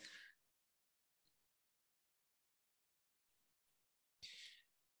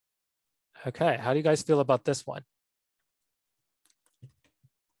 Okay, how do you guys feel about this one?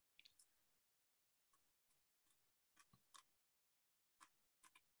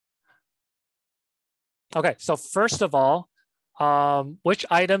 Okay, so first of all, which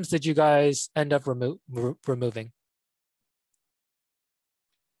items did you guys end up removing?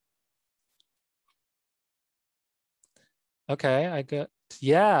 Okay, I got,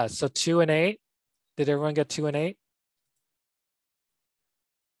 yeah, so 2 and 8. Did everyone get 2 and 8?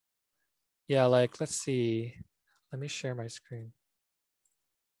 Yeah, like, let's see. Let me share my screen.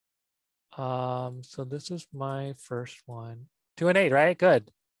 So this is my first one. 2 and 8, right? Good.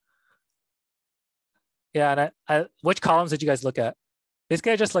 Yeah, and which columns did you guys look at?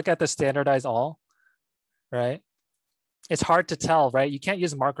 Basically, I just look at the standardized all, right? It's hard to tell, right? You can't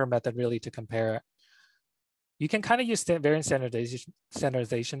use marker method really to compare it. You can kind of use variance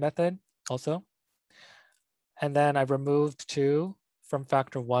standardization method also. And then I removed 2 from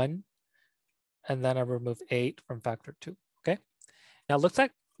factor 1. And then I removed 8 from factor 2, okay? Now look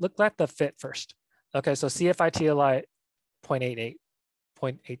at the fit first. Okay, so CFI TLI 0.88,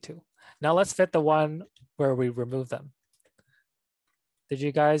 0.82. Now let's fit the one where we remove them. Did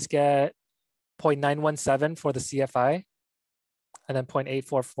you guys get 0.917 for the CFI and then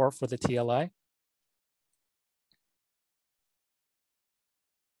 0.844 for the TLI?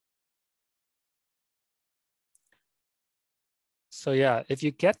 So yeah, if you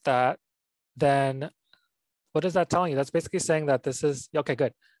get that, then what is that telling you? That's basically saying that this is, okay,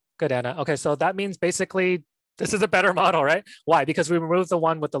 good. Good, Anna. Okay, so that means basically this is a better model, right? Why? Because we removed the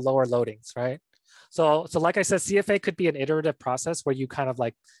one with the lower loadings, right? So like I said, CFA could be an iterative process where you kind of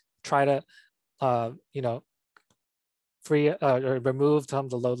like try to, or remove some of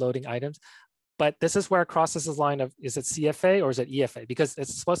the low loading items. But this is where it crosses the line of, is it CFA or is it EFA? Because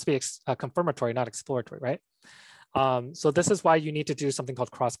it's supposed to be confirmatory, not exploratory, right? So this is why you need to do something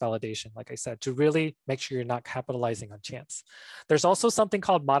called cross-validation, like I said, to really make sure you're not capitalizing on chance. There's also something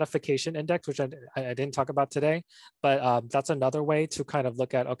called modification index, which I didn't talk about today, but that's another way to kind of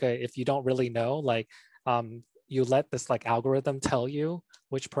look at, okay, if you don't really know, like you let this like algorithm tell you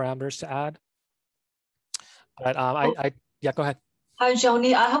which parameters to add. But yeah, go ahead. Hi,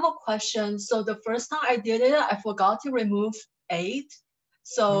 Johnny. I have a question. So the first time I did it, I forgot to remove 8.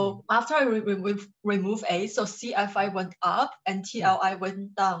 So after I remove 8, so CFI went up and TLI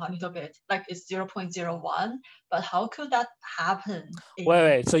went down a little bit, like it's 0.01. But how could that happen?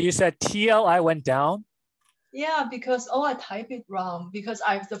 Wait. So you said TLI went down? Yeah, because I typed it wrong. Because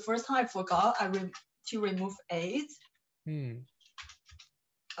the first time I forgot to remove 8.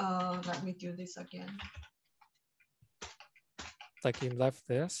 Let me do this again. Like you left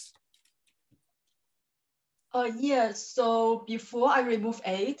this? Yeah, so before I remove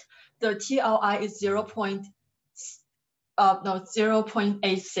 8, the TLI is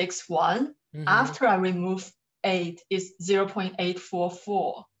 0.861. After I remove 8, it's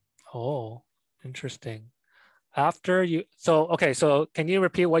 0.844. Oh, interesting. After you, okay, so can you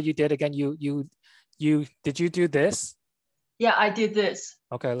repeat what you did again? Did you do this? Yeah, I did this.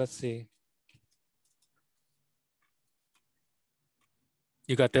 Okay, let's see.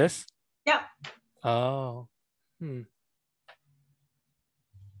 You got this? Yeah. Oh,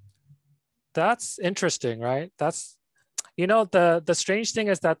 That's interesting, right? That's, the strange thing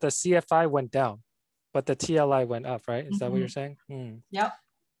is that the CFI went down, but the TLI went up, right? Is that what you're saying? Yep.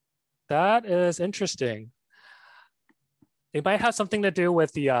 That is interesting. It might have something to do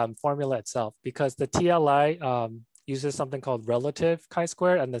with the formula itself, because the TLI uses something called relative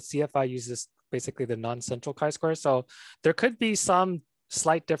chi-square, and the CFI uses basically the non-central chi-square. So there could be some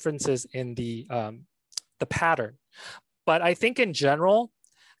slight differences in the pattern. But I think in general,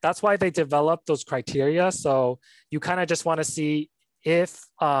 that's why they developed those criteria. So you kind of just want to see if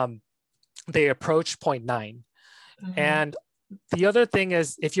they approach 0.9. And the other thing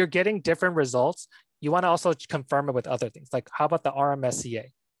is, if you're getting different results, you want to also confirm it with other things. Like, how about the RMSEA?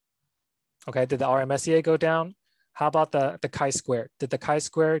 Okay, did the RMSEA go down? How about the chi-square? Did the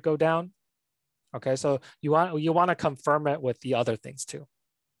chi-square go down? Okay, so you want to confirm it with the other things too.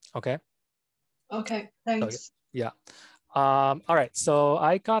 Okay. Okay, thanks. So, yeah. All right, so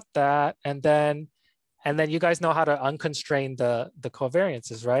I got that, and then you guys know how to unconstrain the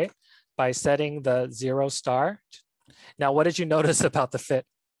covariances, right? By setting the 0 star. Now, what did you notice about the fit?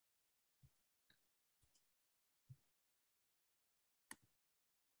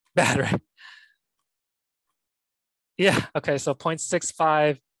 Bad, right? Yeah, okay, so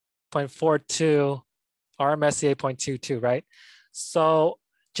 0.65, 0.42, RMSEA 0.22, right? So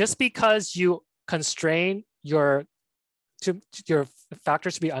just because you constrain your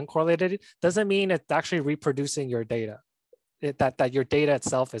factors to be uncorrelated doesn't mean it's actually reproducing your data, that your data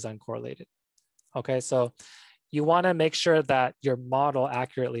itself is uncorrelated. Okay, so you want to make sure that your model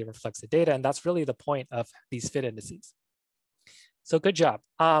accurately reflects the data, and that's really the point of these fit indices. So good job.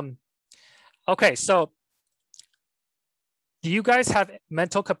 Okay, so do you guys have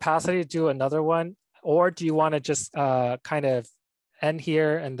mental capacity to do another one, or do you want to just kind of end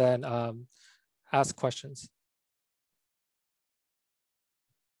here and then ask questions?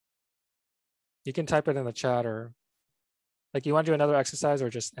 You can type it in the chat, or like, you want to do another exercise, or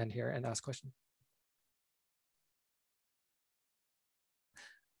just end here and ask questions?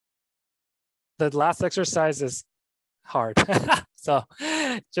 The last exercise is hard. So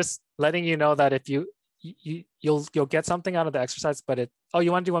just letting you know that if you'll get something out of the exercise, but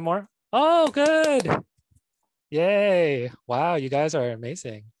you want to do one more? Oh, good. Yay. Wow, you guys are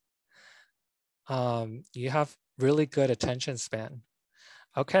amazing. You have really good attention span.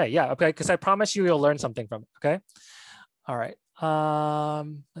 Okay, yeah, okay, because I promise you'll learn something from it, okay? All right,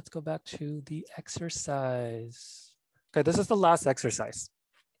 let's go back to the exercise. Okay, this is the last exercise.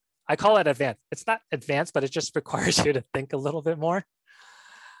 I call it advanced. It's not advanced, but it just requires you to think a little bit more.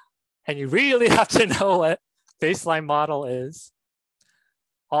 And you really have to know what baseline model is.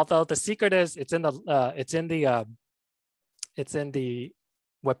 Although the secret is it's in the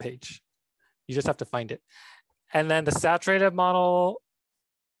webpage. You just have to find it. And then the saturated model,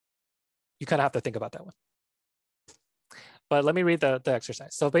 you kind of have to think about that one. But let me read the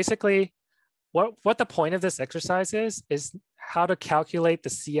exercise. So basically, what the point of this exercise is how to calculate the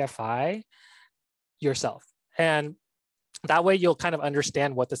CFI yourself. And that way you'll kind of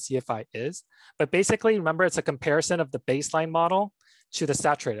understand what the CFI is. But basically, remember, it's a comparison of the baseline model to the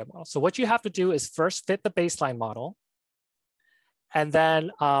saturated model. So what you have to do is first fit the baseline model, and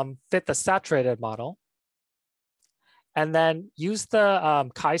then fit the saturated model, and then use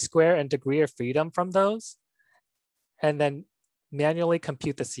the chi-square and degree of freedom from those, and then manually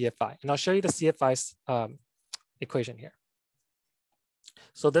compute the CFI. And I'll show you the CFI equation here.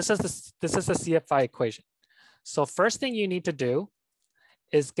 So this is the CFI equation. So first thing you need to do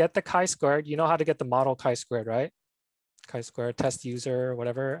is get the chi-squared. You know how to get the model chi-squared, right? Chi-squared, test user,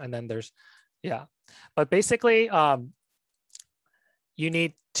 whatever. And then there's, yeah. But basically, you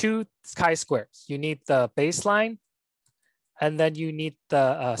need two chi-squares. You need the baseline, and then you need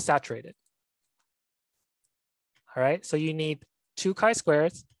the saturated. All right, so you need two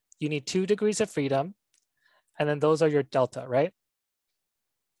chi-squares, you need 2 degrees of freedom, and then those are your delta, right?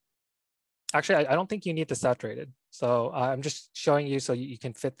 Actually, I don't think you need the saturated. So I'm just showing you so you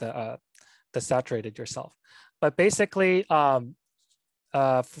can fit the saturated yourself. But basically, for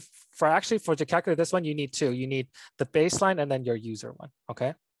to calculate this one, you need 2. You need the baseline and then your user one,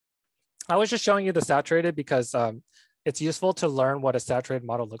 okay? I was just showing you the saturated because it's useful to learn what a saturated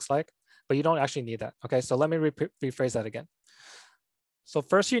model looks like, but you don't actually need that, okay? So let me rephrase that again. So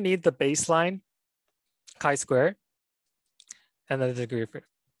first you need the baseline chi-squared and then the degree of freedom.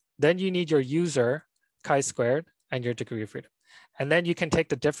 Then you need your user chi-squared and your degree of freedom. And then you can take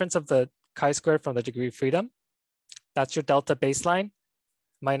the difference of the chi-squared from the degree of freedom. That's your delta baseline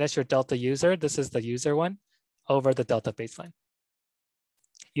minus your delta user. This is the user one over the delta baseline.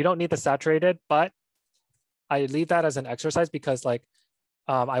 You don't need the saturated, but I leave that as an exercise because like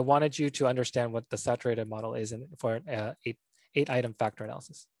I wanted you to understand what the saturated model is for an 8-item factor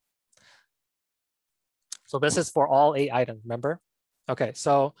analysis. So this is for all 8 items, remember? Okay,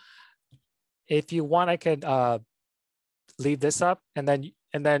 so if you want, I could leave this up, and then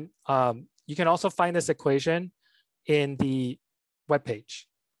you can also find this equation in the webpage.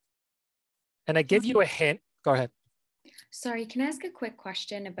 And I give you a hint. Go ahead. Sorry, can I ask a quick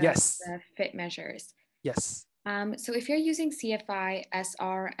question about the fit measures? Yes. So if you're using CFI,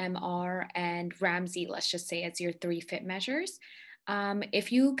 SR, MR, and Ramsey, let's just say as your 3 fit measures,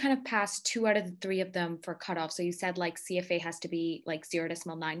 if you kind of pass 2 out of the 3 of them for cutoff, so you said like CFA has to be like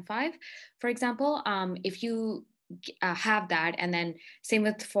 0.95, for example, if you have that, and then same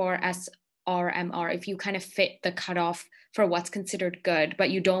with for SR, MR, if you kind of fit the cutoff for what's considered good,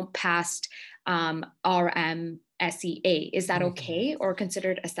 but you don't pass RM, SEA, is that okay or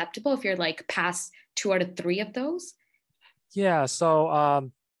considered acceptable if you're like past 2 out of 3 of those? Yeah,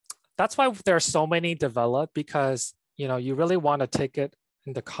 so that's why there are so many developed, because you really want to take it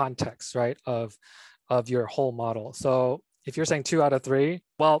in the context, right, of your whole model. So if you're saying 2 out of 3,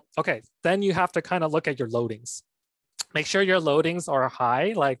 well, okay, then you have to kind of look at your loadings. Make sure your loadings are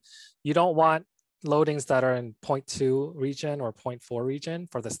high. Like you don't want loadings that are in 0.2 region or 0.4 region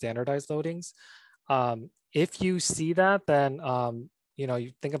for the standardized loadings. If you see that, then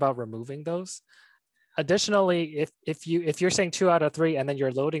you think about removing those. Additionally, if you're saying 2 out of 3 and then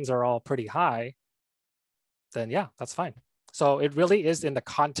your loadings are all pretty high, then yeah, that's fine. So it really is in the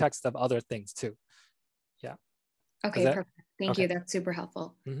context of other things too. Yeah. Okay, perfect. Thank you. That's super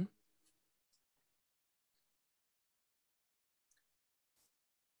helpful. Mm-hmm.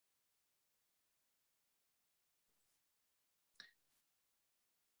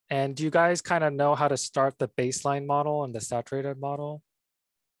 And do you guys kind of know how to start the baseline model and the saturated model?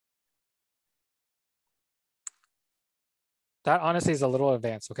 That honestly is a little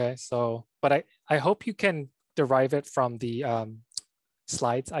advanced, okay? So, but I hope you can derive it from the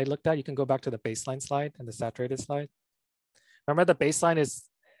slides I looked at. You can go back to the baseline slide and the saturated slide. Remember, the baseline is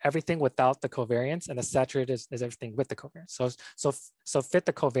everything without the covariance, and the saturated is everything with the covariance. So fit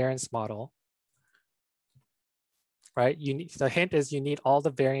the covariance model, right? The hint is you need all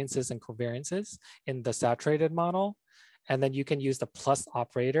the variances and covariances in the saturated model, and then you can use the plus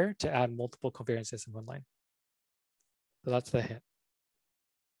operator to add multiple covariances in one line. So that's the hint.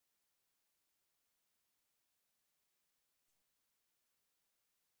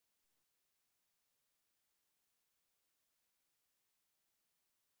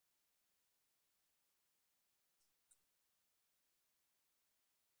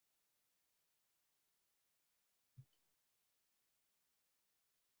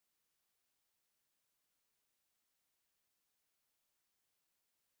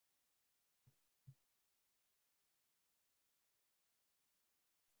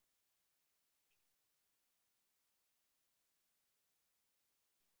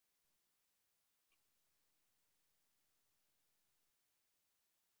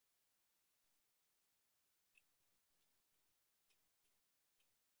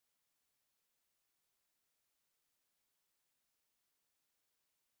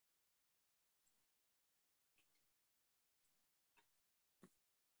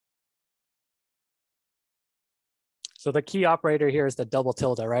 So the key operator here is the double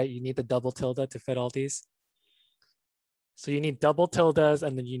tilde, right? You need the double tilde to fit all these. So you need double tildes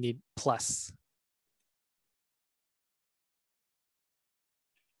and then you need plus.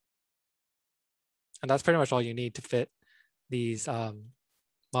 And that's pretty much all you need to fit these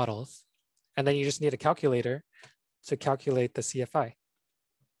models. And then you just need a calculator to calculate the CFI.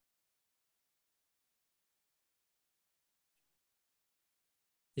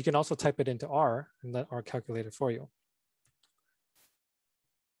 You can also type it into R and let R calculate it for you.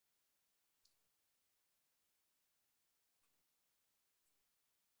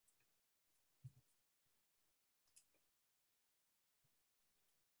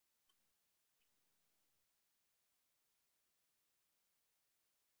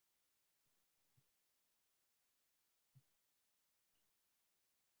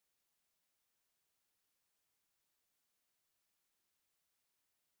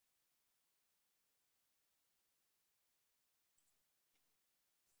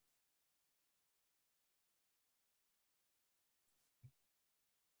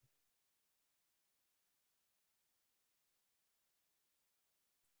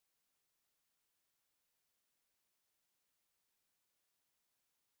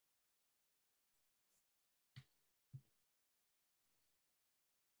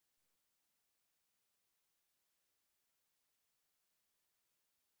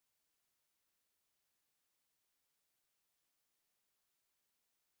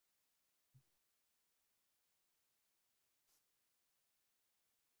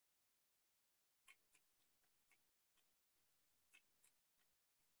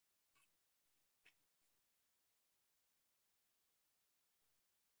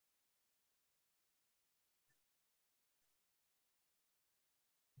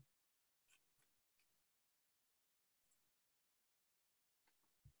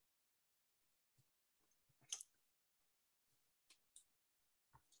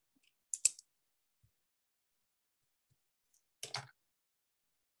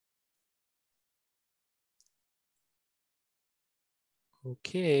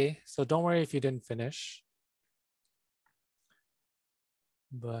 Okay, so don't worry if you didn't finish.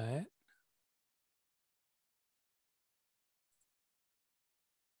 But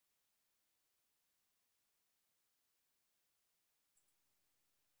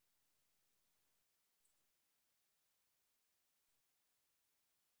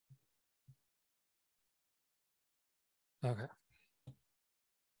okay.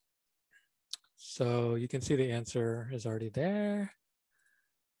 So you can see the answer is already there.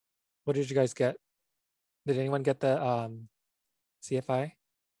 What did you guys get? Did anyone get the CFI?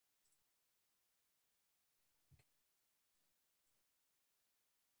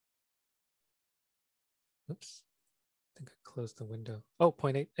 Oops, I think I closed the window. Oh,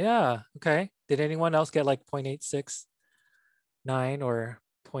 0.8, yeah, okay. Did anyone else get like 0.869 or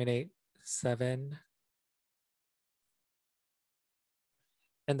 0.87?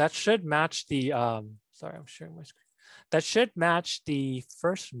 And that should match the, sorry, I'm sharing my screen. That should match the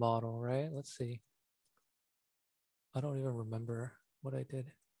first model, right? Let's see. I don't even remember what I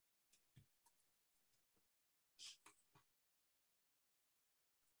did.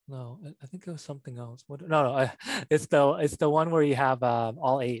 No, I think it was something else. What? No, it's the one where you have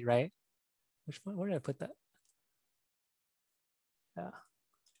all 8, right? Which one? Where did I put that? Yeah,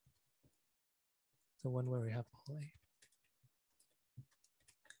 the one where we have all 8.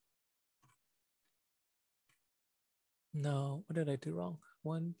 No, what did I do wrong?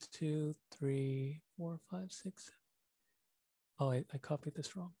 1, 2, 3, 4, 5, 6. Oh, I copied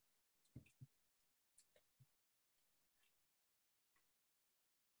this wrong.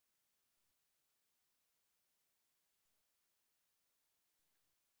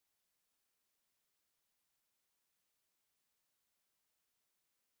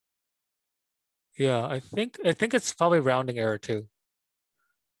 Yeah, I think it's probably rounding error too.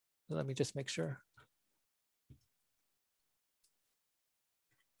 Let me just make sure.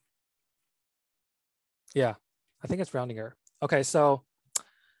 Yeah, I think it's rounding error. Okay, so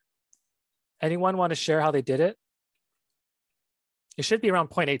anyone want to share how they did it? It should be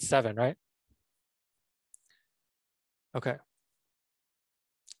around 0.87, right? Okay.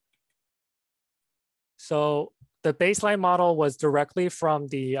 So the baseline model was directly from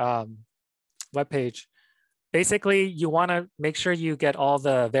the web page. Basically, you want to make sure you get all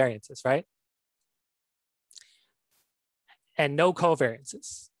the variances, right? And no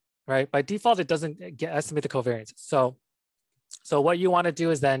covariances, right? By default, it doesn't estimate the covariances. So what you want to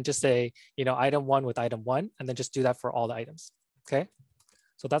do is then just say, item 1 with item 1, and then just do that for all the items, okay?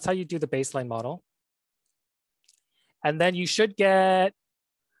 So that's how you do the baseline model. And then you should get,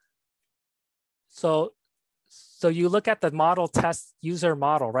 so So you look at the model test user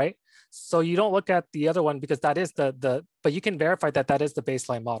model, right? So you don't look at the other one because that is but you can verify that that is the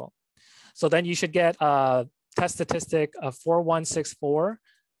baseline model. So then you should get a test statistic of 4164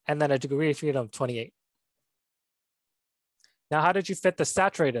 and then a degree of freedom of 28. Now, how did you fit the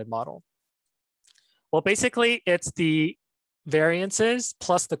saturated model? Well, basically it's the variances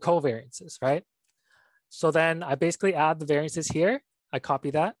plus the covariances, right? So then I basically add the variances here. I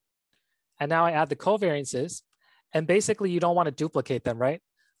copy that. And now I add the covariances. And basically you don't want to duplicate them, right?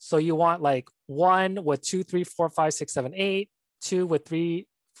 So you want like 1 with 2, 3, 4, 5, 6, 7, 8, 2 with 3,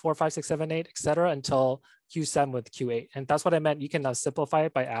 4, 5, 6, 7, 8, etc. until Q7 with Q8. And that's what I meant. You can now simplify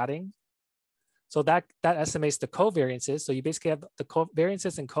it by adding. So that estimates the covariances. So you basically have the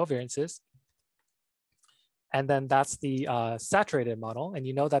variances and covariances. And then that's the saturated model. And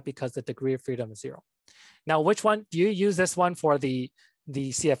you know that because the degree of freedom is 0. Now, which one, do you use this one for the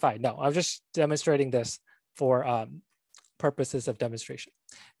CFI? No, I'm just demonstrating this for purposes of demonstration.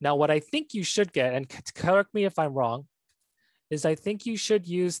 Now, what I think you should get, and correct me if I'm wrong, is I think you should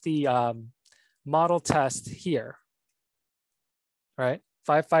use the model test here, right?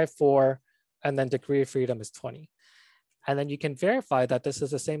 554, and then degree of freedom is 20. And then you can verify that this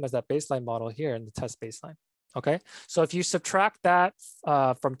is the same as that baseline model here in the test baseline. Okay, so if you subtract that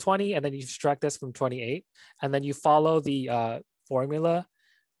from 20 and then you subtract this from 28, and then you follow the formula,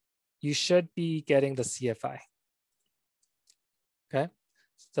 you should be getting the CFI. Okay,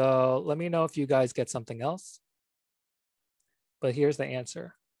 so let me know if you guys get something else. But here's the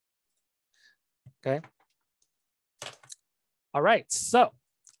answer. Okay. All right, so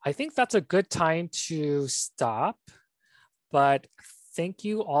I think that's a good time to stop, but thank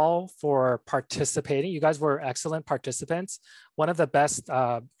you all for participating. You guys were excellent participants. One of the best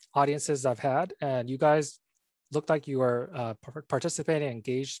audiences I've had, and you guys looked like you were participating and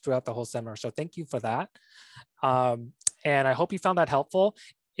engaged throughout the whole seminar. So thank you for that. And I hope you found that helpful.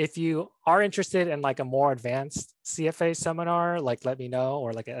 If you are interested in like a more advanced CFA seminar, like let me know,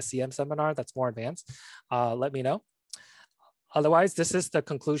 or like a SCM seminar that's more advanced, let me know. Otherwise, this is the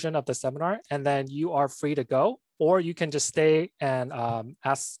conclusion of the seminar, and then you are free to go, or you can just stay and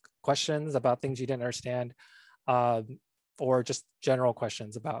ask questions about things you didn't understand, or just general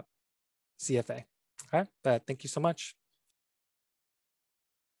questions about CFA. Okay, but thank you so much.